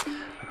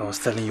 like I was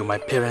telling you, my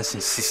parents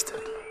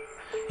insisted.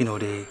 You know,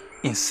 they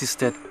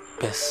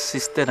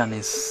persisted and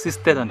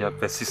insisted on their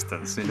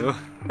persistence, you know.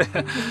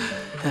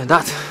 And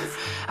that,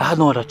 I had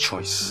no other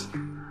choice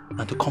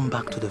than to come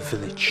back to the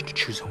village to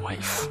choose a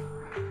wife.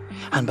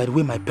 And by the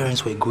way my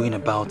parents were going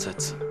about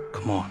it,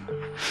 come on,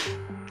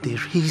 they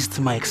raised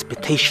my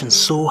expectations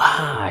so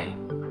high.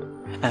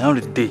 And on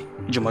the day,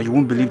 Ijoma, you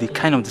won't believe the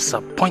kind of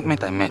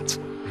disappointment I met.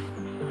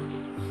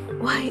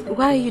 Why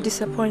are you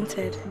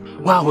disappointed?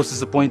 Why I was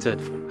disappointed?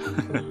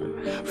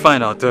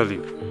 Fine, I'll tell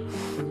you.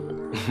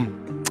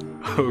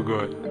 Oh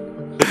God.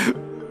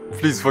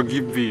 Please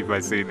forgive me if I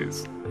say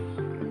this.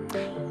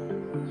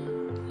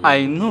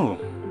 I know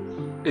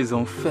it's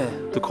unfair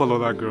to call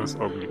other girls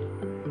ugly.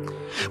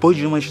 But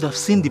you know, I should have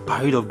seen the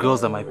parade of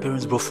girls that my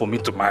parents brought for me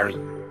to marry.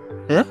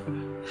 Yeah?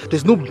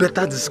 There's no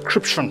better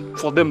description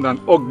for them than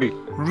ugly.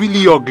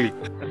 Really ugly.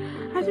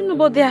 I don't know,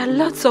 but there are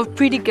lots of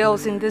pretty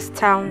girls in this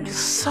town.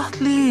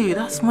 Exactly.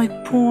 That's my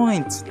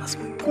point. That's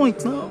my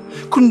point now.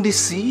 Couldn't they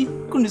see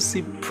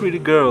pretty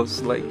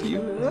girls like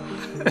you?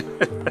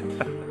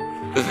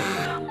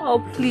 Oh,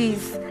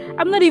 please.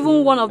 I'm not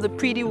even one of the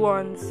pretty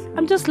ones.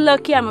 I'm just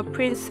lucky I'm a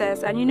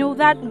princess, and you know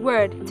that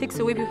word takes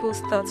away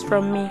people's thoughts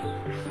from me.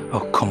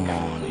 Oh, come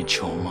on,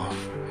 Ijoma.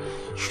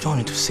 You don't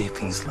need to say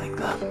things like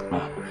that.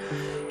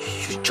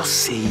 You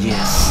just say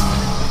yes.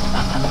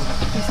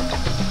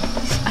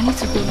 I need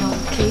to go now,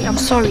 okay? I'm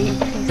sorry.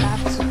 Please, I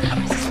have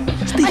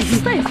to. Stay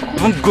here.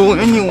 Don't go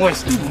anywhere.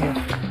 Stay here.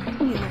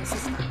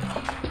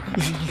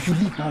 If you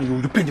leave now,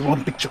 you paint the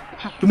wrong picture.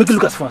 You make it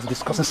look as far as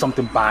discussing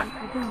something bad.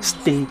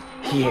 Stay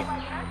here.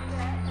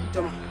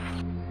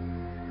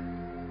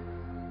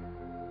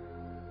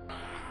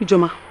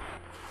 Ijoma,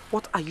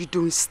 what are you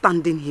doing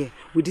standing here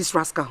with this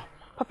rascal?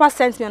 Papa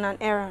sent me on an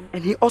errand.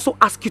 And he also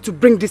asked you to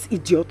bring this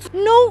idiot?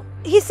 No,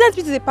 he sent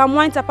me to the palm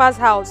wine tapa's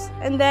house.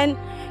 And then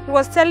he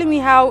was telling me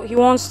how he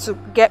wants to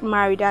get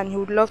married and he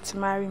would love to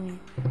marry me.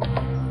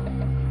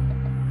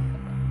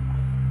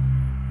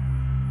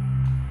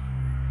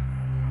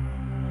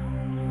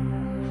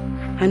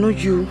 I know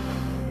you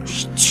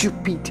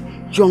stupid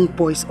young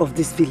boys of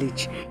this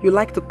village. You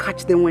like to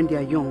catch them when they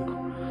are young.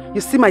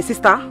 You see my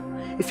sister?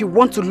 If you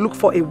want to look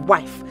for a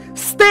wife,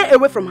 stay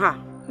away from her.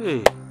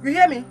 Hey. You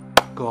hear me?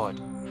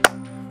 God,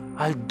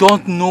 I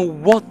don't know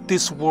what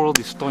this world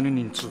is turning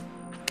into.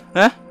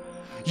 Eh?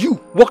 You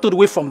walked all the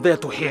way from there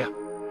to here,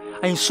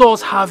 and you saw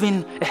us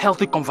having a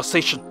healthy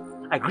conversation.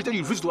 I greeted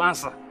you, refused to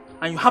answer,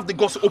 and you have the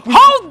guts to open...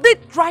 Hold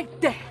it right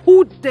there!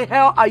 Who the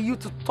hell are you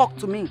to talk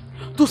to me?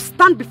 To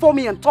stand before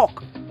me and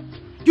talk?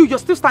 You're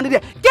still standing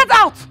there. Get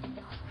out!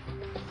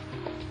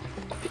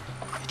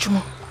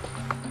 Chuma.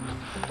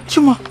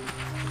 Chuma.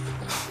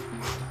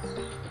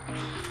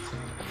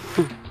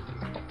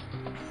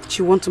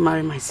 You want to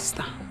marry my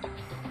sister?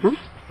 Hmm?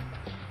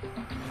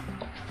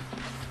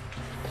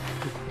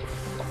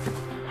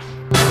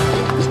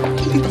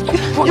 You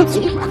want to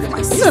marry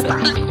my sister?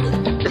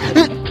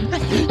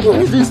 What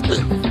is this?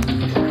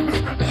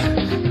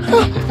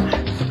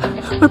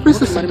 My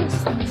princess.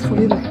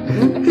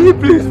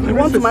 Please, you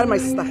want to marry my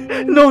sister?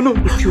 No, no.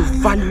 If you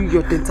value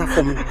your dental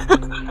formula,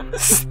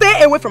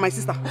 stay away from my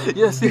sister.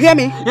 Yes. You hear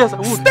me? Yes, I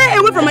will. Stay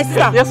away from my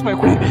sister. Yes, my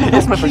queen.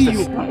 Yes, my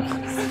princess.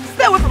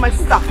 Stay away from my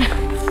sister.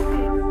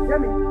 Hear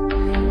me?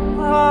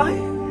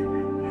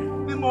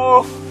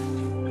 Nemo.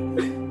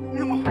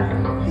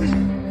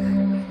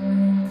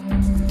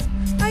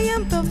 I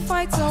am the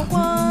fighter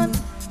one.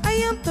 I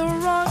am the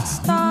rock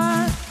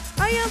star.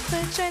 I am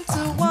the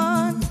gentle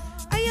one.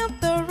 I am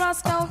the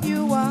rascal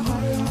you are.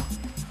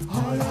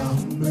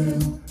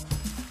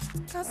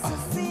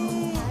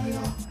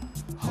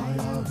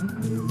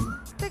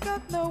 They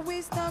got no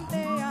wisdom,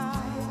 they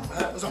are.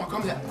 Ozoemena,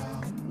 come here.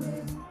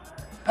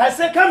 I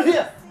say, come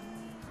here.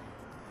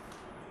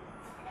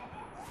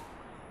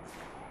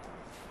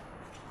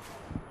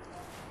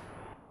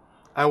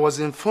 I was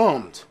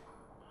informed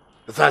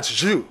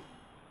that you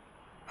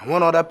and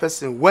one other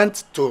person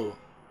went to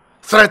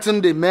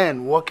threaten the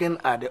men working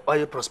at the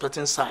oil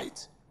prospecting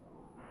site.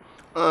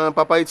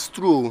 Papa, it's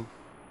true.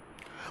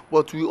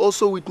 But we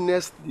also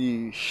witnessed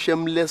the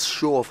shameless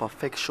show of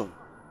affection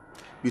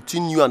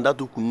between you and that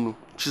Okunu,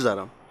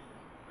 Chizaram.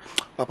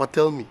 Papa,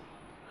 tell me,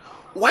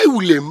 why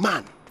will a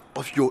man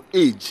of your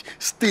age,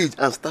 stage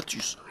and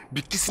status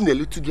be kissing a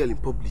little girl in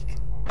public?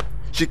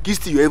 She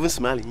kissed you, you're even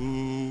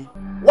smiling.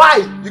 Why?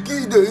 You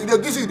kiss they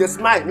kiss you, they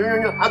smile.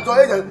 At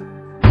your age,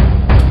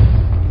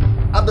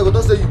 after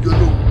God say you don't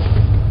know.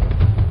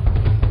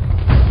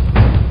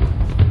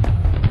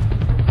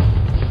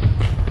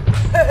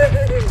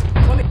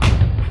 Hey, Mommy.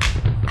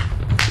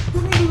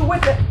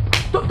 Wait there.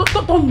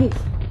 Don't move.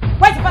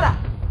 Where's your father?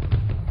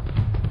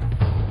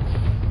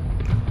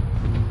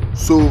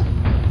 So,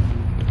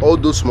 all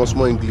those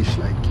small English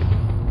like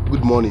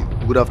good morning,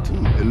 good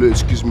afternoon, hello,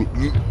 excuse me,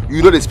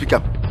 you know the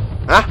speaker?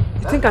 Huh?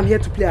 You think I'm here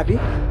to play, Abi?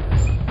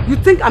 You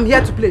think I'm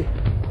here to play?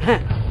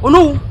 Oh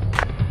no.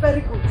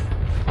 Very good.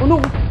 Oh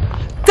no.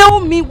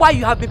 Tell me why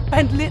you have been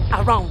pendling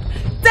around,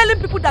 telling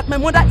people that my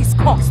mother is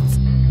cursed.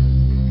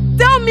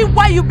 Tell me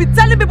why you've been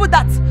telling people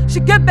that she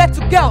gave birth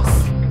to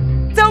girls.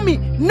 Tell me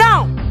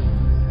now.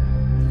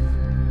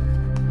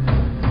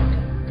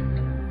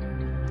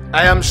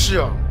 I am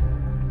sure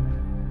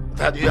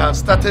that you have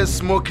started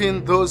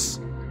smoking those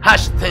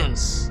harsh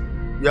things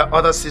your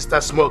other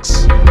sister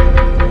smokes.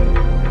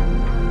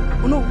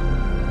 Oh no.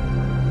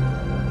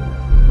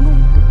 Oh no.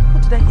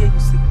 What did I hear you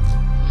say?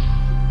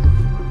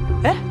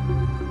 Eh?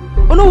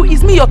 Oh no,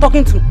 it's me you're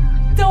talking to.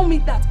 Tell me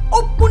that.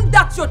 Open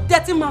that your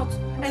dirty mouth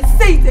and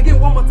say it again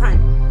one more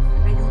time.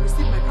 And you'll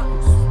receive my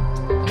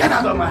carcass. Get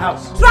out of my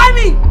house. Try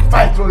me! If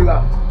I throw you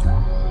out.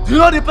 Do you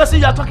know the person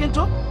you're talking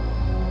to?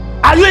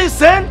 Are you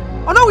insane?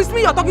 Oh no, it's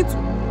me you're talking to.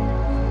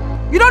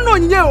 You don't know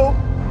Chinyere.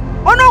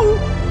 Oh no!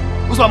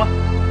 Ozoemena,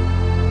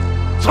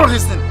 throw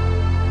this thing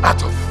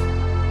out of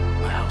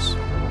my house.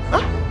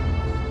 Huh?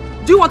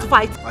 Do you want to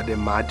fight? Are they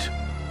mad?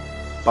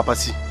 Papa,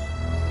 see.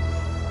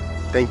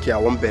 Thank you, I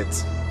won't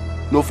bet.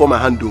 No for my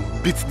handle.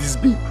 Beat this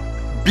babe.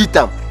 Beat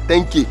him.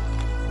 Thank you.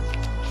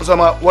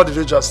 Ozoemena, what did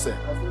you just say?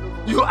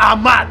 You are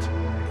mad.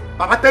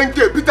 Papa, thank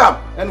you. Beat him.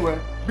 Anyway,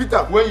 beat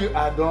him. When you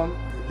are done,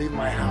 leave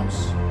my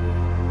house.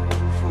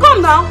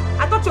 Come now.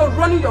 I thought you were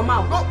running your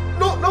mouth.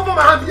 No for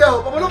my hand here.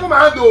 Papa, no for my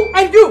hand though.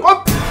 And you?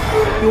 Come.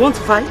 You want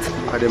to fight?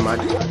 Are they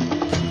mad?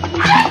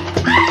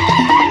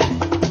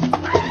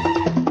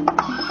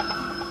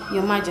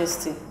 Your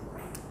Majesty,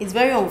 it's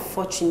very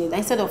unfortunate that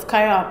instead of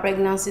carrying our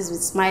pregnancies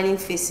with smiling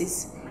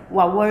faces, we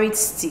are worried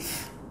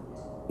stiff.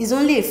 It's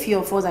only a few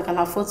of us that can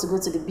afford to go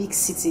to the big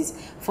cities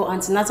for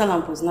antenatal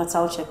and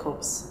postnatal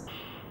checkups.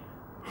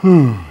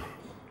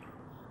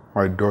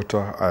 My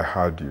daughter, I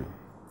heard you.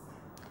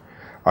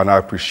 And I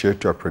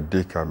appreciate your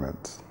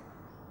predicament.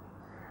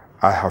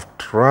 I have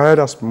tried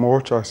as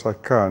much as I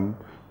can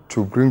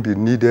to bring the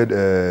needed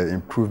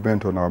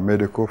improvement on our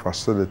medical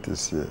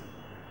facilities here.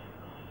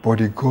 But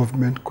the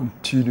government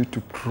continue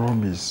to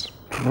promise.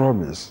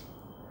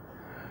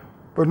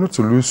 But not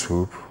to lose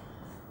hope.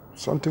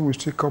 Something will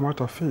still come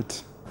out of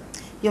it.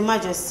 Your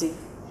Majesty,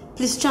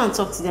 please try and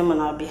talk to them on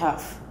our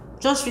behalf.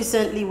 Just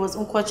recently was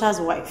Okocha's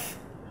wife.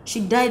 She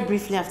died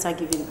briefly after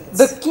giving birth.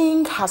 The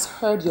king has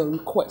heard your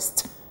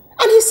request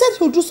and he said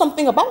he'll do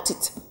something about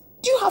it.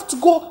 Do you have to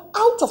go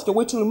out of your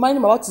way to remind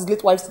him about his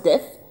late wife's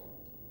death?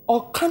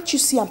 Or can't you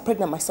see I'm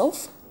pregnant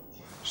myself?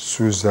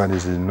 Susan,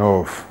 is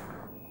enough.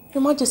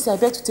 Your Majesty, I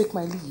beg to take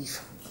my leave.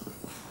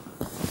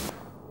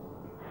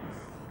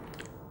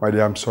 My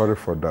dear, I'm sorry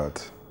for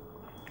that.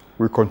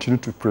 We continue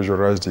to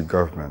pressurize the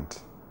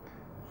government.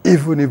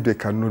 Even if they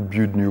cannot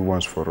build new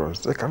ones for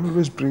us, they can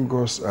always bring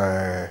us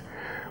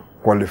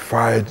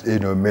qualified,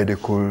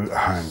 medical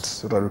hands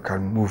so that we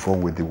can move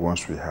on with the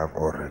ones we have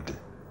already.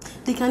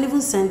 They can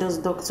even send us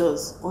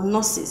doctors or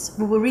nurses.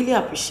 We will really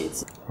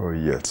appreciate it. Oh,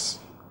 yes.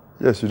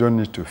 Yes, you don't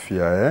need to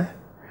fear, eh?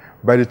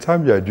 By the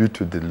time you are due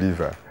to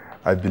deliver,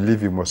 I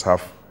believe you must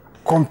have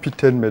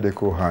competent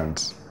medical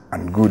hands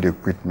and good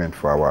equipment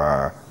for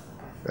our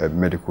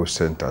medical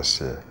centers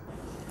here.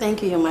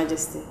 Thank you, Your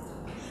Majesty.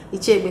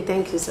 Ichebe,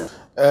 thank you, sir.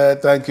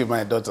 Thank you,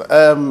 my daughter.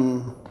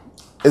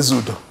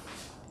 Ezudo,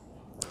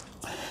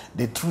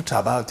 the truth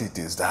about it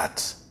is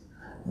that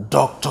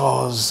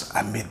doctors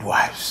and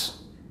midwives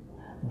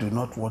do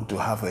not want to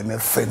have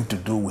anything to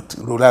do with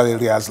rural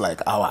areas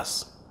like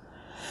ours.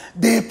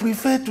 They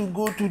prefer to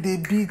go to the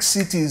big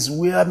cities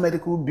where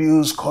medical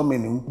bills come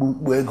in.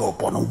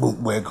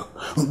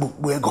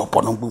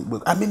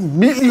 I mean,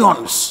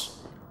 millions.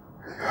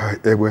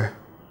 Eboh,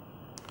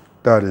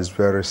 that is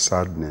very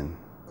saddening.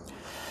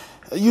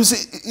 You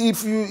see,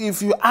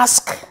 if you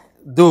ask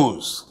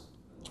those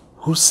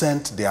who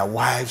sent their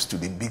wives to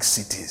the big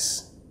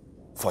cities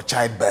for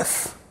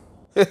childbirth,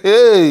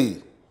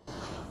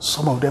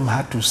 some of them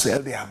had to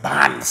sell their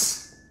barns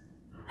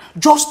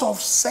just to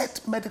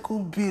offset medical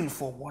bill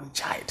for one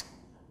child.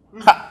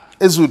 Ha,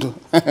 Ezudo.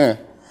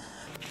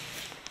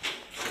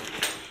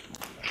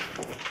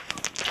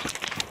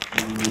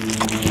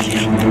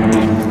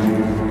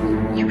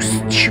 You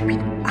stupid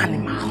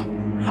animal.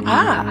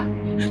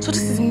 So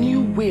this is a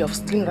new way of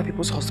stealing other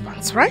people's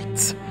husbands,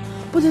 right?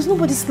 But there's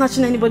nobody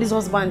snatching anybody's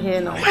husband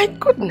here now. My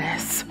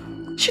goodness.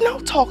 She now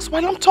talks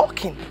while I'm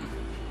talking.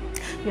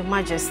 Your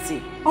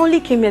Majesty, I only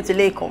came here to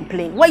lay a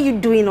complaint. Why are you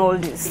doing all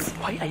this?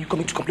 Why are you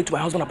coming to complain to my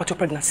husband about your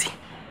pregnancy?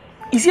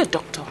 Is he a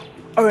doctor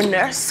or a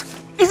nurse?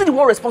 Is he the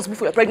one responsible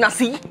for your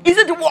pregnancy? Is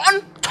he the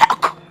one?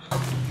 Talk!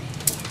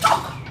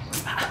 Talk!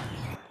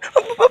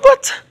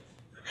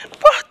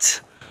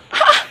 But...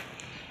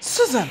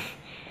 Susan,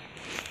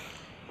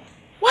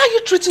 why are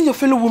you treating your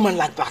fellow woman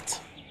like that?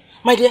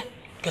 My dear,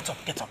 get up,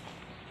 get up.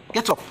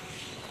 Get up.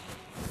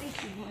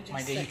 Thank you, Majesty.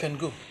 My dear, you can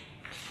go.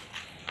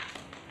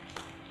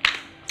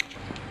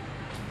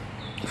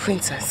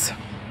 Princess,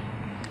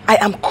 I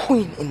am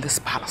queen in this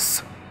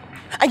palace.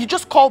 And you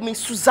just called me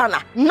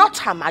Susanna, not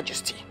Her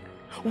Majesty.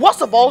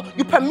 Worst of all,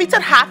 you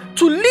permitted her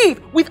to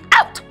leave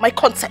without my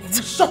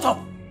consent. Shut up!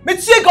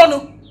 Monsieur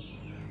Gonu!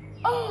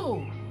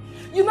 Oh,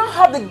 you now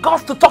have the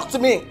guts to talk to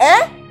me,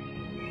 eh?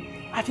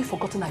 Have you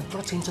forgotten I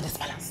brought you into this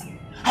palace?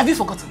 Have you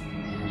forgotten?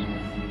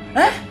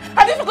 Eh?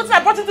 Have you forgotten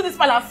I brought you into this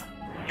palace?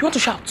 You want to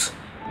shout?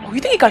 Oh,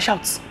 you think you can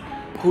shout?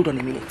 Hold on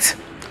a minute.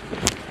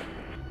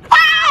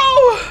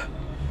 Ow!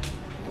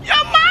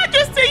 Your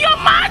Majesty! Your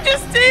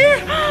Majesty!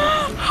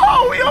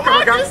 Oh, Your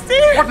Majesty!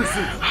 What is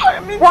it?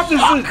 I'm in What is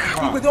shock.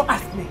 it? You don't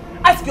ask me.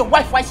 Ask your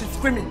wife why she's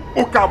screaming.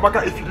 Okay,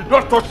 Amaka, if you did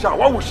not touch her,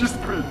 why would she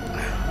scream?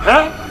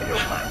 Huh? Your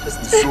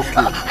Majesty, it's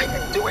okay. I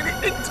didn't do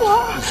anything to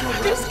her. I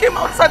just came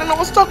outside and I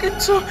was talking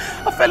to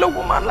a fellow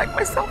woman like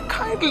myself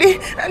kindly.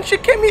 And she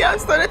came here and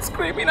started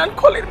screaming and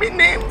calling me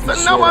names.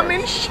 And now I'm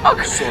in shock.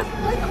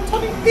 I'm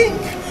turning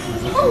pink.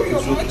 Oh,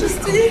 Your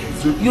Majesty.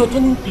 You're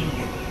turning pink.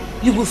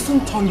 You will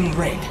soon turn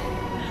red.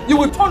 You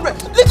will turn red.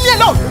 Leave me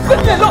alone!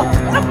 Leave me alone!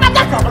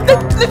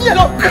 Leave me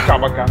alone!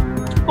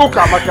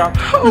 Ukamaka,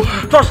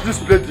 if you touch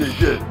this lady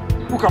again,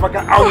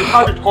 Ukamaka, I will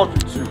have it hot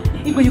with you.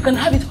 Eboh, you can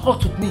have it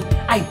hot with me.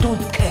 I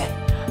don't care.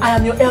 I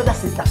am your elder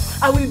sister.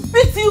 I will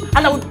beat you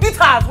and I will beat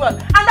her as well.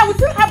 And I will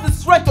still have the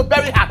strength to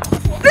bury her.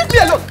 Leave me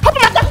alone!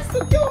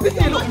 Leave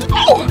me alone!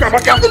 Oh,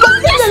 Ukamaka! Leave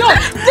me alone!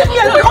 Leave me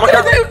alone!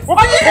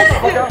 What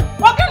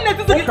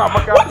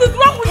is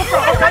wrong with you?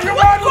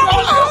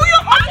 Oh,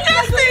 Your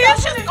Majesty!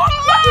 She's gone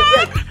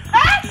mad!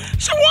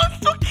 She wants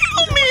to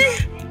kill me!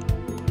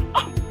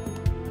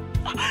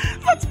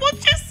 That's what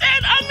she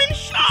said. I'm in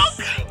shock.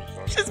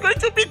 She's going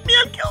to beat me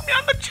and kill me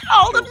and the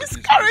child. A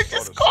miscarriage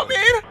is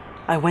coming.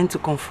 I went to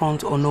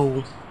confront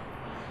Onowu.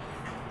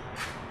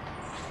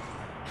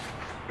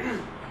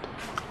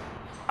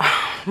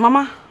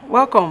 Mama,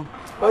 welcome.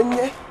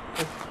 Onye.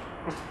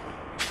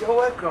 You're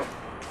welcome.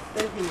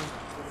 Thank you.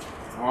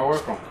 Oh,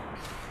 welcome.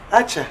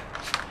 Acha.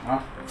 Huh?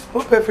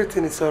 Hope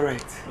everything is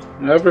alright.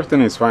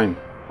 Everything is fine.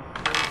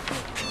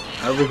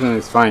 Everything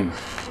is fine.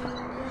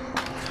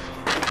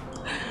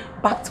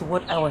 Back to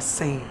what I was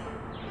saying.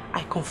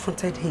 I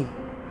confronted him.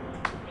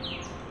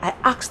 I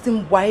asked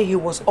him why he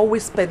was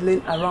always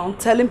peddling around,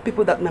 telling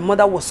people that my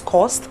mother was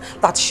cursed,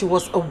 that she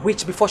was a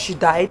witch before she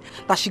died,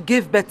 that she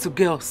gave birth to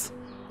girls.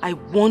 I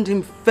warned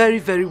him very,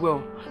 very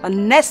well.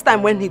 And next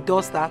time when he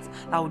does that,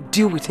 I will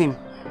deal with him.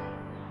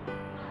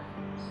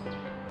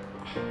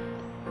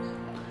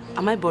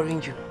 Am I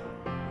boring you?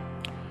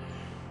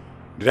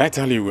 Did I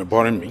tell you were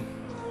boring me?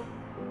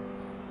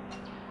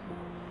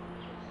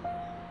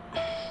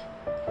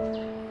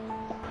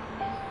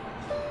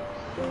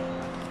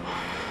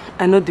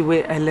 I know the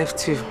way I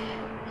left you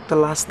the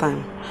last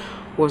time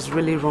was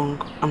really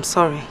wrong. I'm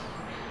sorry.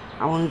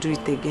 I won't do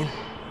it again.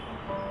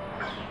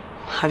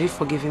 Have you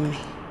forgiven me?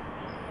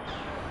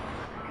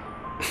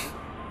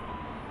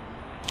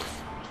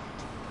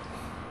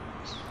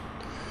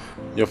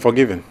 You're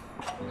forgiven.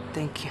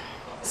 Thank you.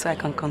 So I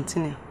can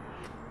continue.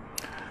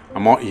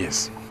 I'm all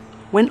ears.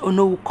 When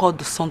Onowu called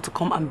the son to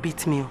come and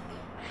beat me,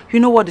 you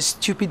know what the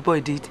stupid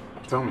boy did?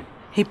 Tell me.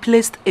 He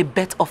placed a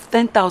bet of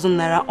 10,000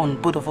 naira on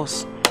both of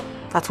us.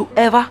 That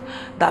whoever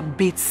that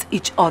beats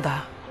each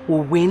other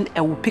will win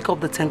and will pick up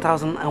the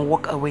 10,000 and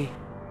walk away.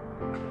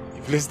 He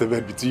placed the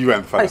bet between you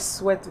and father. I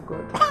swear to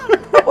God.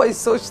 That boy is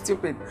so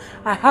stupid.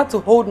 I had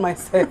to hold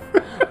myself.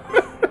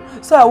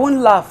 So I won't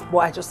laugh, but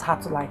I just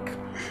had to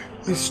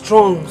be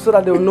strong so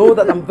that they'll know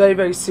that I'm very,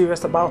 very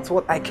serious about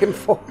what I came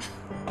for.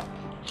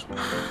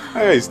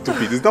 Hey, he's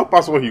stupid. It's not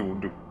past what he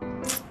would do.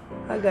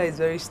 That guy is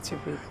very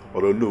stupid. I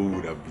don't know who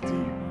would have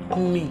beaten you.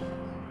 Me.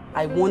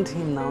 I warned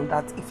him now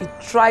that if he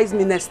tries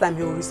me next time,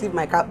 he will receive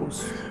my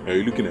capos. Are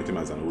you looking at him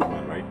as an old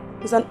man, right?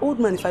 He's an old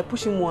man. If I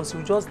push him once, he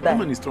will just die. That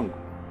man is strong.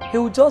 He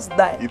will just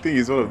die. You think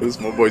he's one of those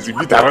small boys you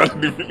beat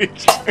around the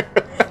village?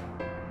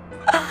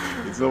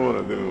 He's not one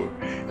of them.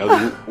 He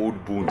has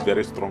old bones,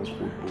 very strong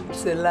old bones.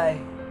 It's a lie.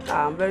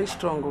 I'm very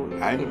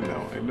strong. I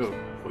know.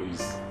 For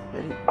his...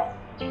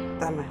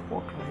 That might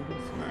walk like this.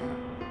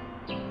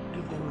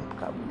 Give them my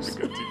cabos.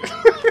 Look at you.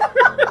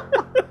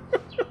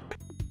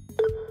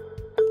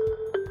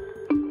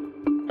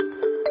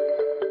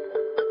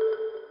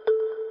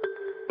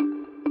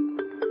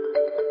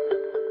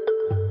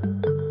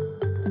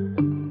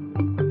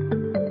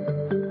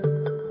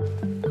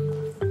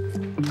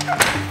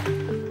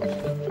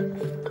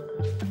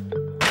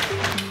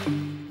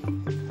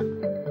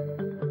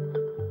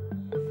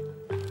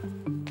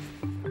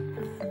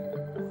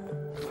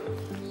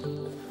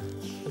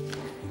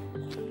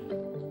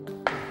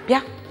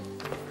 Yeah.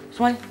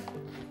 Smile.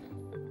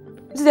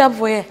 What's the up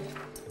for here?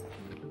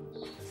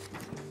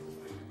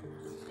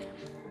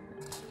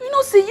 You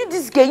know, see you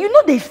this girl, you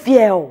know they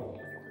fear. You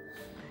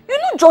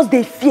know just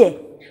they fear.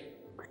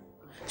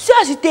 See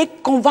as you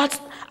take convert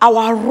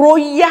our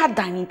royal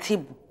dining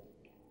table.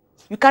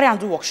 You carry and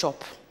do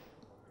workshop.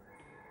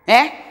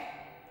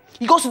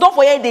 You go sit down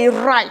for here, they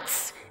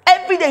write.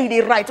 Every day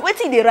they write. Wait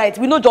till they write,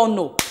 we don't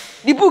know.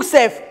 The book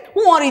safe,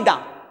 who won't read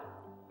them?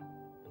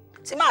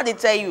 See ma they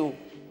tell you.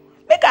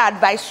 Make I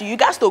advise you, you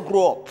guys to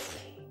grow up.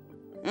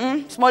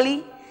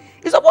 Smally,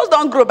 you suppose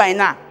don't grow by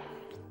now.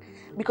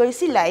 Because you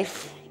see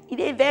life, it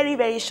is very,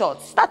 very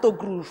short. Start to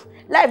groove.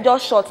 Life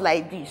just short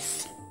like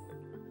this.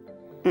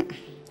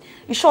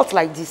 It's short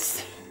like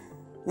this.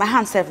 My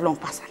hands have long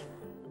pass.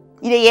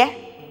 You there?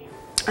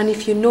 And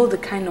if you know the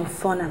kind of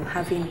fun I'm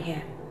having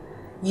here,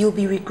 you'll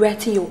be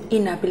regretting your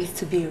inability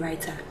to be a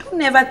writer. Don't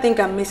ever think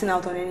I'm missing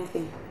out on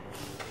anything.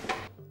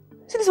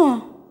 See this one?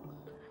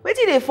 Where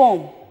did they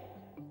form?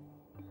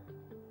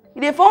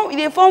 They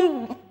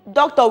form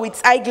doctor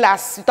with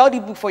eyeglass without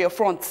the book for your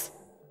front.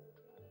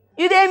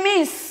 You dey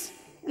miss.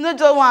 You no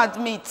just want to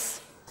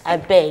admit. I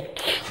beg.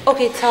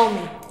 Okay, tell me,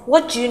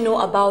 what do you know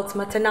about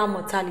maternal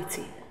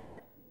mortality?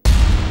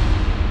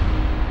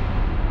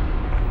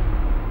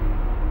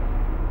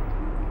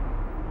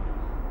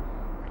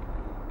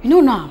 You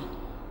know now.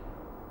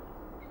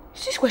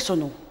 This question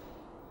no.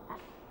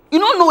 You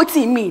don't know what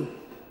it mean.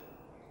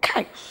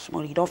 Kai,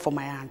 small, you don't for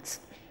my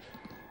hands.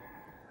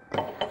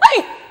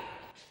 Hey!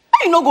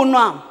 You no go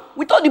know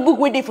without the book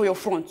waiting for your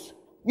front.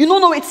 You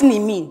don't know what it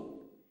mean.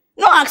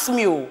 No ask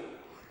me.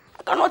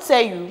 I cannot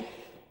tell you.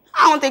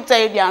 I don't take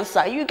tell you the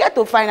answer. You get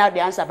to find out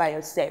the answer by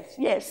yourself.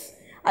 Yes,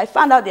 I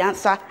found out the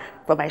answer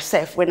for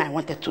myself when I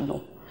wanted to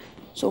know.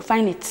 So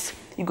find it.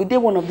 You go there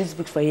one of these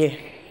books for here.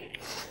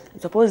 You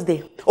suppose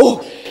they.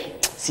 Oh,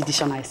 see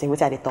this one I say.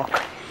 What are they talk?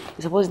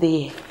 You suppose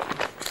they.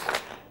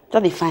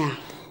 Just they find.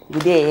 You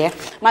there, yeah.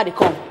 Now they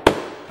come.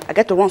 I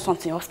get to run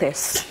something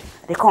upstairs.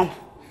 They come.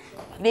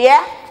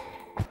 There.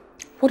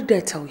 What did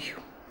I tell you?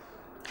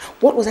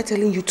 What was I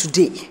telling you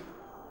today?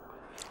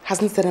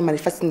 Hasn't it started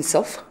manifesting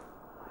itself?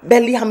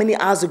 Barely how many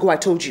hours ago I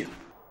told you.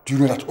 Do you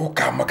know that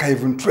Okamaka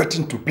even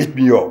threatened to beat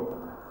me up?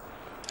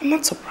 I'm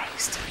not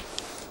surprised.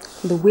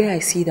 The way I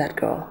see that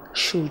girl,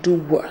 she'll do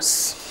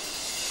worse.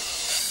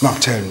 Now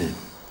tell me,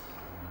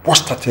 what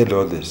started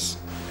all this?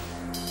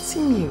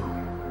 See you.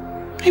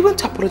 I went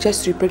to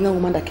apologize to a pregnant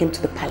woman that came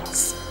to the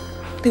palace.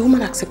 The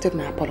woman accepted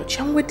my apology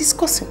and we're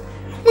discussing.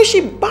 When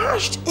she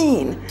barged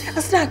in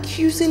and started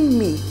accusing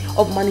me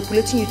of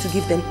manipulating you to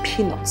give them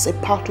peanuts, a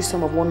paltry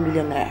sum of 1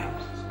 million naira.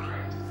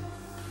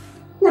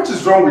 What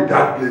is wrong with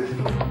that lady?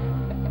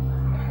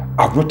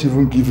 I've not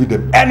even given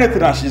them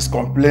anything and she's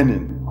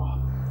complaining.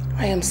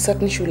 I am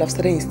certain she will have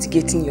started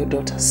instigating your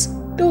daughters.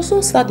 They will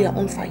soon start their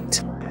own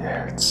fight.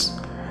 Yes.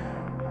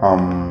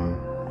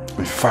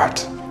 In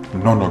fact,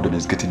 none of them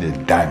is getting a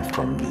dime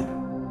from me.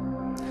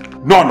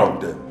 None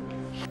of them.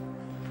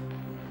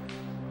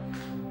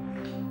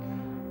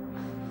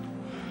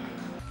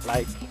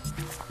 Like,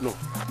 no,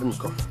 let me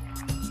come.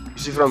 You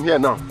see from here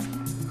now,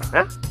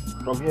 huh?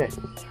 From here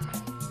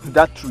to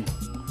that tree,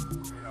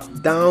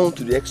 down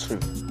to the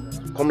extreme.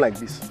 Come like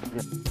this.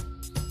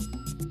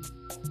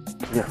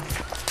 Yeah.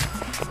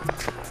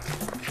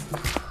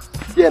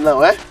 Here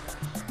now,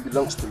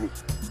 belongs to me.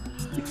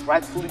 It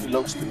rightfully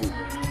belongs to me.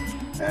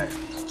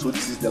 So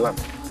this is the land.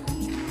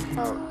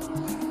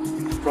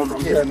 From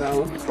here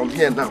now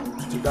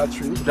to that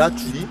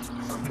tree.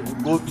 Okay.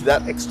 Go to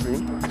that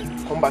extreme.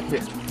 Come back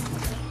here.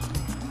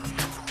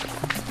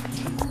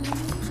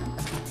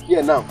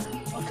 Here now.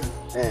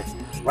 Okay.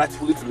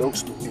 Rightfully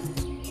belongs to me.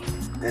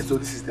 And so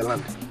this is the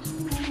land.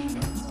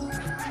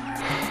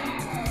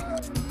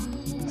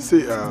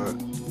 See,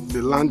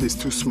 the land is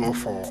too small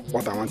for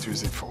what I want to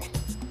use it for.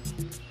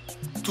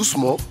 Too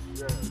small?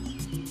 Yes.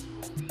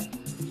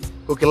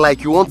 Okay,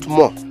 like you want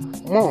more?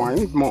 More, I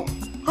need more.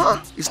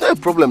 It's not a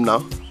problem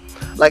now.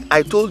 Like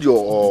I told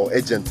your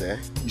agent,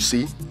 you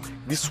see,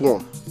 this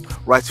one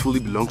rightfully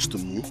belongs to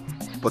me.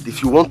 But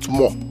if you want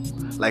more,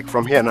 like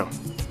from here now.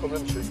 Come,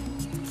 let me show you.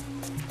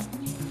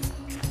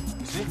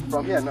 You see,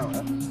 from here now,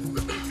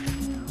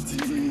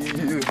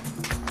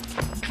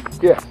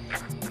 Here.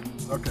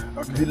 Okay.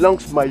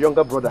 Belongs to my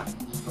younger brother.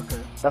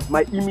 Okay. That's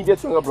my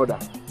immediate younger brother.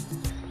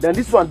 Then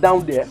this one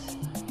down there,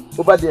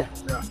 over there,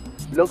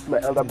 belongs to my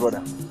elder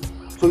brother.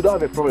 So you don't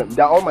have a problem.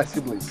 They are all my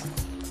siblings.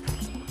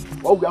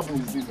 What will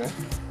happen is this,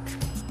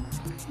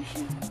 You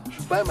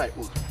should buy my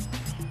own.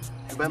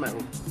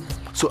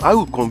 So I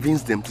will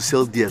convince them to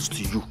sell theirs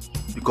to you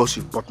because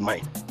you've bought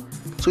mine.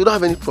 So you don't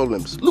have any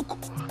problems. Look,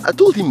 I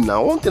told him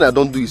now, one thing I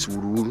don't do is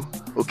wuru,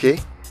 okay?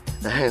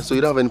 So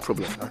you don't have any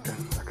problem.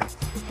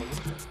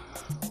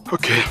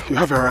 Okay, you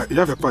have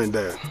a point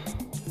there.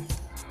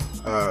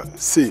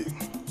 See,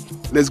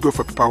 let's go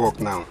for paperwork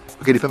now.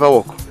 Okay, the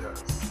paperwork?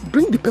 Yes.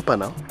 Bring the paper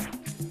now.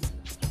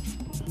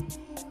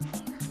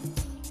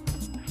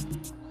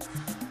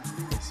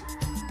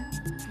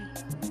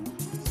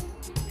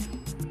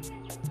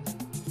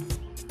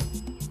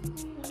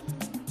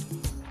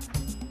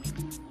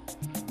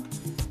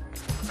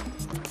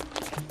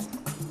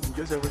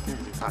 Just everything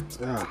is intact.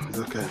 Yeah, it's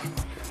okay.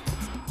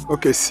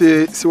 Okay,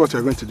 see what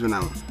you're going to do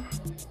now.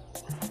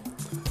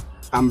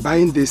 I'm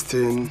buying this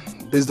thing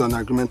based on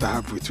an agreement I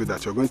have with you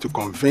that you're going to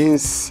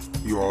convince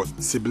your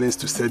siblings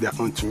to sell their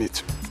own to me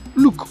too.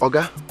 Look,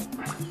 Oga,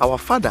 our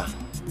father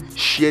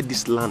shared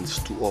these lands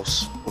to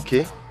us,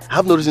 okay? I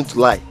have no reason to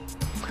lie.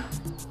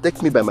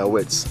 Take me by my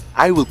words.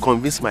 I will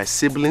convince my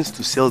siblings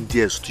to sell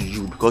theirs to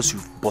you because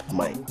you've bought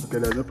mine. Okay,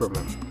 there's no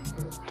problem.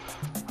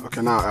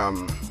 Okay, now,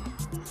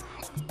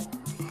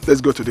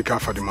 let's go to the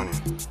car for the money.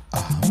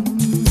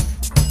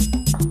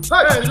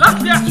 Hey,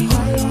 last year!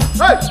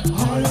 Hey!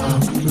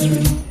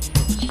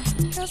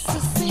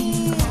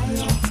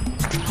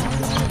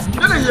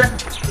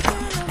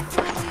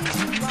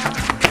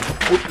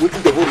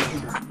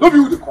 Don't be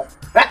who they call.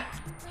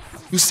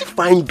 You see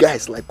fine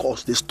guys like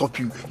us, they stop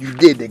you. You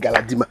did the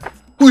galadima.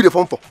 Who are they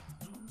phone for?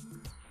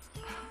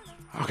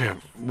 Okay,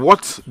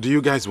 what do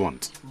you guys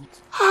want?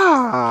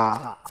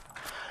 Now,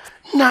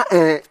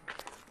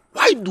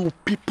 why do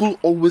people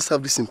always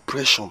have this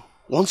impression?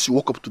 Once you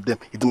walk up to them,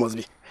 it must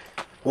be,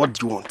 what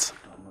do you want?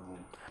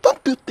 Don't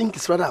you think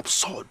it's rather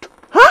absurd?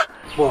 Huh?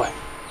 Boy,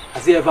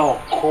 has it ever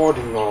occurred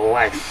in your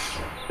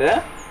life?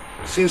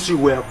 Since you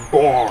were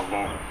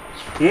born?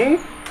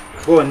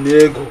 For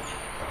nego.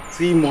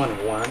 See money,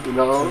 1,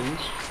 2,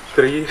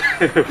 3.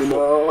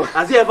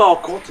 Has it ever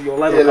occurred to your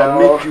life that can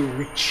make you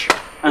rich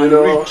and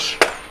rich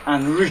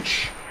and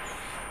rich?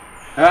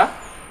 Huh?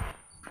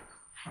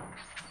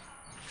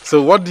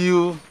 So what do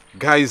you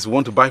guys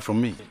want to buy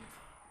from me?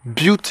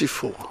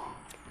 Beautiful.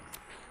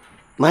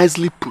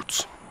 Nicely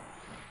put.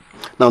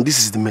 Now this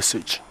is the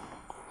message.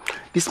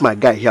 This my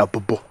guy here,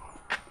 Eboh,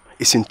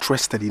 is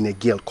interested in a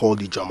girl called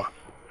Ijoma.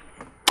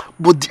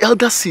 But the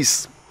elder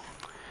sis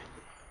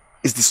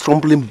is the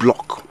stumbling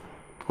block.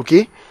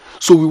 Okay?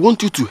 So we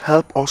want you to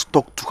help us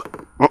talk to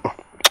her.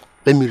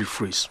 Let me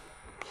rephrase.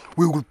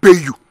 We will pay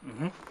you.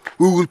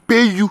 We will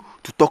pay you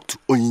to talk to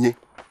Onyinye.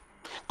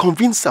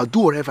 Convince her, do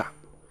whatever.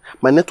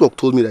 My network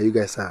told me that you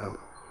guys are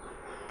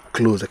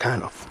close,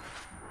 kind of.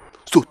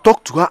 So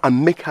talk to her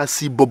and make her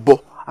see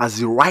Eboh as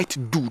the right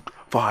dude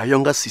for her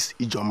younger sis,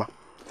 Ijoma.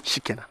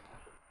 Shikena.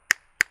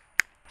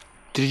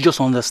 Did you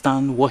just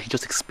understand what he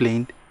just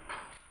explained?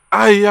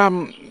 I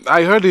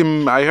heard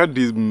him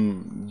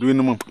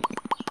doing,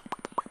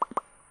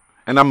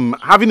 and I'm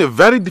having a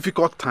very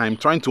difficult time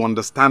trying to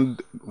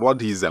understand what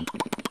he's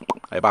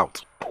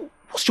about.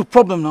 What's your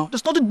problem now?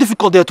 There's nothing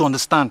difficult there to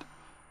understand.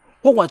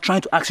 What we're trying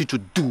to ask you to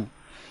do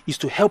is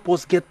to help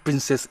us get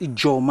Princess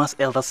Ijoma's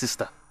elder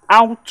sister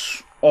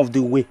out of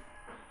the way.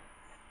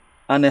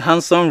 And a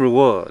handsome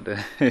reward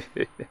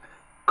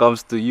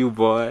comes to you,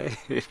 boy.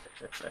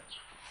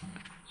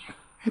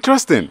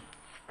 Interesting.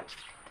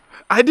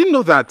 I didn't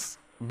know that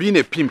being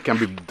a pimp can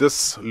be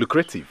this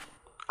lucrative.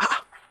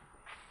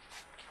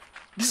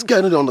 This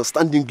guy don't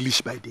understand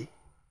English by day.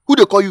 Who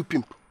they call you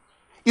pimp?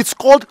 It's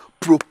called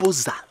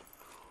proposal.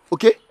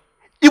 Okay?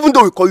 Even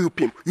though we call you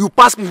pimp, you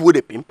pass people with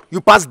a pimp,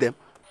 you pass them.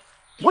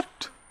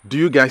 What do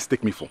you guys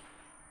take me for?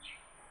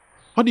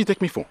 What do you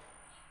take me for?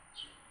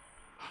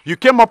 You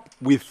came up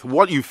with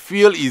what you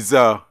feel is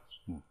a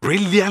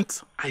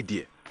brilliant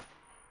idea,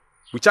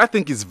 which I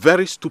think is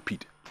very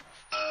stupid.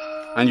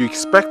 And you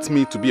expect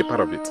me to be a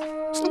part of it.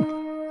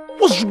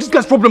 What's this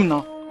guy's problem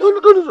now? No.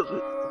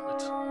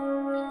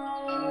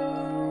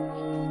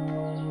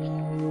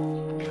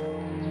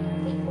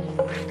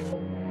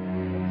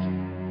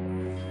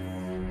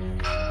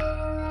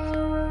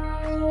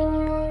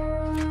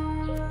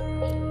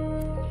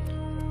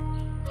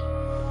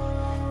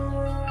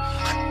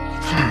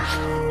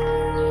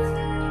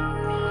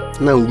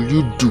 Now, will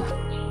you do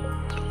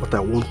what I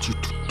want you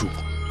to do?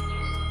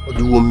 Or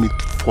do you want me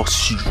to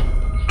force you to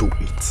do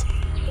it?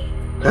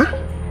 Huh?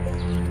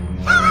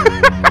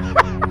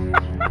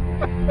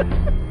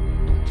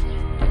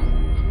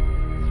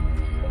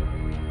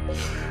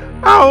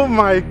 Oh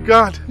my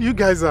God, you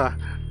guys are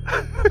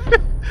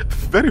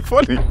very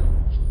funny.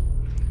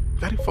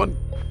 Very funny.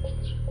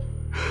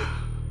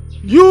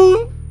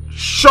 You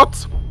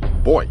short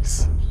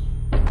boys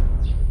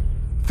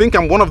think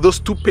I'm one of those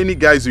 2 penny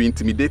guys you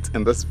intimidate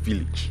in this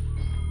village.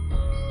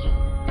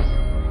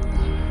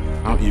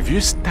 Now, if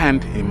you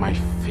stand in my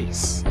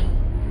face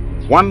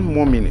 1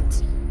 more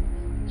minute,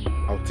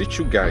 I'll teach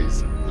you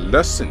guys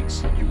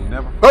lessons you will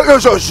never.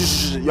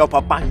 Your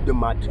papa is the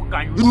mad.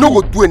 You no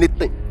go do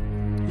anything.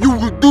 You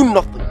will do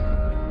nothing.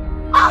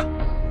 Ah!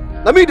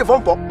 Now me the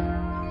phone for.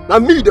 Now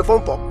me the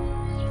phone for.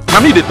 Now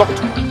me the talk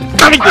to.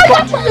 Now me the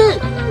talk to.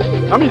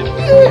 Now me.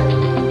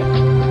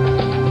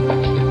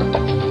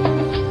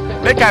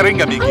 Make I ring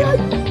him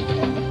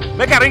again.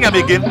 Make I ring him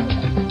again.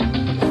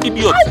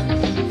 Idiot.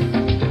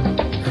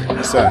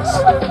 Besides.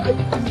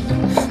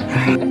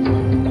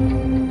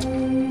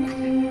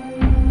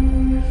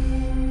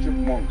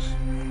 Chipmunks.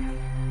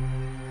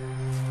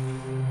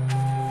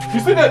 You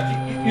see that?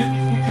 You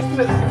see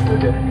that?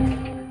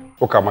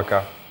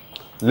 Okamaka,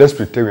 let's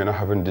pretend we're not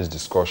having this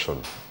discussion.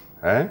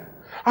 Eh?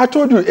 I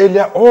told you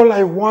earlier, all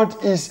I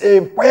want is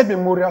a quiet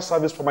memorial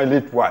service for my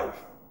late wife.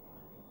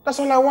 That's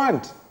all I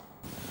want.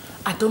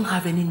 I don't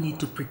have any need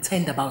to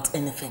pretend about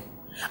anything.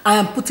 I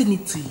am putting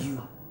it to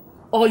you.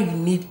 All you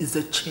need is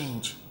a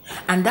change.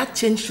 And that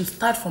change should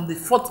start from the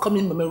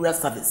forthcoming memorial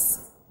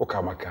service.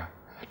 Okamaka,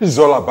 this is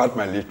all about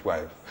my late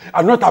wife.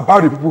 And not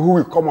about the people who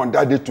will come on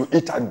that day to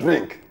eat and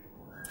drink.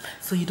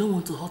 So you don't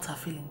want to hurt her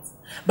feelings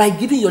by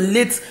giving your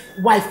late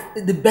wife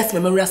the best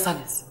memorial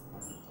service?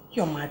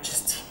 Your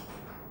Majesty.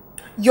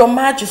 Your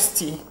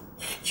Majesty.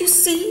 You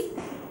see,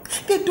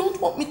 they don't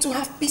want me to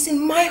have peace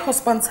in my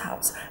husband's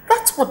house.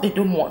 That's what they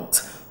don't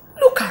want.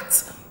 Look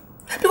at.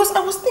 Because I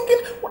was thinking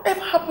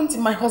whatever happens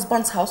in my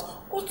husband's house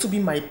ought to be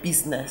my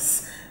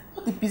business.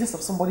 Not the business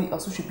of somebody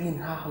else who should be in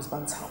her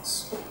husband's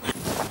house.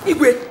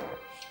 Igwe,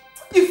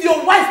 if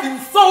your wife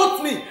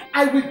insults me,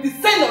 I will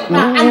descend on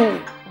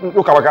her and...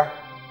 Look, Amaka,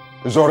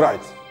 it's all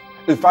right.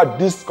 In fact,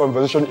 this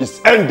conversation is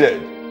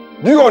ended.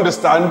 Do you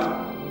understand?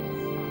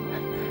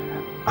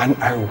 And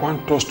I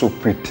want us to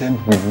pretend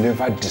we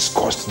never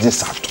discussed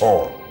this at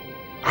all.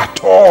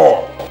 At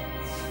all.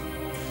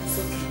 It's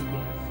okay.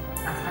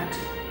 I've had it.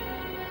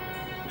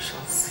 We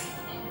shall see.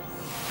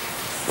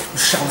 We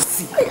shall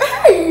see.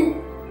 Hey!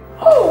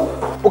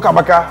 Oh!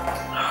 Okamaka.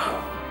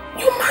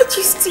 Your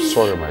Majesty.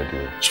 Sorry, my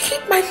dear. You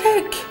hit my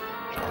leg.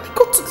 Let me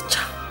go to the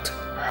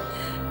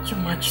child. Your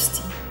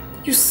Majesty.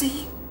 You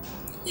see?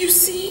 You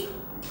see?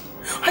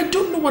 I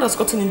don't know what has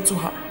gotten into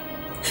her.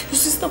 Your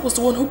sister was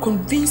the one who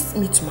convinced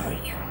me to marry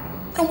you.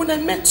 And when I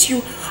met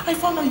you, I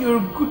found out you're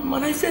a good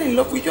man. I fell in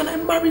love with you and I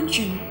married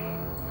you.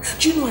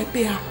 Do you know I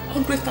pay her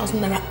 100,000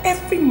 naira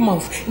every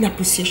month in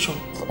appreciation?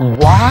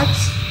 What?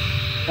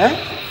 Eh?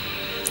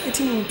 I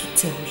didn't want to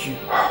tell you,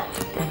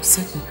 but I'm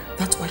certain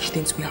that's why she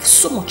thinks we have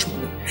so much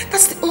money.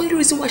 That's the only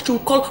reason why she will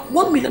call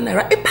 1 million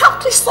naira a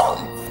paltry sum.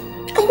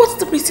 And what's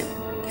the reason?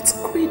 It's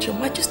greed, Your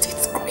Majesty.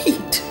 It's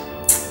greed.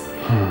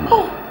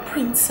 Oh,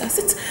 Princess,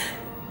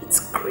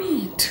 it's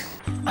greed.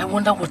 I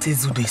wonder what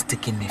Izude is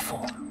taking me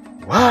for.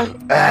 Well,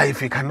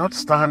 if you cannot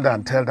stand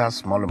and tell that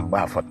small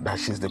Mbafa that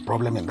she's the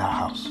problem in that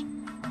house,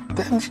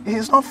 then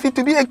he's not fit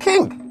to be a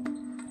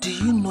king. Do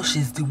you know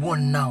she's the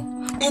one now,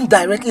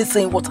 indirectly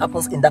saying what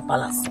happens in that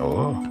palace?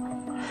 Oh.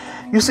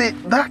 You see,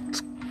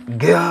 that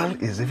girl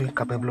is even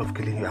capable of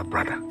killing your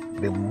brother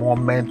the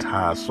moment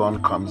her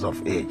son comes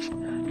of age,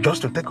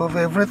 just to take over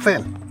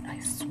everything. I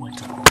swear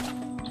to God,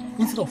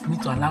 instead of me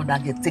to allow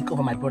that girl to take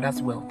over my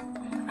brother's wealth,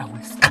 I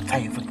will scatter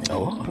everything.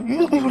 Oh,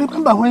 you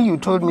remember when you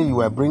told me you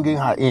were bringing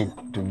her in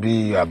to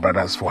be your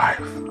brother's wife?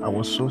 I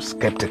was so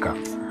skeptical.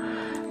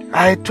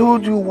 I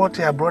told you what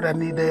your brother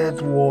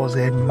needed was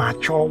a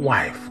mature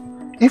wife.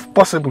 If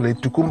possible, a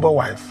Tukumba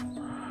wife.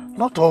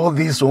 Not all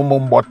these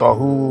Umumbota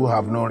who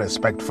have no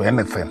respect for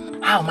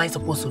anything. How am I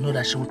supposed to know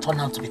that she will turn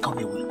out to become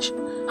a witch?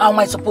 How am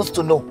I supposed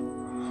to know?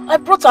 I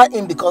brought her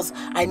in because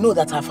I know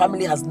that her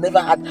family has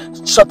never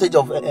had shortage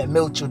of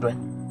male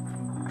children.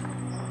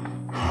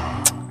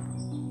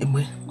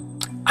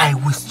 I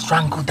will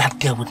strangle that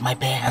girl with my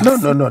bare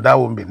hands. No, that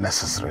won't be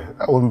necessary.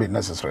 That won't be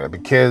necessary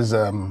because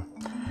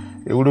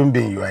it wouldn't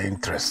be in your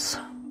interest.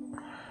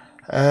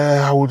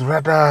 I would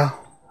rather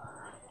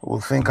we'll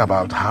think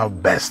about how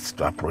best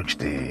to approach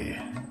the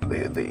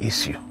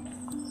issue.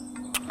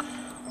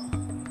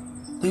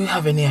 Do you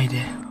have any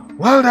idea?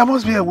 Well, there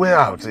must be a way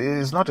out.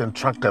 It's not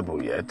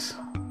intractable yet.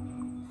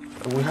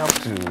 We have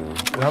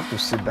to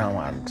sit down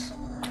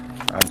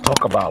and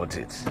talk about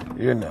it.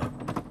 You know,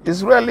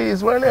 it's really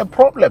a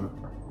problem,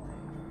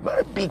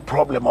 very big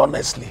problem,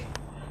 honestly.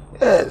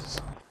 Yes.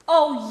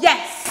 Oh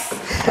yes,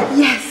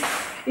 yes,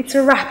 it's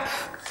a wrap.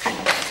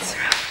 It's a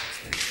wrap.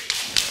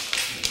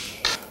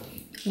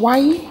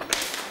 Why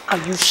are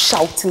you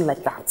shouting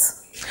like that?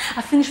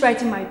 I finished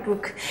writing my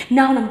book.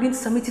 Now I'm going to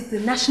submit it to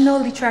the National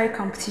Literary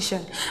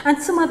Competition and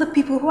some other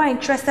people who are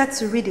interested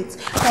to read it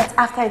right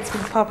after it's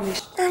been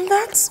published. And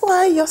that's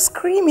why you're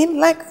screaming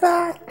like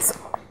that.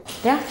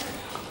 Yeah?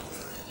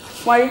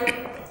 Why?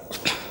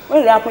 What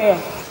did happen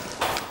here?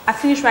 I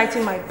finished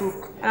writing my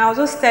book and I was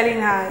just telling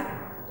her,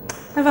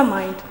 never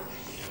mind.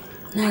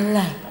 No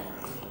lie.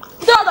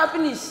 Don't I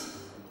finish?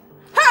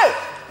 Hey!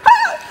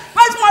 Hey!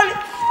 Where's Molly?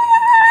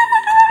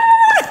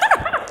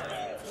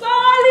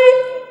 Molly!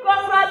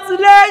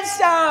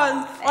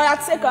 Congratulations! Oh yeah,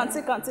 take on.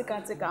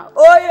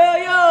 Oh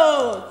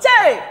yo! Che!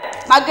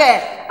 My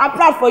girl, I'm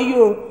proud for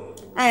you.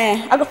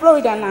 I go follow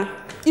read now.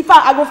 In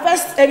fact, I go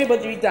first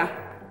everybody read that.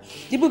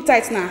 The book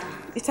tight now.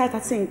 It's tight, I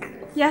think.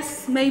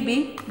 Yes,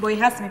 maybe, but it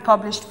has to be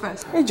published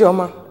first. Hey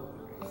Joma,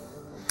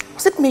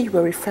 was it me you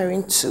were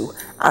referring to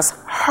as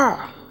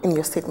her in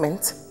your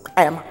statement?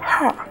 I am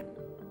her.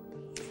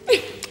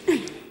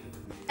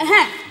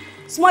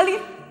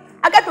 Smally,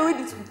 I got to read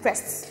it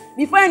first.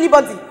 Before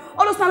anybody.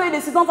 All those times they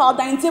sit down for our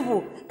dining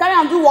table, carry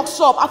and do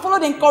workshop, I follow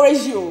them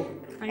encourage you.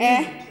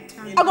 I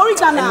go read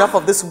that now. Enough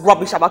of this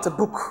rubbish about a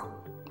book.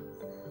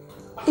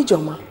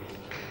 Ijoma,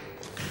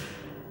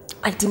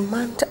 I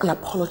demand an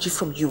apology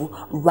from you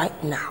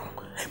right now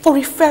for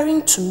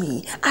referring to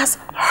me as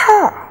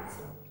her.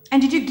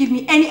 And did you give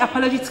me any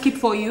apology to keep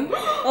for you?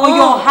 Or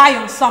you're high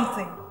on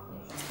something?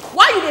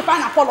 Why you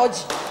define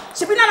apology?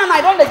 She be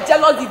I don't let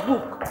jealous the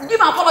book.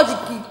 Give an apology,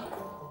 kid.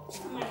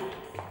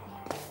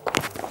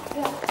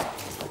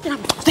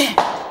 There.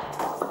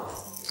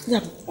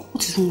 Yeah,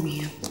 what is wrong with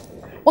you?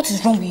 What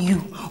is wrong with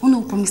you? Oh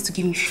no, promised to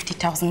give me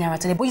 50,000 naira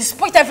today, but you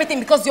spoiled everything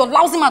because your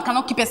lousy man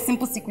cannot keep a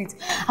simple secret.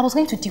 I was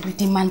going to deal with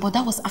the man, but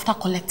that was after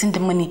collecting the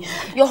money.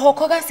 Your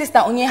Okojie sister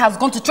Onye has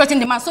gone to threaten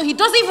the man, so he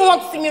doesn't even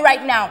want to see me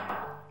right now.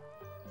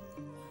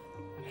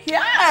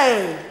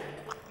 Yeah.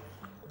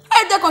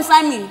 Hey, they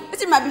consign me.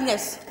 It's in my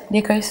business.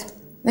 Dikeh,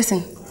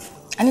 listen,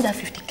 I need that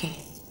 50k.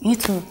 You need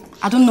to,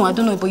 I don't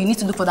know, but you need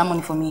to look for that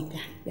money for me.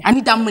 Yeah. I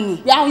need that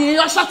money. Yeah, you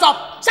shut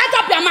up. Shut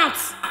up your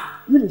mouth.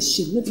 You don't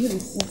shame. You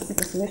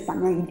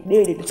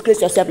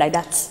disgrace yourself like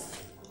that.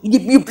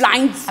 You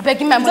blind. I beg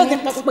you, my money.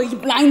 You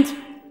blind.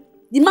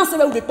 The man said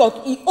when we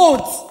talk, he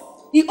owed.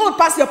 He owed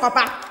past your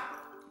papa.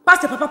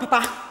 Past your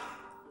papa.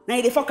 Now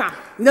you the fucker.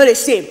 You know the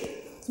shame.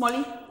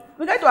 Smally,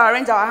 we got to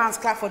arrange our hands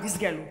clap for this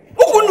girl.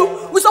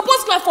 We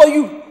supposed clap for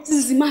you. This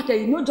is the matter.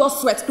 You don't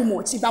just sweat too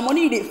much. If the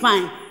money is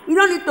fine, you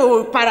don't need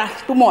to para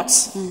too much.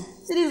 See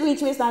this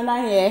rich way stand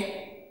down here.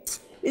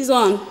 This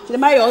one, she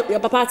marry your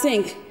papa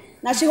think.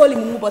 Now she hold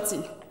him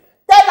button.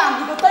 Tell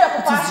them, you go tell your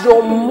papa. It is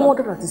your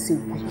mother that is a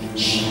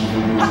witch.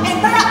 Her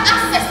entire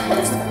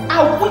ancestors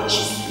are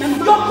witches.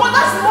 Your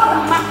mother's mother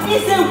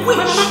is a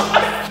witch.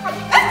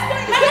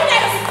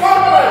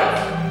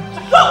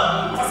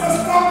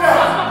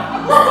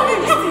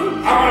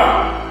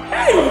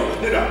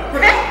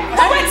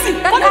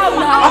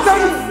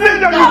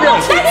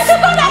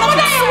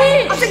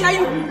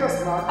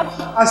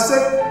 I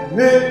said,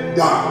 kneel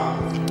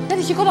down.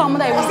 Daddy, she called her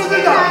mother a witch.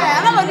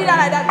 I'm not going to do that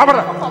like that.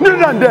 Abara, kneel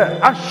down there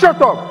and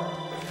shut up.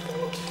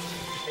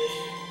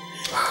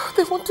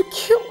 They want to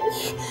kill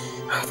me.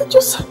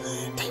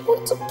 They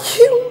want to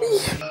kill me.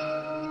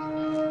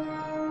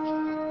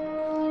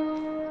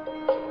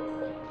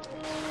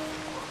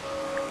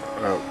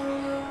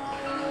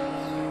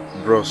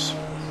 Bros,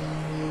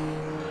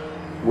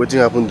 what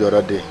happened the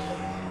other day?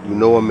 You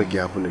know what make it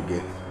happen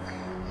again.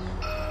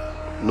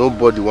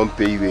 Nobody won't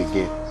pay you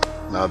again.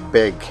 Now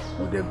beg,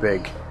 with a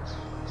beg.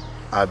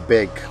 I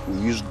beg, we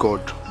use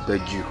God to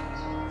beg you.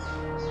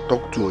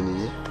 Talk to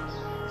Oni.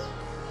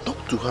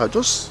 Talk to her.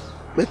 Just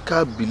make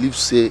her believe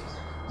say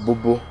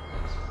Bobo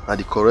are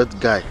the correct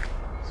guy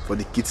for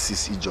the kids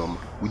Sisi Jom.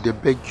 We dey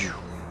beg you.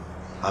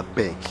 I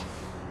beg.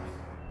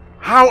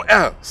 How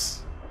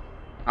else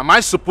am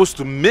I supposed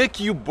to make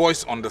you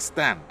boys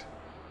understand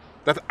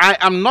that I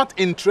am not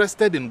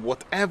interested in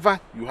whatever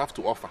you have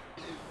to offer?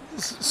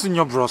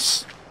 Senior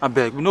bros, I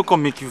beg, we not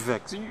gonna make you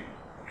vex.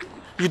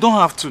 You don't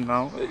have to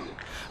now.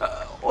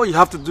 All you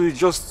have to do is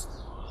just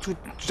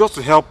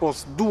to help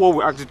us do what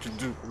we asked you to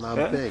do. I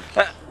beg.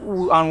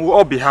 And we'll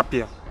all be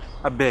happier.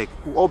 I beg,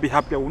 we'll all be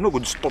happier. We're not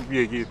going to stop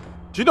you again.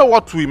 Do you know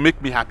what will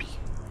make me happy?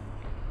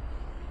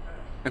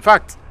 In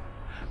fact,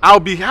 I'll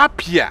be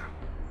happier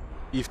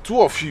if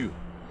two of you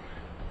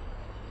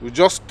will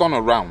just turn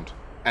around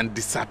and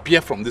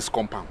disappear from this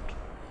compound.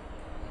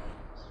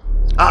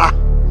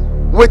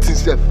 Wait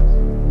yourself.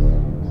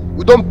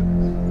 We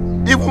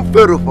don't, even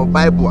Pharaoh for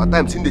Bible at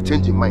times in they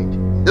change in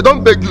mind. They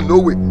don't beg you no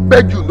way,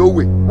 beg you no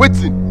way.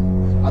 Waiting.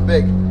 I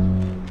beg.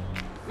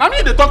 Now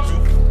me they talk to.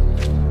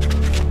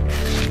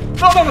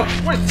 No,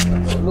 wait.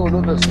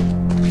 No, this.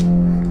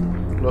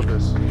 No,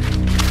 this.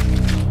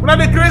 When are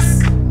the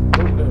grace?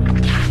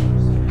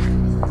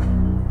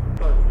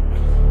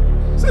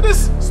 See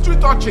these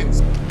street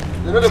urchins.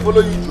 They know they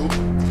follow you, Joe.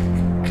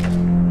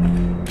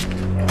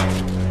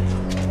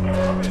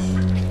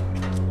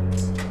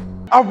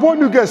 I've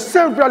warned you guys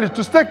severally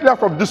to stay clear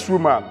from this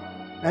woman.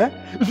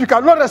 If you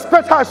cannot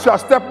respect her as your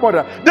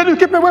stepmother, then you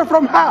keep away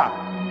from her.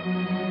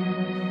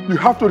 You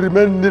have to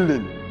remain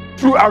kneeling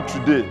throughout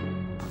today.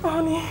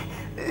 Honey,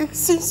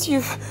 since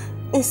you've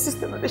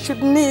insisted that they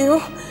should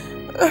kneel,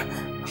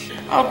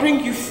 I'll bring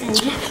you food.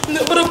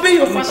 No, but obey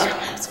your father.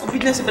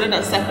 Obedience is better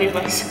than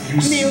sacrifice.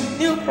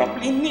 Kneel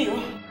properly,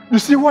 kneel. You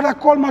see what I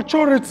call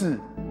maturity?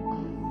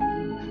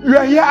 You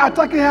are here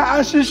attacking her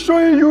and she's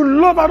showing you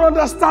love and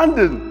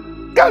understanding.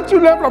 Can't you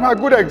learn from her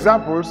good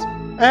examples?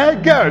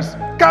 Girls,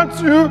 can't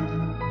you?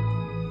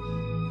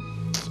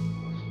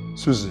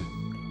 Susie,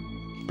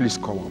 please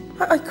come up.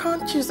 I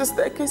can't use the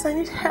staircase. I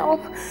need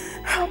help.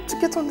 Help to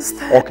get on the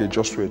stairs. Okay,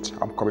 just wait.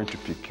 I'm coming to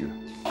pick you.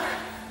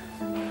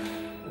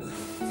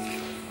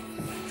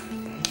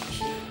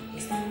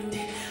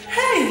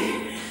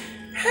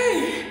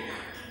 Hey,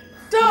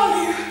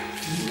 darling.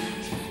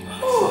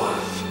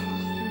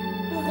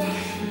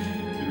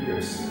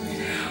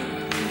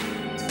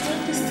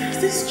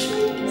 This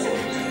change.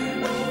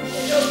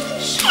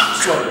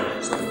 Sorry.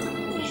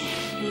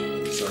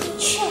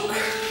 Shock.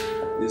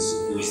 This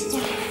is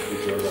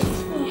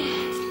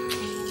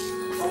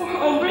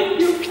I'll bring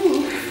you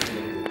food.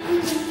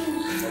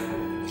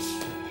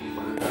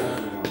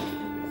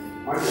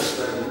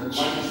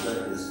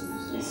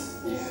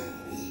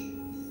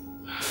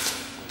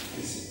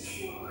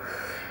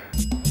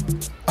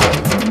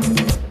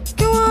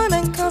 Go on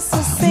and cause a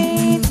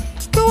scene.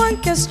 Go on,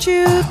 get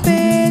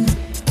stupid.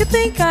 You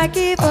think I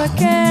give a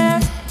care?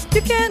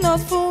 You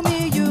cannot fool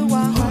me, you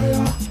are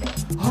higher.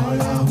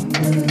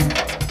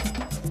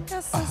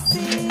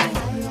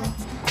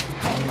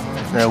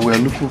 We're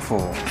looking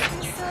for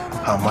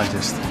Her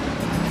Majesty.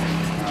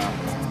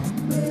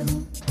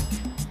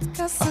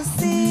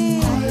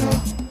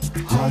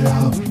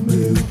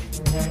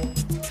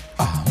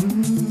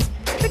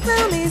 The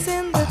clown is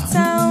in the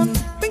town,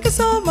 bringing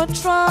so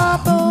much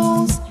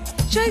troubles,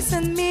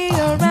 chasing me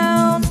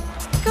around,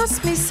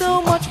 cost me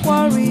so much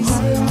worries.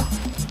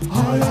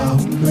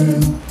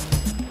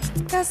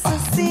 Cause I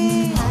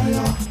see,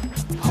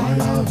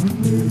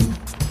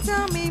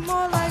 tell me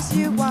more lies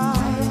you are.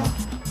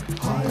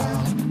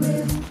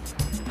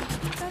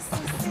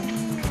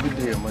 Good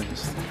day, Your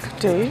Majesty. Good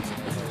day.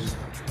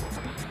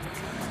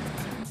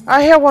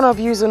 I hear one of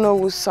you is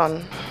Onowu's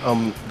son.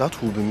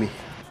 That will be me.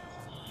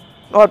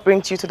 What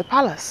brings you to the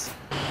palace?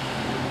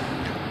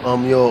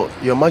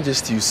 Your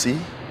Majesty, you see,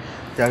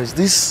 there is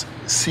this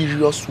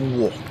serious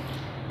war,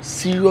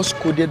 serious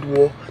coded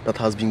war that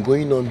has been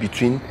going on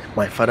between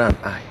my father and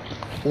I.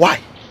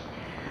 Why?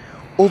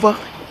 Over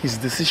his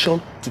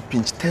decision to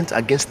pinch tent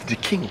against the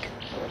king.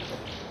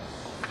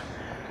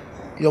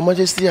 Your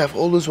Majesty, I've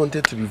always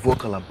wanted to be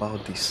vocal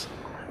about this,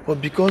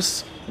 but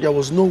because there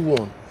was no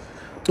one,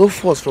 no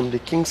force from the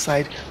king's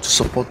side to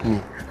support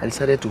me, I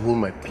decided to hold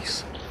my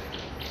peace.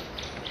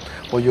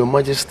 But Your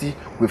Majesty,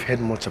 we've heard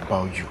much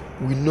about you.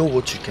 We know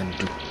what you can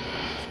do.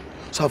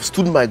 So I've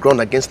stood my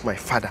ground against my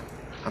father,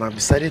 and I've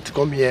decided to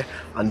come here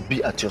and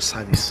be at your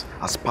service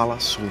as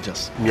palace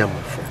soldiers, me and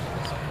my friend.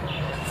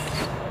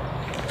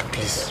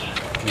 Please,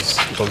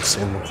 don't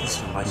say no,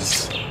 Your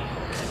Majesty.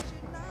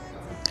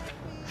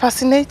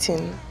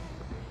 Fascinating.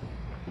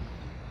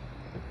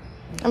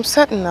 I'm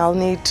certain I'll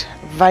need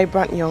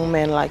vibrant young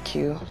men like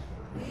you.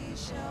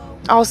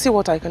 I'll see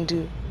what I can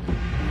do.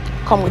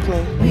 Come with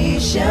me. We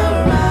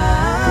shall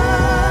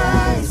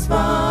rise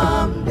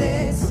from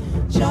this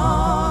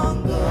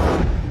jungle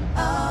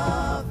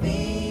of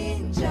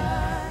injustice.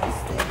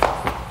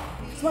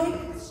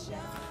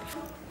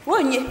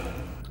 Onye?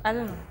 I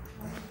don't know.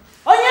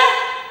 Onye?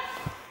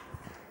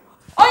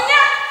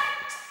 Onye?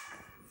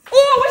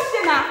 Oh, what's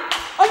it now?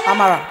 Onye?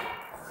 Amara,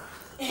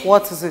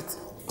 what is it?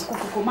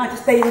 I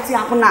just tell you what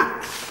happened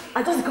now.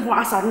 I just come from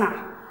outside now.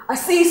 I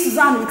see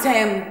Suzanne with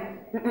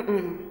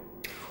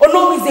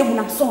Ono is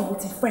able to son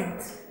with his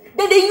friends.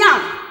 Then they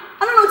young.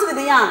 I don't know what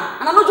they young,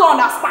 and I don't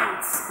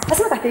understand. That's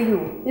what I tell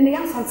you. Then they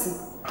young something.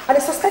 I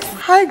suspect.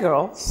 Hi,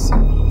 girls.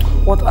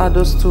 What are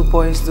those two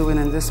boys doing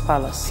in this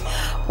palace?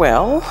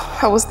 Well,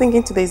 I was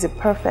thinking today is a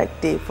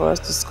perfect day for us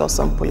to discuss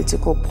some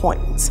political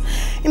points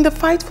in the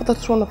fight for the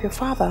throne of your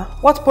father.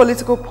 What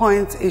political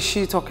point is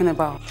she talking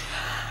about?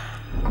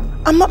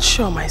 I'm not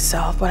sure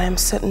myself, but I'm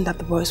certain that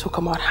the boys will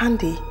come out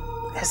handy,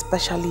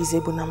 especially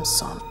Zebunam's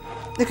son.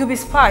 They could be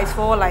spies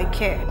for all I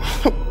care.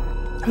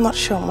 I'm not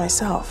sure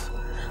myself,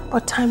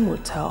 but time will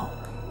tell.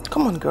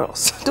 Come on,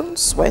 girls, don't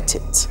sweat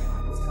it.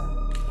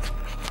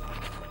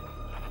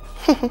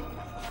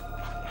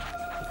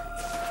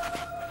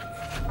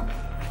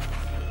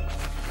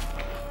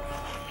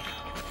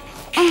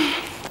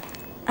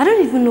 I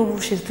don't even know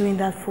who she's doing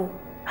that for.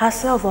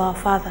 Herself or her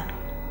father.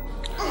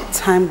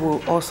 Time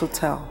will also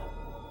tell.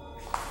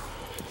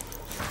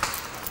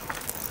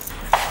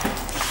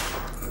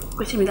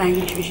 What do you mean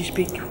English we should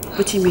speak?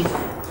 What do you mean?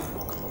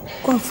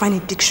 Go and find a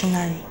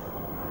dictionary.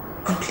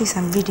 And please,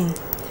 I'm reading.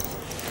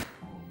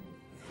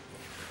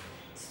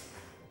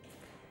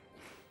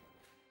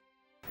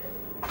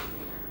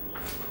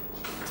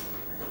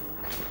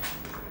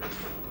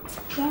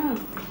 Yeah.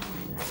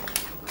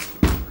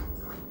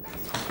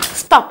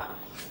 Stop.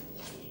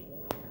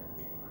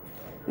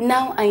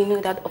 Now I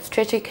know that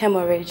obstetric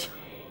hemorrhage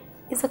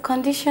is a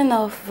condition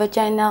of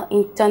vaginal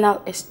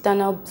internal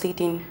external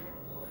bleeding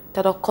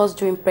that occurs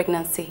during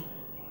pregnancy,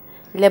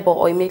 labor,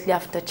 or immediately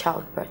after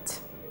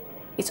childbirth.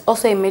 It's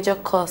also a major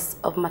cause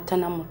of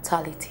maternal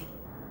mortality.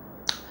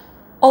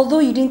 Although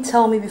you didn't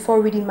tell me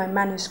before reading my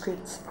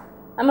manuscript,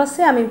 I must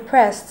say I'm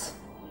impressed.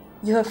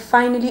 You have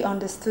finally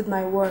understood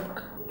my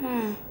work.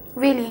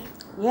 Really?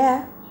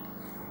 Yeah.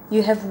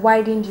 You have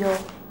widened your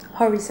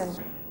horizon.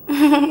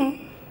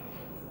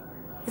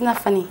 It's not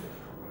funny.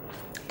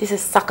 This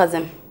is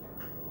sarcasm.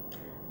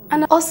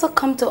 And I also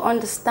come to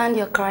understand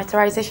your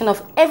characterization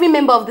of every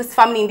member of this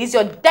family in this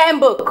your damn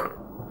book.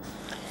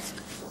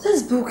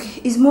 This book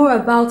is more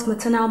about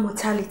maternal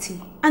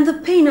mortality and the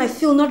pain I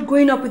feel not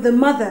growing up with a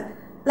mother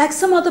like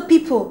some other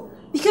people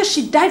because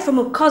she died from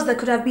a cause that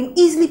could have been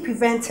easily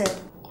prevented.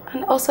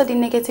 And also the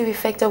negative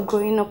effect of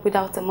growing up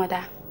without a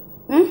mother.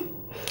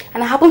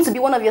 And I happen to be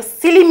one of your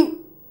silly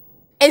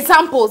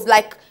examples.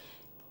 Like,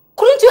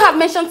 couldn't you have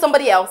mentioned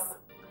somebody else?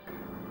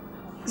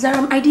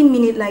 Zaram, I didn't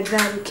mean it like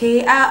that,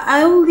 okay?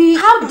 I only...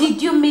 How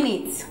did you mean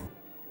it?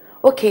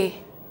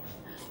 Okay,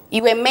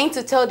 you were meant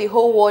to tell the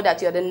whole world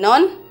that you're the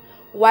nun,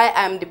 while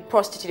I'm the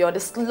prostitute or the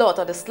slut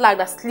or the slag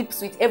that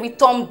sleeps with every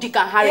Tom, Dick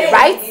and Harry,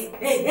 right?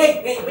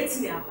 Hey, wait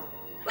till now.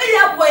 Where did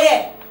that boy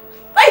here?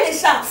 Why the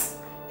shots?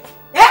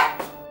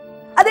 Yeah?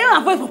 I didn't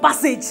avoid for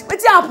passage.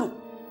 What's happened?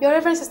 Your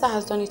reverend sister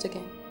has done it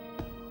again.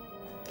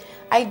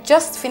 I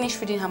just finished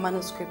reading her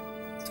manuscript.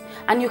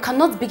 And you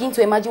cannot begin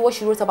to imagine what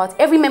she wrote about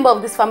every member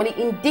of this family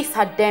in this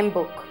her damn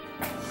book.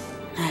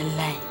 I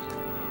lie.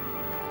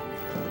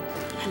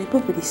 And the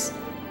book with this?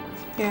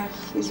 Yeah,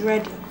 he's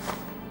ready.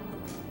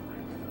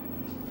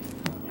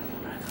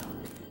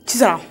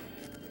 Chiza,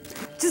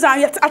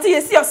 I think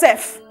you see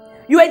yourself.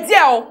 You were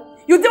there.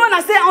 You didn't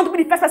want to say I want to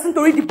be the first person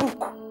to read the book.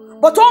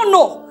 But oh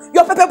no,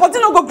 your pepper body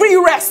no go green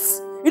you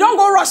rest. You don't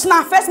go rush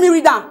now, first me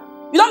read down.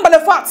 You don't go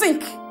the far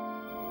think.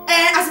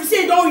 As we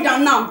say, you don't read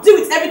down now. Deal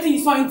with everything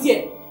you saw in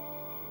here.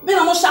 Men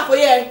are not sharp for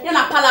here. You're in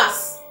a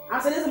palace. I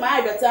said, this is my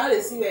eye, but I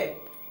don't see where.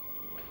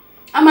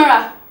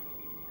 Amara,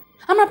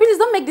 please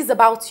don't make this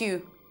about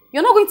you.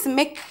 You're not going to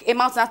make a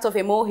mountain out of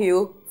a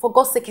molehill. For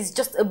God's sake, it's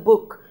just a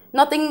book.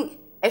 Nothing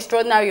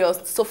extraordinary or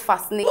so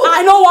fascinating.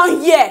 I know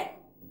one here.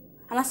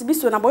 And as it be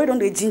so, now boy don't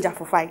do ginger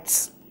for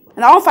fights.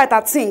 And I won't fight,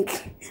 I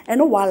think. And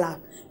no wala.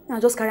 I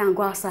just carry and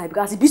go outside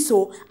because it be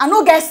so. I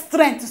no get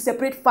strength to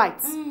separate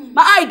fights.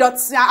 My eye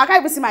dots. I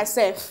can't even see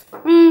myself.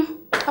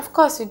 Of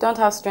course, you don't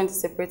have strength to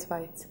separate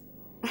fights.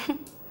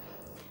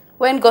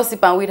 When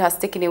gossip and weed has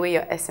taken away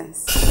your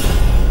essence.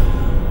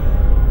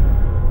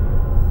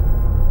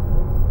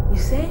 You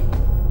say?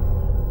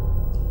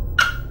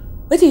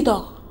 Where do you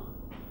talk?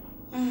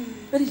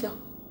 Where do you talk?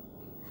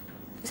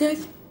 You say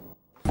it?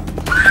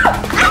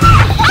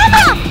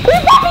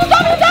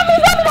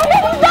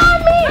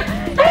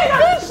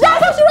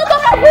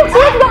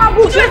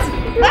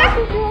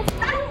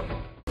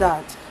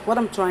 Dad, what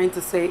I'm trying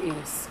to say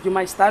is, you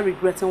might start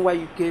regretting why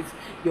you gave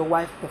your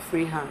wife the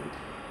free hand.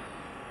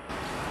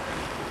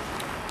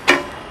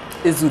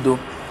 Ezudo,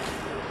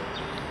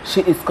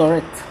 she is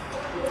correct.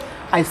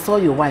 I saw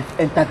your wife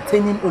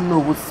entertaining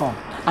Onowu's son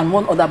and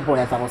one other boy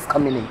as I was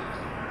coming in.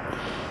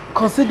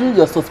 Considering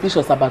you're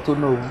suspicious about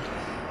Onowu,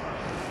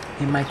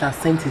 he might have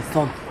sent his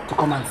son to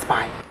come and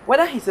spy.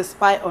 Whether he's a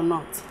spy or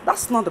not,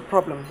 that's not the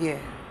problem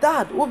here.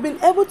 Dad, we've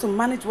been able to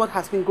manage what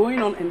has been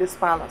going on in this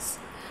palace.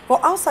 For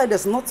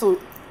outsiders not to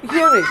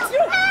hear it.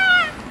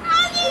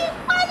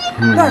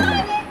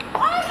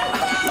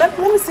 Dad, let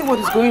me see what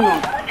is going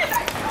on.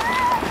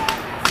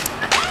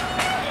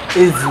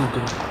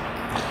 Ezudo,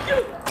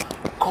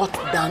 cut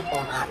down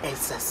on her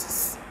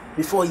excesses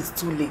before it's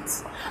too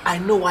late. I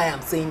know why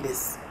I'm saying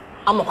this.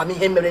 Cut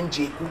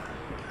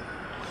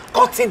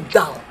it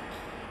down.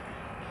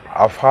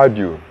 I've heard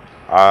you,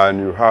 and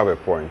you have a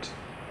point.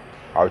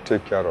 I'll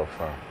take care of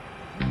her.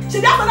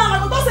 She got my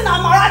daughter say na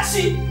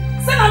Marachi.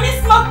 Say na me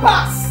smoke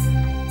pass.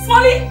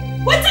 Smally,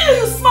 wait till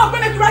you smoke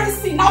when you write this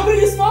thing. Now will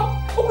you smoke?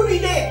 Who could be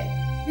there?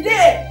 You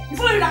there? You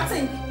follow that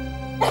thing?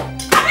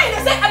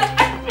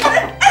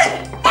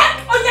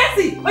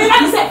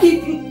 If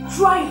you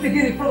try it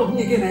again in front of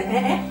me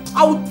again,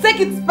 I will take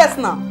it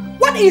personal.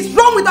 What is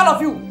wrong with all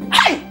of you?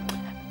 Hey!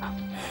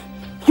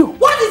 You!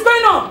 What is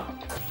going on?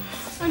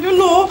 I don't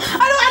know.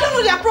 I don't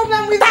know their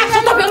problem with that.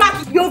 Shut up your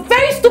mouth. You're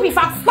very stupid. If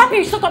I slap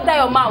you, shut up there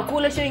your mouth. You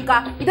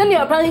don't know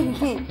your brother.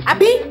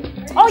 Abi?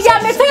 Oh yeah,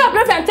 make sure your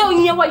brother and tell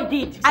you what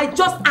you did. I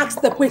just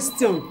asked the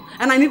question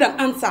and I need an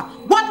answer.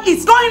 What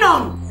is going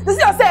on? You see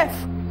yourself?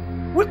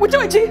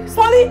 Uchichi,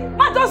 Smally,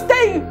 man just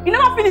stay you. You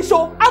never finish,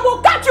 oh. I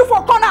will catch you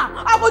for corner.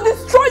 I will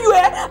destroy you,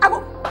 eh? I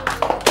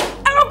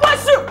will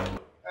bless you.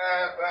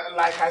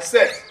 Like I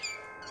said,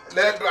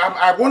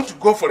 I want to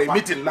go for a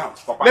meeting now.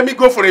 Papa. Let me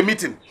go for a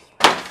meeting.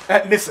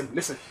 Listen.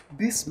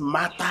 This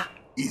matter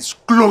is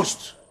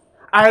closed.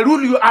 I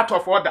rule you out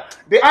of order.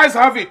 The eyes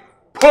have it.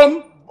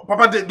 Pum.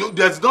 Papa,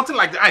 there's nothing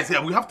like the eyes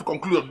here. We have to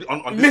conclude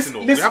on this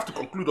thing. We have to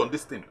conclude on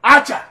this thing.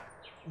 Archer,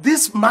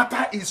 this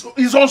matter is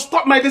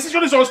unstoppable. My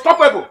decision is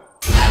unstoppable.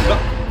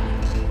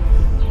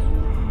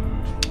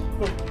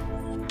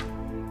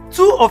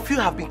 Two of you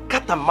have been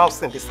cat and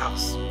mouse in this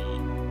house.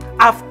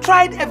 I've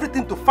tried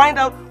everything to find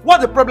out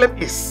what the problem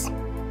is,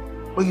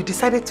 but you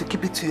decided to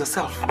keep it to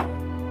yourself.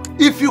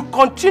 If you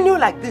continue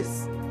like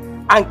this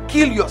and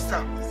kill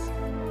yourselves,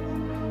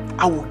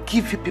 I will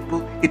give you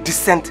people a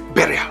decent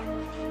burial.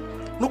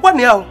 No one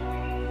now.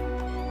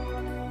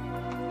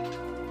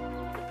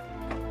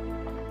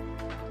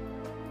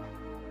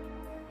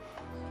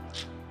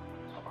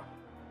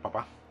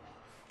 Papa,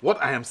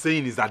 what I am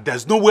saying is that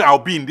there's no way I'll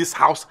be in this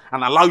house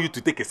and allow you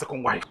to take a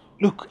second wife.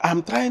 Look,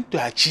 I'm trying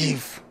to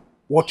achieve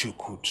what you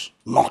could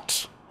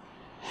not.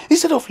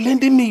 Instead of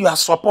lending me your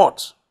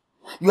support,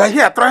 you are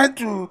here trying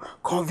to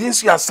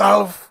convince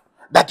yourself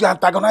that you are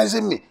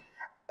antagonizing me.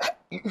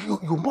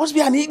 You must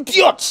be an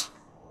idiot.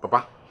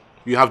 Papa,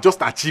 you have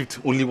just achieved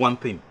only one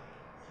thing.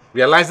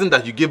 Realizing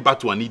that you gave birth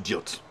to an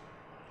idiot.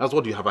 That's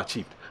what you have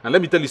achieved. And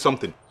let me tell you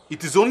something.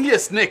 It is only a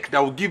snake that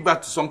will give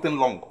birth to something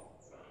long.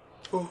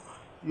 Oh,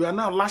 you are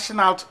now lashing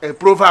out a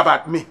proverb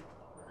at me.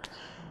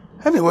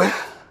 Anyway,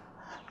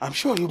 I'm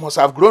sure you must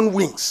have grown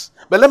wings.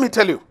 But let me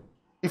tell you,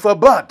 if a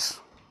bird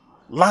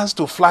learns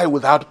to fly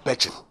without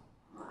perching,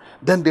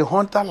 then the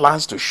hunter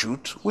learns to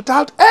shoot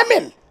without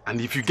aiming.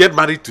 And if you get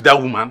married to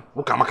that woman,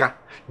 Okamaka,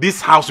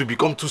 this house will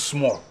become too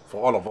small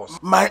for all of us.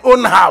 My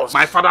own house.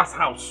 My father's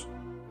house.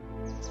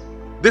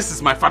 This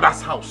is my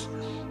father's house.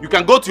 You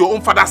can go to your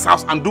own father's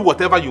house and do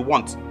whatever you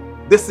want.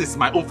 This is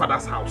my own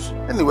father's house.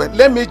 Anyway,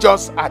 let me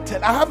just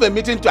attend. I have a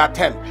meeting to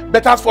attend.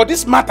 But as for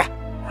this matter,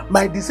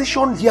 my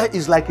decision here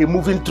is like a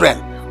moving train.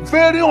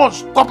 Very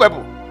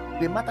unstoppable.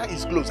 The matter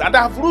is closed and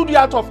I have ruled you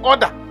out of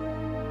order.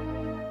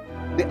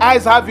 The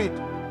eyes have it.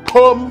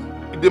 Home.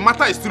 The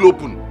matter is still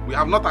open. We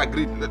have not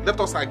agreed. Let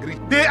us agree.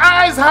 The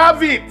eyes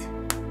have it.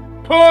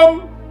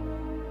 Home.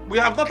 We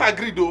have not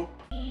agreed though.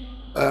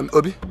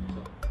 Obi,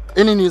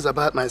 any news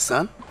about my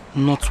son?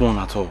 Not one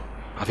at all.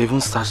 I've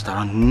even searched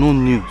around, no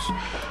news.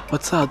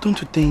 But sir, don't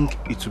you think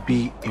it would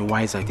be a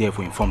wise idea if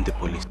we inform the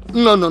police?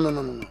 No.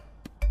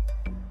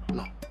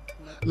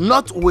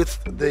 Not with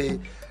the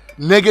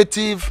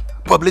negative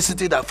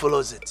publicity that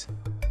follows it.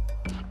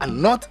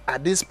 And not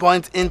at this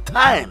point in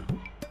time.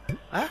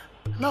 Huh?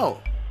 No.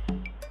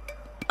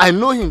 I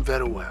know him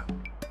very well.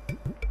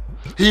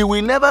 He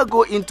will never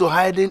go into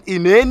hiding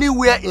in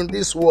anywhere in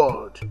this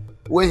world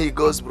when he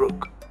goes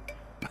broke.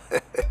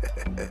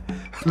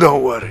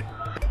 Don't worry.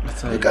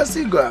 You can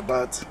still go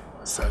about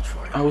search for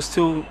him. I will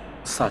still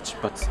search,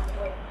 but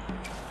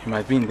he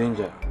might be in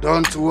danger.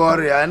 Don't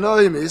worry, I know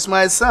him. He's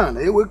my son.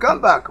 He will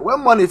come back. When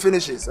money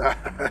finishes,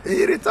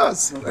 he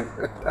returns.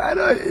 I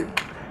know him.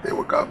 He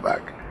will come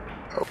back.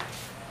 Oh.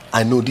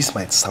 I know this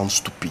might sound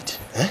stupid,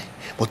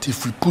 but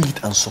if we pull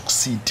it and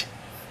succeed,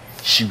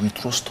 she will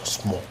trust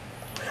us more.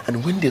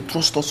 And when they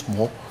trust us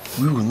more,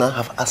 we will now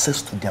have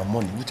access to their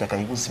money, which I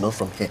can even smell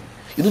from here.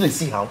 You know the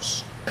sea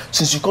house?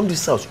 Since you come to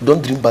this house, you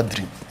don't dream bad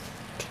dream.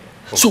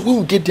 Okay. So when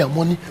we get their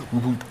money, we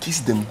will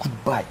kiss them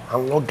goodbye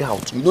and log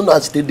out. You don't know how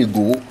state they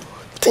go.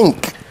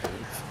 Think.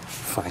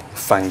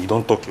 Fine, you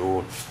don't talk your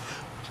own.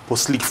 But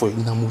Slick, for your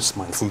innermost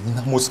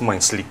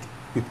mind, Slick.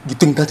 You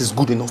think that is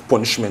good enough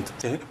punishment?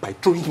 By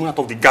throwing him out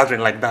of the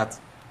gathering like that?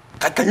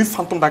 Can you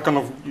phantom that kind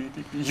of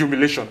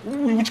humiliation?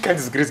 Which kind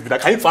of disgrace be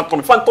that? Can you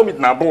phantom it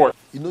now, boy?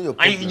 You know your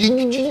problem.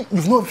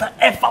 You've not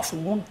ever for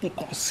one day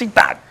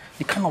considered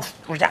the kind of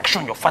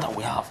reaction your father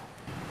will have.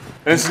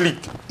 And Slick,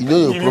 you know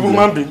your problem.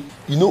 Human being.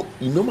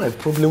 You know my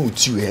problem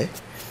with you,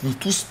 You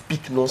too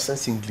speak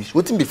nonsense English.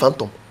 What be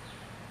phantom?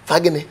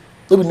 Fagene.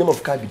 No be name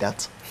of car be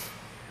that.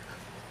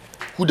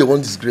 Who they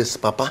want disgrace?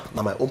 Papa?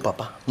 Now my own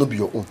papa. No be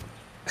your own.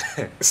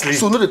 Slick.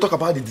 So no they talk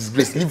about the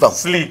disgrace. Leave them.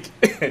 Slick.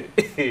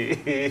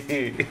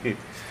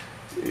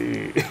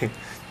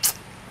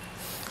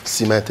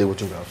 See, may I tell you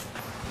what you have?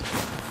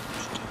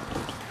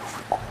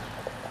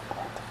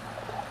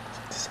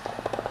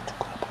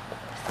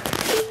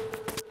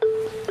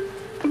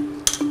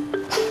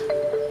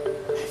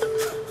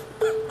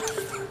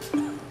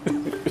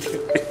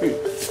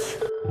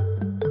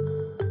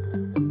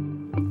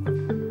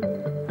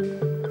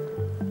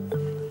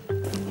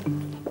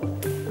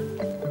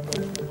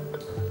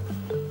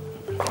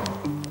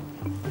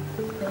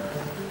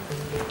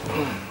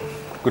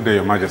 Good day,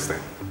 Your Majesty.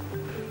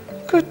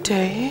 Good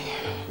day.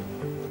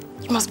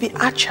 You must be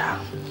Chacha.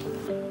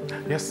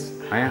 Yes,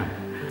 I am.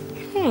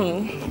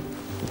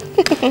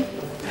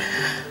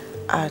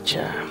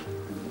 Chacha.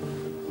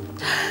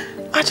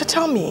 Chacha,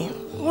 tell me,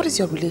 what is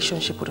your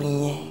relationship with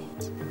Chinyere?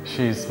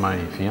 She's my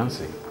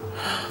fiancée.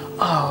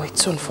 Oh,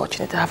 it's so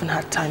unfortunate. I haven't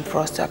had time for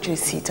us to actually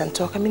sit and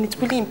talk. I mean, it's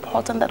really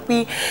important that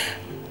we...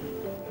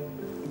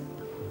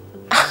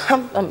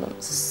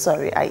 I'm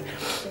sorry, I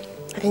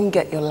didn't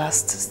get your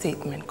last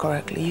statement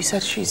correctly. You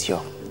said she's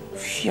your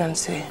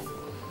fiancée.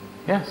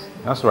 Yes,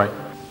 that's right.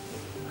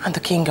 And the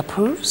king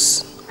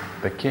approves?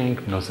 The king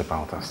knows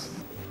about us.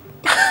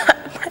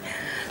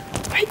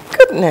 My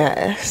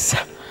goodness.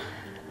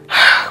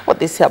 What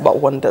they say about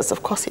wonders,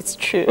 of course it's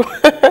true.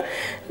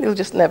 It'll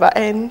just never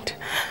end.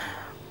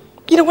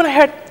 You know, when I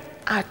heard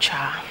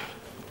Chacha,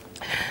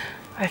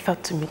 I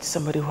thought to meet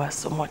somebody who has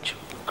so much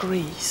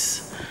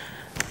grace,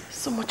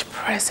 so much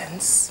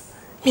presence,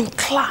 I mean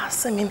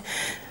class. I mean,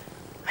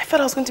 I thought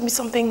I was going to meet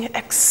something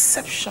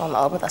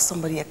exceptional, but that's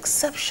somebody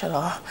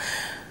exceptional.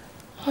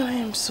 I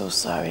am so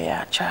sorry,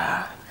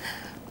 Chacha.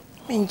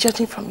 I mean,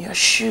 judging from your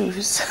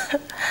shoes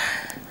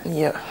and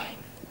your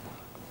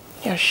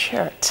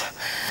shirt,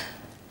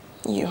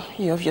 you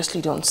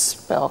obviously don't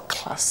spell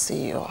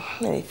classy or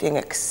anything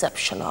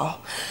exceptional.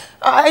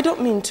 I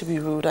don't mean to be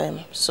rude. I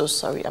am so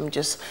sorry. I'm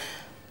just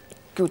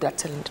good at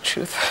telling the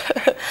truth.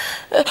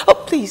 Oh,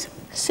 please,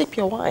 sip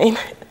your wine.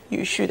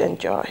 You should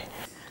enjoy.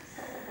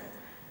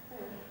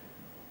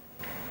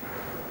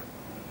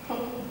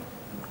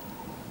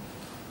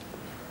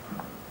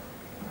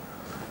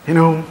 You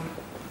know,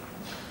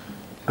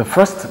 the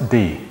first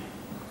day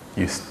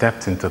you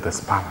stepped into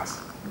this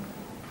palace,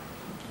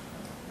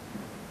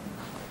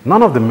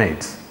 none of the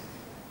maids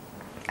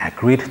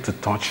agreed to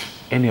touch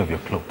any of your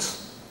clothes,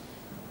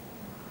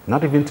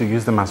 not even to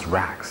use them as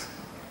rags.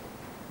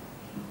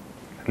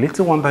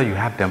 Little wonder you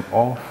had them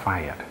all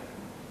fired.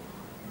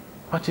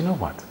 But you know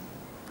what?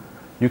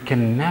 You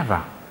can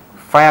never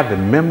fire the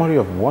memory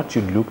of what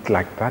you looked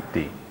like that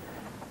day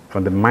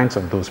from the minds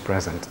of those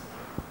present.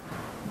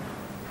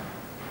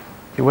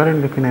 You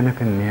weren't looking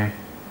anything near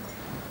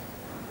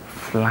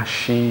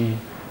flashy,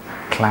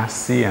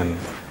 classy, and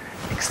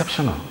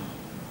exceptional.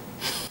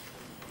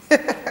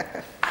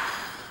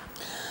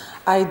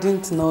 I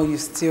didn't know you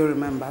still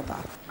remember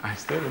that. I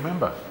still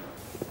remember.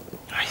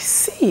 I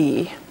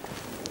see.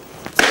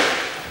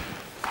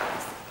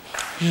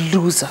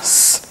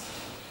 Losers.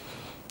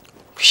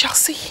 We shall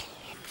see.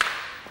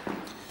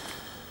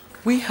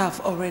 We have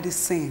already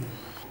seen.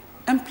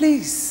 And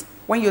please,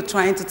 when you're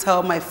trying to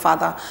tell my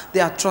father the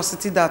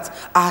atrocity that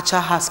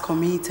Chacha has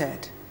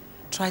committed,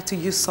 try to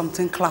use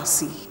something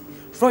classy,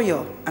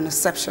 royal, and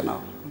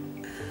exceptional.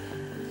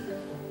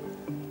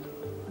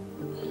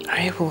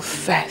 I will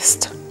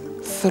first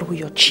throw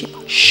your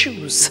cheap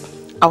shoes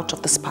out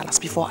of this palace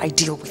before I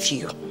deal with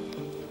you.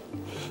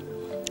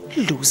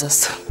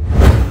 Losers.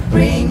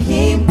 Bring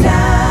him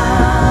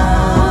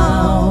down.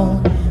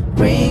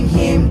 Bring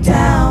him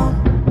down.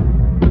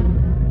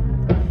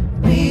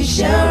 We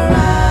shall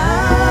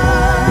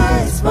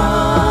rise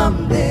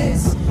from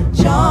this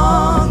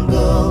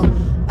jungle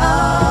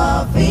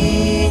of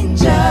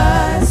injustice.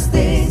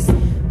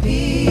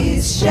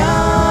 Peace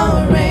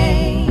shall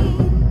reign.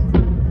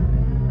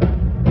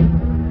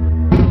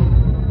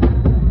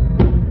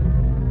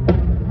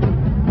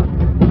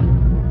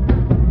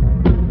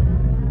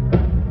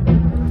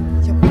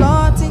 Your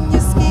plotting,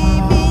 your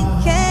scheming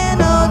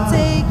cannot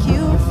take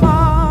you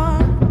far.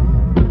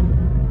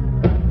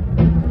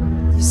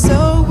 You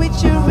sow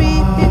what you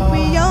reap if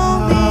we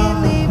only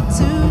live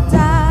to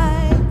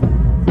die.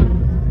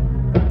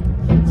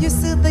 You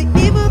see the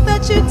evil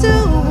that you do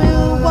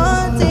will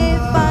one day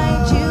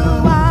find you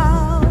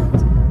out.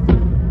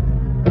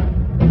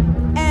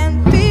 And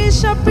peace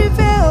shall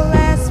prevail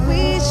as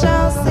we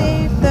shall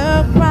save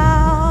the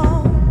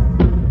crown.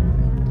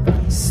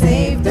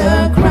 Save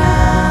the crown.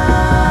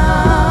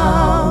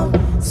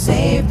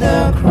 Save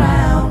the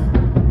crown.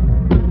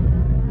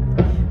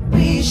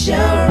 We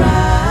shall rise.